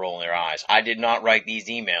there that are rolling their eyes. I did not write these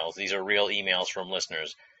emails. These are real emails from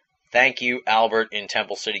listeners. Thank you, Albert in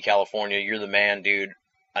Temple City, California. You're the man, dude.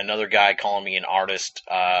 Another guy calling me an artist.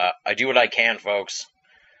 I do what I can, folks.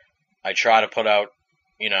 I try to put out,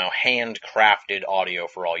 handcrafted audio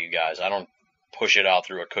for all you guys. I don't push it out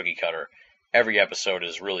through a cookie cutter. Every episode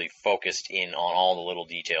is really focused in on all the little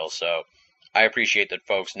details, so I appreciate that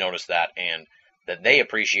folks notice that and that they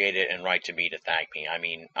appreciate it and write to me to thank me. I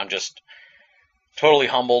mean, I'm just totally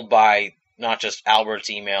humbled by not just Albert's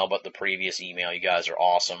email, but the previous email. You guys are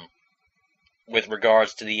awesome. With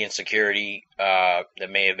regards to the insecurity that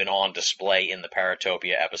may have been on display in the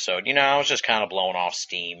Paratopia episode, I was just kind of blowing off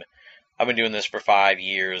steam. I've been doing this for 5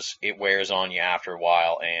 years. It wears on you after a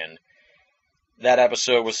while, and that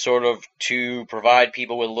episode was sort of to provide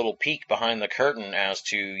people with a little peek behind the curtain as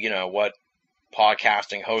to, what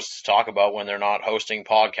podcasting hosts talk about when they're not hosting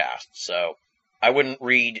podcasts. So I wouldn't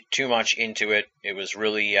read too much into it. It was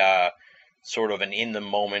really sort of an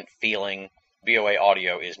in-the-moment feeling. BOA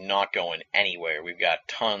Audio is not going anywhere. We've got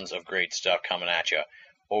tons of great stuff coming at you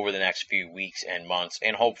over the next few weeks and months,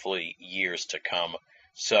 and hopefully years to come.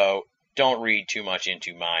 So don't read too much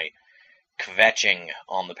into my kvetching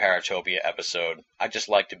on the Paratopia episode. I just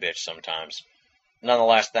like to bitch sometimes.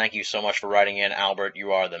 Nonetheless, thank you so much for writing in, Albert.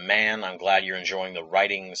 You are the man. I'm glad you're enjoying the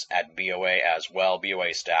writings at BOA as well.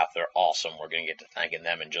 BOA staff, they're awesome. We're going to get to thanking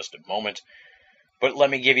them in just a moment. But let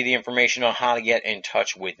me give you the information on how to get in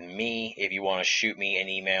touch with me if you want to shoot me an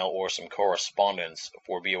email or some correspondence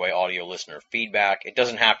for BOA audio listener feedback. It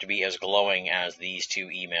doesn't have to be as glowing as these 2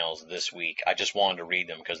 emails this week. I just wanted to read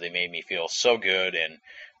them because they made me feel so good, and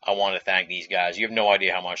I want to thank these guys. You have no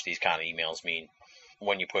idea how much these kind of emails mean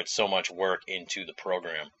when you put so much work into the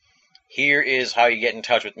program. Here is how you get in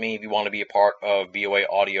touch with me if you want to be a part of BOA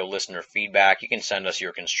audio listener feedback. You can send us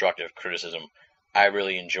your constructive criticism. I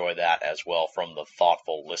really enjoy that as well from the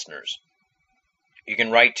thoughtful listeners. You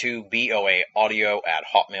can write to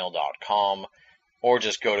boaaudio@hotmail.com or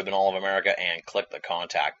just go to Banal of America and click the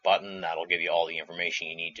contact button. That'll give you all the information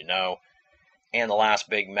you need to know. And the last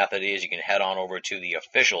big method is you can head on over to the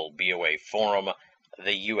official BOA forum,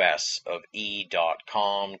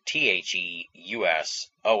 theusofE.com,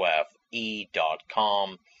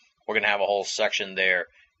 THEUSOFE.com. We're going to have a whole section there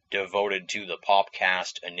devoted to the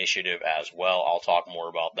Popcast initiative as well. I'll talk more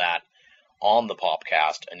about that on the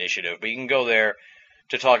Popcast initiative, but you can go there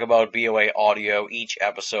to talk about BOA audio. Each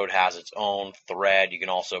episode has its own thread. You can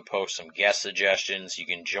also post some guest suggestions. You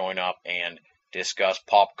can join up and discuss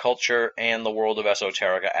pop culture and the world of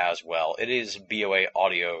esoterica as well. It is BOA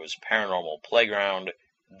Audio's Paranormal Playground,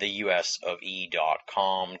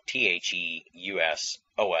 theusofE.com,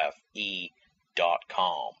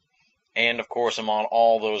 THEUSOFE.com. And, of course, I'm on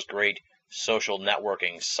all those great social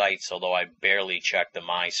networking sites, although I barely check the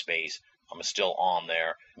MySpace. I'm still on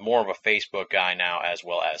there. More of a Facebook guy now as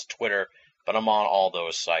well as Twitter, but I'm on all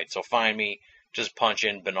those sites. So find me, just punch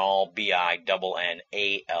in Banal,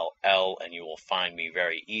 BINNALL, and you will find me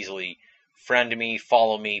very easily. Friend me,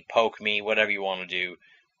 follow me, poke me, whatever you want to do.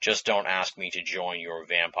 Just don't ask me to join your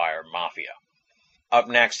vampire mafia. Up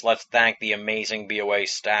next, let's thank the amazing BOA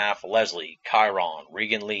staff: Leslie, Chiron,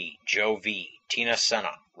 Regan Lee, Joe V, Tina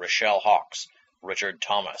Senna, Rochelle Hawks, Richard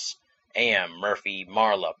Thomas, A.M. Murphy,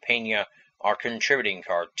 Marla Pena, our contributing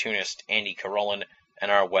cartoonist Andy Carolyn, and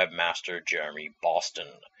our webmaster Jeremy Boston.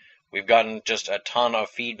 We've gotten just a ton of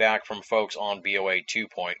feedback from folks on BOA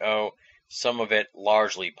 2.0, some of it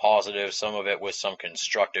largely positive, some of it with some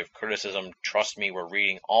constructive criticism. Trust me, we're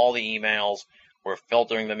reading all the emails, we're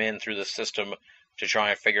filtering them in through the system to try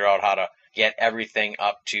and figure out how to get everything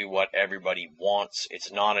up to what everybody wants.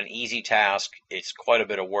 It's not an easy task. It's quite a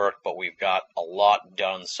bit of work, but we've got a lot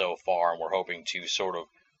done so far, and we're hoping to sort of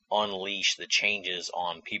unleash the changes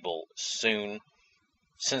on people soon.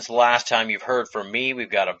 Since the last time you've heard from me,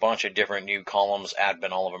 we've got a bunch of different new columns at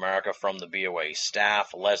Banal of America from the BOA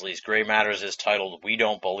staff. Leslie's Grey Matters is titled "We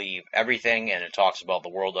Don't Believe Everything," and it talks about the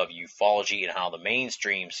world of ufology and how the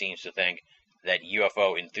mainstream seems to think that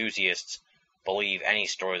UFO enthusiasts believe any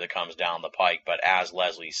story that comes down the pike, but as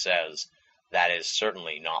Leslie says, that is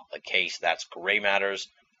certainly not the case. That's Grey Matters.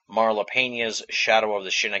 Marla Pena's Shadow of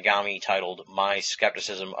the Shinigami, titled "My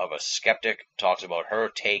Skepticism of a Skeptic," talks about her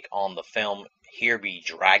take on the film Here Be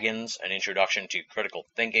Dragons, an introduction to critical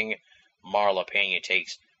thinking. Marla Pena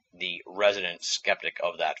takes the resident skeptic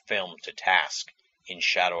of that film to task in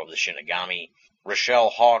Shadow of the Shinigami. Rochelle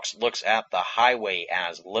Hawks looks at the highway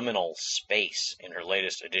as liminal space in her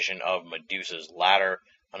latest edition of Medusa's Ladder.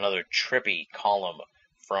 Another trippy column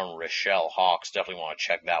from Rochelle Hawks. Definitely want to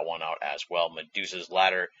check that one out as well. Medusa's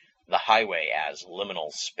Ladder, the highway as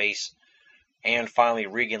liminal space. And finally,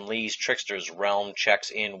 Regan Lee's Trickster's Realm checks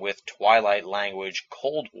in with Twilight language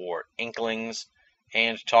Cold War inklings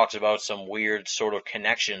and talks about some weird sort of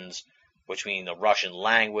connections between the Russian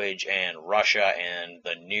language and Russia and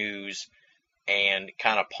the news, and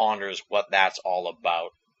kind of ponders what that's all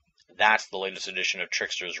about. That's the latest edition of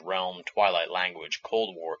Trickster's Realm, Twilight Language,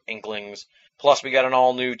 Cold War Inklings. Plus, we got an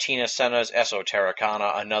all-new Tina Senna's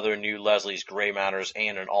Esotericana, another new Leslie's Grey Matters,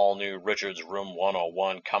 and an all-new Richard's Room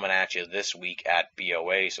 101 coming at you this week at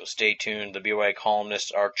BOA, so stay tuned. The BOA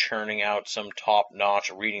columnists are churning out some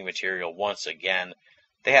top-notch reading material once again.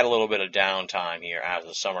 They had a little bit of downtime here as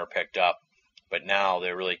the summer picked up, but now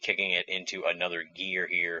they're really kicking it into another gear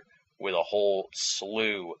here with a whole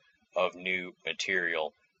slew of new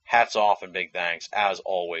material. Hats off and big thanks, as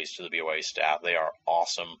always, to the BOA staff. They are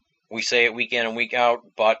awesome. We say it week in and week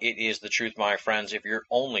out, but it is the truth, my friends. If you're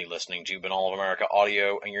only listening to Banal of America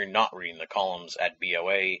audio and you're not reading the columns at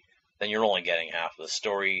BOA, then you're only getting half the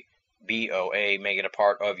story. BOA, make it a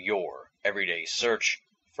part of your everyday search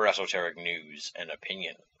for esoteric news and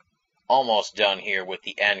opinion. Almost done here with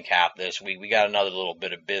the end cap this week. We got another little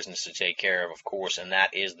bit of business to take care of course, and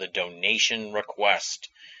that is the donation request.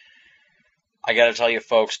 I gotta tell you,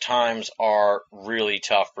 folks, times are really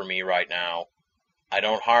tough for me right now. I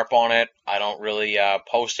don't harp on it. I don't really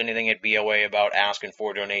post anything at BOA about asking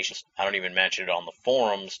for donations. I don't even mention it on the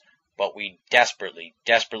forums, but we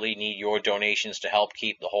desperately need your donations to help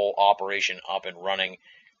keep the whole operation up and running.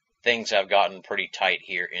 Things have gotten pretty tight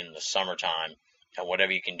here in the summertime, and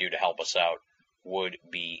whatever you can do to help us out would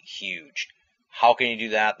be huge. How can you do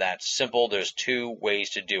that? That's simple. There's two ways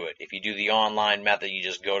to do it. If you do the online method, you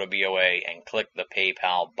just go to BOA and click the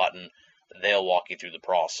PayPal button. They'll walk you through the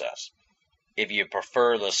process. If you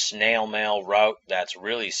prefer the snail mail route, that's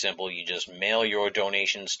really simple. You just mail your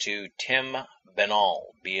donations to Tim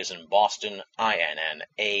Binnall, B as in Boston,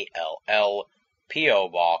 INNALL, P.O.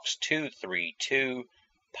 Box 232,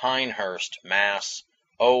 Pinehurst, Mass.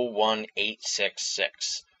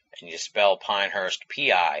 01866. And you spell Pinehurst,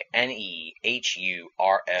 Pinehurst.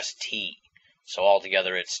 So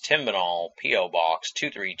altogether it's Tim Binnall, P.O. Box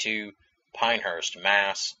 232, Pinehurst,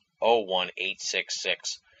 Mass.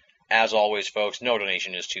 01866. As always, folks, no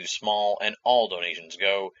donation is too small, and all donations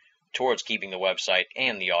go towards keeping the website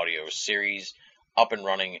and the audio series up and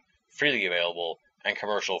running, freely available, and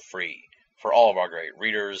commercial-free for all of our great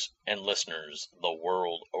readers and listeners the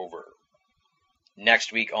world over.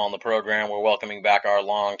 Next week on the program, we're welcoming back our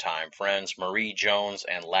longtime friends Marie Jones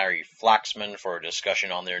and Larry Flaxman for a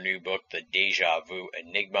discussion on their new book, The Deja Vu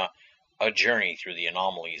Enigma, a journey through the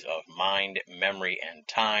anomalies of mind, memory, and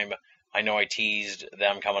time. I know I teased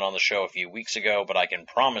them coming on the show a few weeks ago, but I can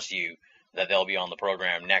promise you that they'll be on the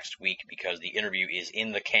program next week because the interview is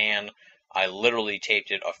in the can. I literally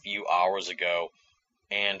taped it a few hours ago,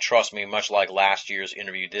 and trust me, much like last year's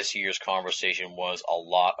interview, this year's conversation was a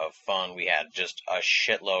lot of fun. We had just a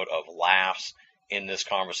shitload of laughs in this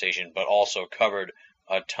conversation, but also covered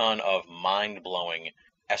a ton of mind-blowing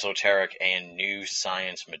esoteric and new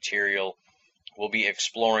science material. We'll be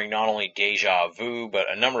exploring not only deja vu, but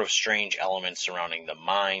a number of strange elements surrounding the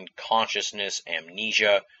mind, consciousness,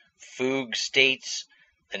 amnesia, fugue states,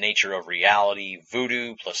 the nature of reality,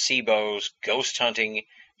 voodoo, placebos, ghost hunting,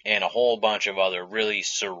 and a whole bunch of other really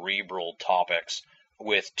cerebral topics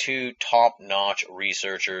with two top-notch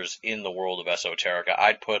researchers in the world of esoterica.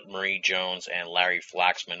 I'd put Marie Jones and Larry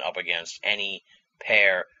Flaxman up against any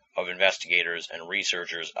pair of investigators and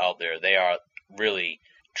researchers out there. They are really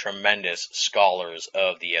tremendous scholars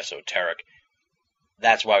of the esoteric.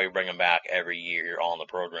 That's why we bring them back every year here on the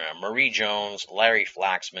program. Marie Jones, Larry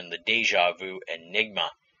Flaxman, The Deja Vu Enigma,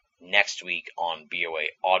 next week on BOA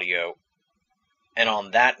Audio. And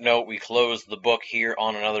on that note, we close the book here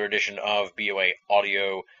on another edition of BOA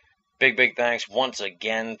Audio. Big thanks once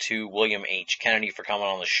again to William H. Kennedy for coming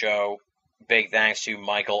on the show. Big thanks to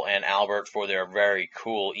Michael and Albert for their very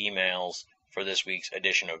cool emails for this week's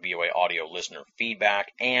edition of BOA Audio listener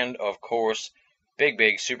feedback. And, of course,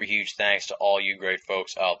 big, super huge thanks to all you great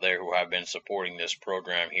folks out there who have been supporting this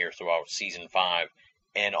program here throughout Season 5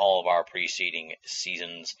 and all of our preceding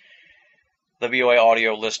seasons. The BOA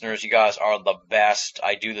Audio listeners, you guys are the best.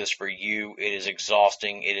 I do this for you. It is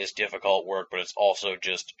exhausting. It is difficult work, but it's also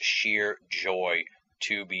just sheer joy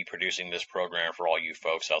to be producing this program for all you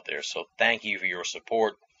folks out there. So thank you for your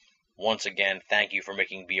support. Once again, thank you for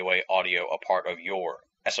making BOA Audio a part of your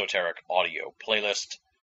esoteric audio playlist.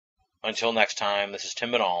 Until next time, this is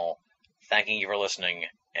Tim Binnall, thanking you for listening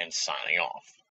and signing off.